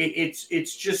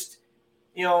 It's just,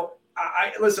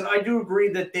 I do agree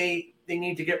that they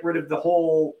need to get rid of the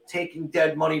whole taking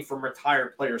dead money from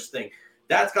retired players thing.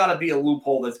 That's got to be a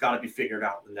loophole that's got to be figured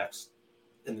out in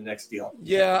the next deal.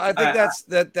 Yeah, I think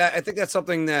I think that's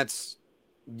something that's,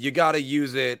 you got to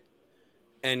use it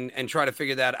and try to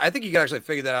figure that. I think you can actually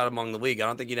figure that out among the league. I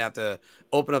don't think you'd have to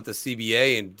open up the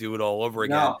CBA and do it all over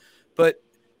again. No. But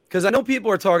because I know people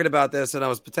are talking about this, and I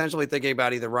was potentially thinking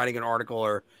about either writing an article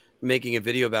or making a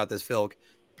video about this, Phil.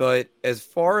 But as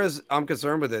far as I'm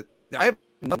concerned with it, I have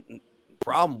no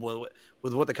problem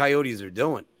with what the Coyotes are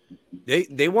doing.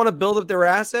 They want to build up their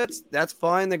assets. That's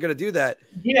fine. They're going to do that.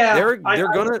 Yeah,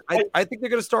 I think they're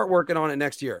going to start working on it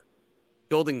next year,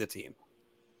 building the team.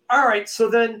 All right, so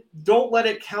then don't let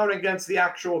it count against the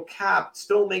actual cap.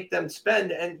 Still make them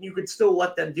spend, and you could still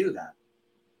let them do that.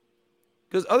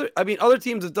 Because other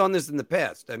teams have done this in the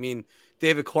past. I mean,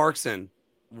 David Clarkson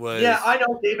was. Yeah, I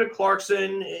know David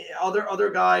Clarkson. Other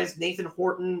guys. Nathan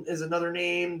Horton is another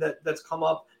name that's come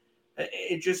up.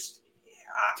 It just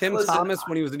Tim Thomas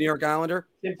when he was the New York Islander.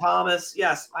 Tim Thomas,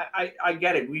 yes, I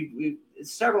get it. We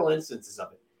several instances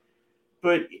of it,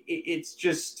 but it's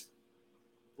just,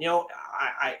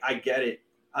 I get it.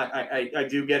 I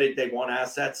do get it. They want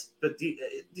assets, but the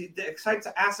types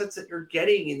of assets that you're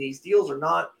getting in these deals are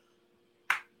not.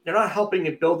 They're not helping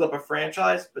you build up a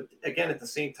franchise, but again, at the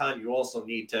same time, you also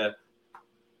need to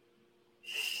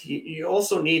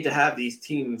have these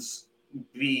teams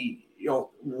be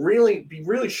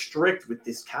really strict with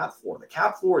this cap floor. The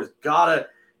cap floor it's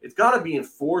gotta be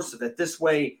enforced so that this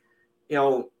way,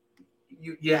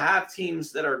 you have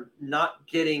teams that are not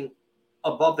getting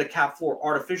above the cap floor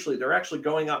artificially. They're actually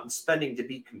going out and spending to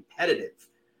be competitive.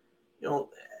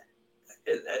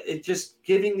 It just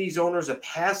giving these owners a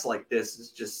pass like this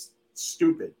is just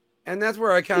stupid. And that's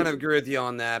where I kind of agree with you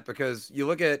on that, because you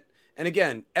look at, and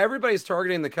again, everybody's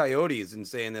targeting the Coyotes and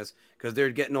saying this because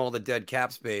they're getting all the dead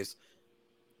cap space.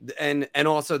 And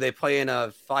also they play in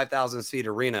a 5,000 seat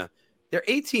arena. They're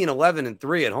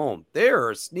 18-11-3 at home.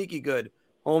 They're a sneaky good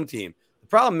home team. The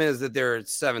problem is that they're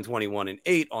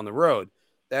 7-21-8 on the road.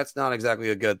 That's not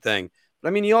exactly a good thing. But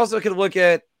I mean, you also could look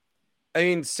at,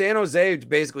 San Jose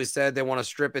basically said they want to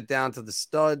strip it down to the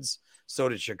studs. So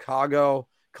did Chicago.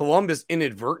 Columbus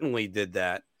inadvertently did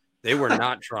that. They were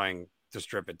not trying to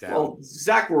strip it down. Well,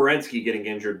 Zach Werenski getting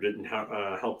injured didn't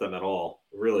help them at all.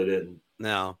 It really didn't.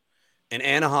 No. And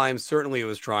Anaheim certainly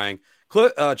was trying.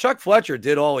 Chuck Fletcher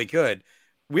did all he could.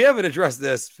 We haven't addressed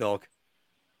this, Phil.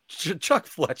 Chuck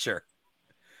Fletcher.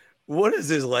 What is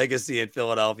his legacy in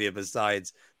Philadelphia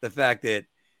besides the fact that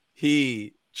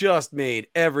he just made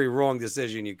every wrong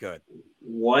decision you could?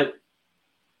 What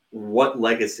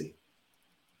legacy?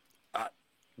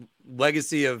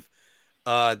 Legacy of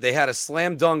they had a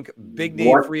slam dunk big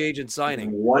name free agent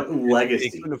signing. What legacy?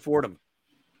 They couldn't afford him.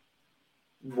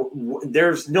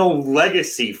 There's no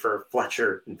legacy for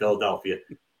Fletcher in Philadelphia.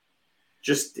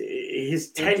 Just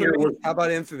his tenure was. How about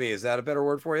infamy? Is that a better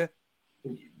word for you?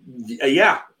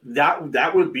 Yeah,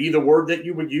 that would be the word that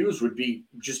you would use. Would be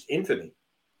just infamy.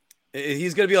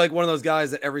 He's going to be like one of those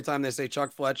guys that every time they say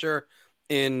Chuck Fletcher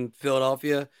in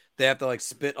Philadelphia, they have to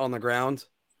spit on the ground.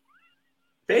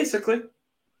 Basically.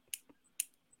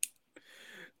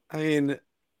 I mean,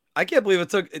 I can't believe it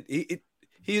took.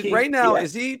 He's right now. Yeah.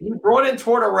 Is he? He brought in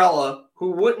Tortorella,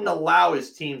 who wouldn't allow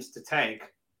his teams to tank.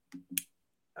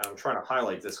 I'm trying to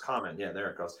highlight this comment. Yeah,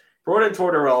 there it goes. Brought in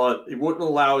Tortorella. He wouldn't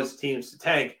allow his teams to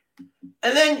tank.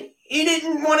 And then he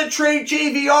didn't want to trade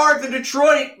JVR to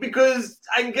Detroit because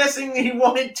I'm guessing he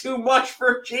wanted too much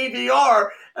for JVR.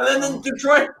 And then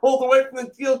Detroit pulled away from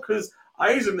the deal because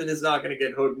Yzerman is not going to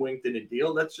get hoodwinked in a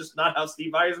deal. That's just not how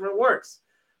Steve Yzerman works.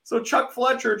 So Chuck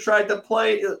Fletcher tried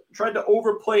to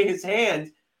overplay his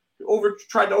hand,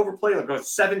 tried to overplay like a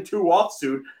 7-2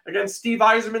 offsuit against Steve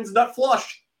Yzerman's nut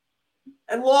flush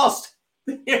and lost.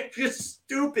 Just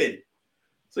stupid.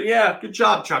 So yeah, good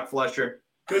job, Chuck Fletcher.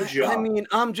 Good job. I mean,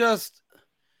 I'm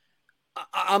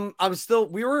still.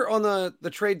 We were on the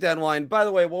trade deadline. By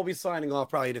the way, we'll be signing off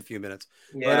probably in a few minutes.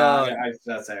 Yeah, I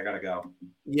gotta go.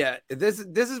 Yeah, this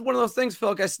is one of those things,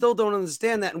 Phil. I still don't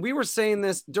understand that. And we were saying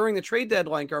this during the trade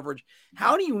deadline coverage.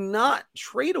 How do you not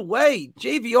trade away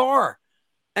JVR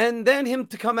and then him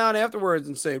to come out afterwards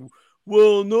and say,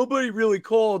 "Well, nobody really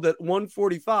called at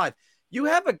 145." You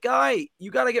have a guy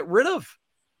you got to get rid of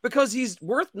because he's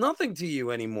worth nothing to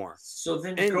you anymore. So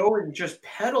then go and just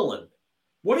peddle him.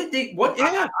 What did they? What?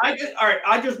 Yeah.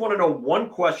 I just want to know one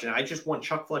question. I just want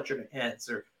Chuck Fletcher to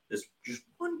answer this. Just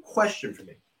one question for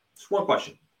me. Just one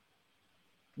question.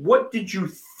 What did you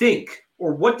think,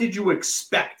 or what did you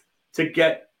expect to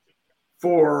get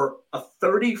for a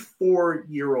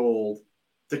 34-year-old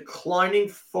declining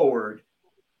forward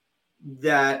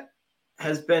that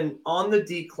has been on the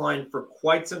decline for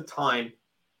quite some time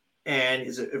and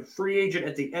is a free agent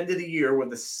at the end of the year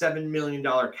with a $7 million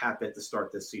cap hit to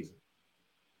start this season?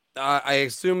 I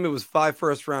assume it was 5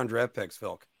 first-round draft picks,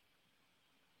 Phil.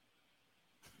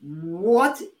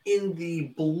 What in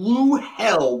the blue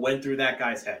hell went through that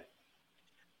guy's head?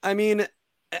 I mean,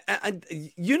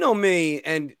 you know me,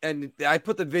 and I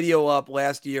put the video up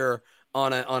last year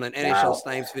on an NHL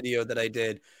Snipes video that I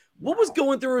did. What was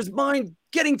going through his mind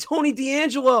getting Tony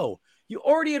DeAngelo? You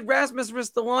already had Rasmus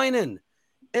Ristolainen.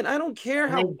 And I don't care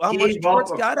how much Torts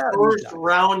got out of first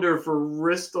rounder for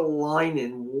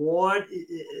Ristolainen. What? He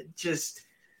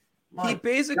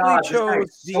basically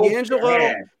chose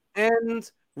DeAngelo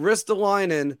and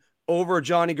Ristolainen over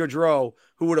Johnny Gaudreau,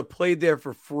 who would have played there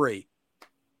for free.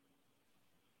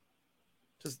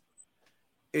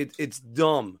 It's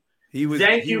dumb.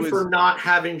 Thank you for not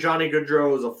having Johnny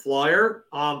Gaudreau as a flyer.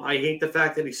 I hate the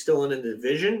fact that he's still in the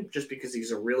division just because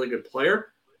he's a really good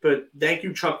player. But thank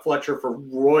you, Chuck Fletcher, for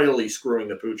royally screwing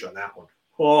the pooch on that one.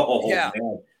 Oh, yeah.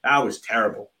 Man, that was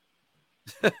terrible.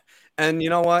 And you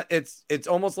know what? It's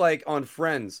almost like on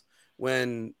Friends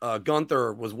when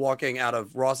Gunther was walking out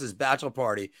of Ross's bachelor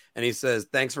party and he says,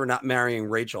 "Thanks for not marrying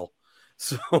Rachel."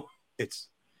 So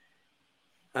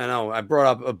I know I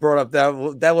brought up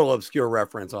that little obscure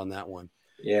reference on that one.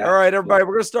 Yeah. All right, everybody,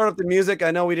 we're gonna start up the music.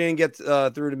 I know we didn't get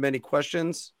through to many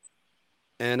questions,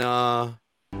 and going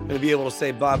to be able to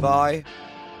say bye-bye.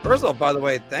 First of all, by the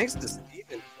way, thanks to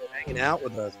Steven for hanging out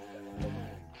with us.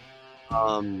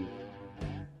 I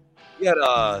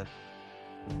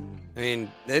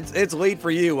mean, it's late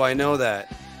for you. I know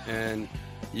that. And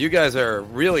you guys are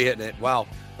really hitting it. Wow.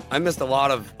 I missed a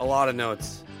lot of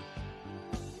notes.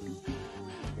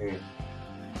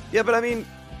 Yeah, but I mean,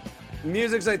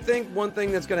 music's, I think, one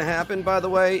thing that's going to happen, by the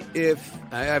way,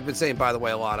 I've been saying by the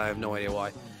way a lot. I have no idea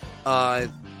why.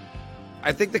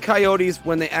 I think the Coyotes,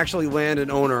 when they actually land an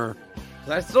owner,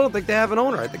 I still don't think they have an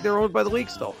owner. I think they're owned by the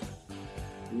league still.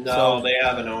 No, they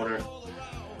have an owner.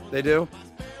 They do?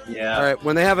 Yeah. All right.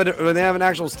 When they have an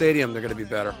actual stadium, they're going to be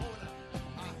better.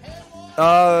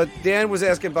 Dan was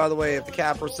asking, by the way, if the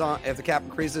cap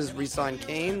increases, re-sign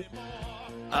Kane.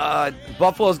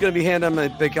 Buffalo's going to be handing him a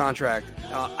big contract.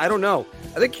 I don't know.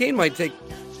 I think Kane might take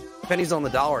pennies on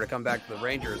the dollar to come back to the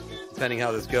Rangers, depending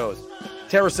how this goes.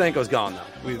 Tarasenko's gone, though.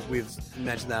 We've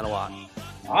mentioned that a lot.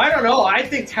 I don't know. I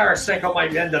think Tarasenko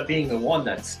might end up being the one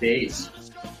that stays.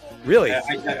 Really?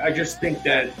 I just think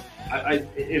that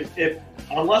if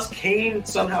unless Kane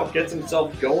somehow gets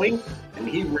himself going and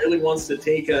he really wants to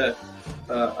take a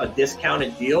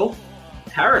discounted deal,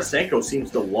 Tarasenko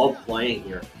seems to love playing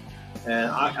here, and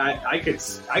I could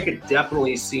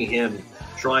definitely see him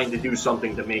trying to do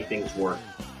something to make things work.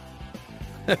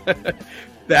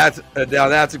 That's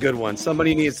a good one.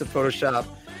 Somebody needs to Photoshop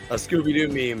a Scooby-Doo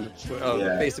meme of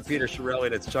the face of Peter Chiarelli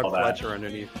that's Chuck Fletcher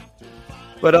underneath.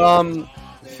 But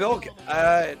Phil,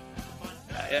 I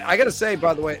got to say,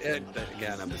 by the way,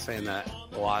 again, I've been saying that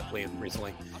a lot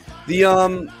recently.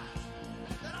 The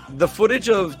footage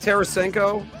of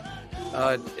Tarasenko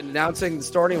announcing the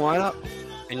starting lineup,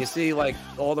 and you see like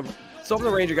some of the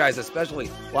Ranger guys, especially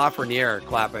Lafreniere,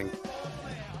 clapping.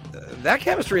 That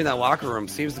chemistry in that locker room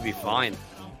seems to be fine.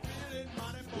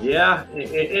 Yeah,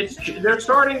 they're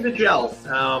starting to gel,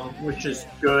 which is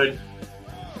good.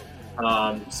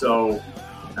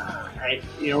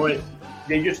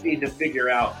 They just need to figure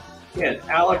out. Yeah,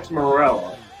 Alex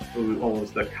Morella, who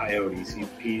owns the Coyotes,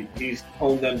 he's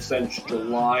owned them since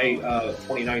July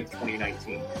 29th,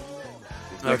 2019.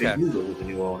 Okay. They knew there was a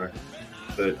new owner,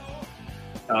 but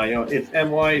it's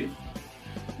NY.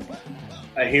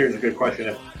 Here's a good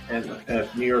question: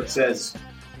 if New York says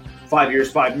 5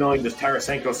 years, $5 million, does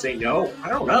Tarasenko say no? I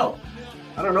don't know.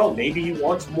 Maybe he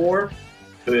wants more,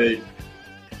 but I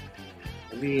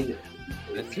mean,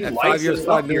 if he likes 5 years,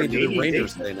 $5 million, do the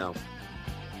Rangers say no?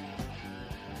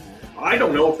 I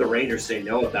don't know if the Rangers say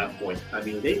no at that point. I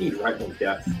mean, they need right wing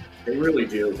depth. They really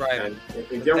do. Right. And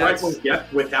if their right wing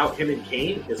depth without him and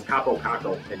Kane is Capo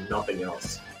Caco and nothing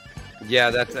else. Yeah,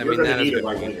 that is a good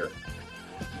point.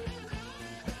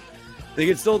 I think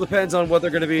it still depends on what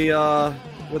they're going to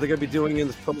be doing in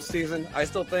this postseason. I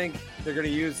still think they're going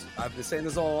to use. I've been saying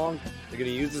this all along. They're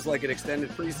going to use this like an extended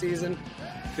preseason,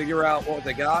 figure out what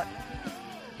they got,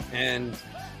 and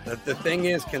the thing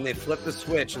is, can they flip the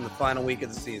switch in the final week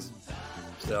of the season?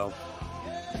 So,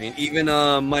 I mean, even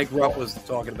Mike Rupp was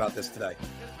talking about this today.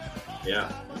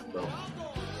 Yeah. So,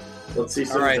 let's see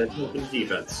some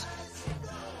defense.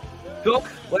 Phil,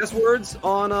 last words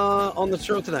on the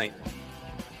show tonight.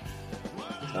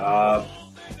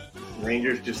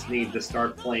 Rangers just need to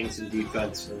start playing some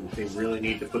defense, and they really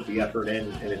need to put the effort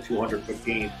in a 200-foot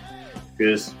game,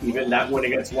 because even that win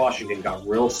against Washington got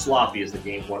real sloppy as the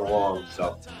game went along.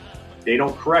 So if they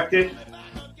don't correct it,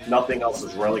 nothing else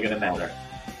is really going to matter.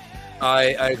 I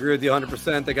agree with you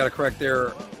 100%. They got to correct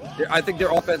their I think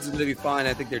their offense is going to be fine.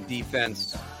 I think their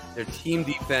defense, their team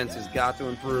defense, has got to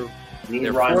improve.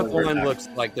 Their fourth line looks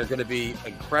like they're going to be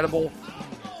incredible.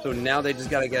 So now they just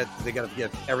got to get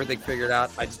everything figured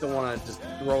out. I just don't want to just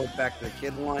throw it back to the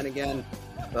kid line again,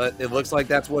 but it looks like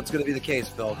that's what's going to be the case,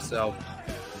 folks. So,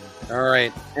 all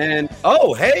right, and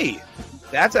hey,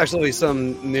 that's actually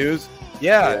some news.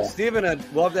 Yeah. Steven,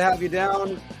 I'd love to have you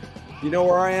down. You know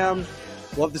where I am.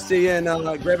 Love to see you and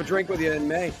grab a drink with you in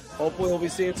May. Hopefully, we'll be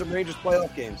seeing some Rangers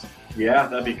playoff games. Yeah,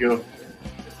 that'd be good.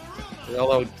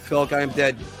 Although, Phil, I am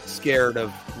dead scared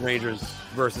of Rangers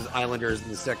versus Islanders in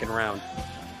the second round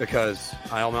because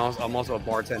I'm also a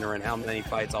bartender, and how many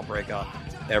fights I'll break up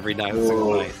every night.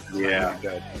 Yeah.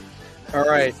 Good. All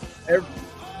right.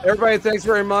 Everybody, thanks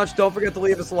very much. Don't forget to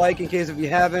leave us a like in case if you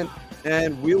haven't,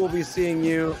 and we will be seeing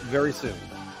you very soon.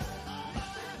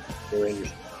 The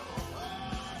Rangers.